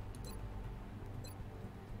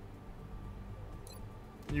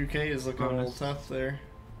 UK is looking a little tough there.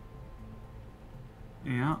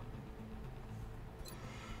 Yeah.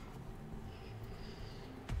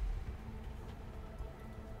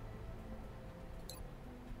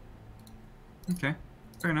 Okay,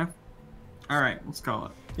 fair enough. Alright, let's call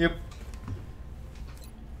it. Yep.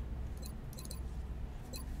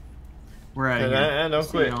 We're out of here. And don't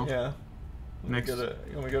quit. Y'all. Yeah. Next.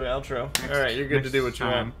 When we go to outro. Alright, you're good to do what you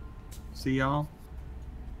want. See y'all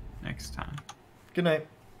next time. Good night.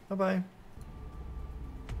 Bye-bye.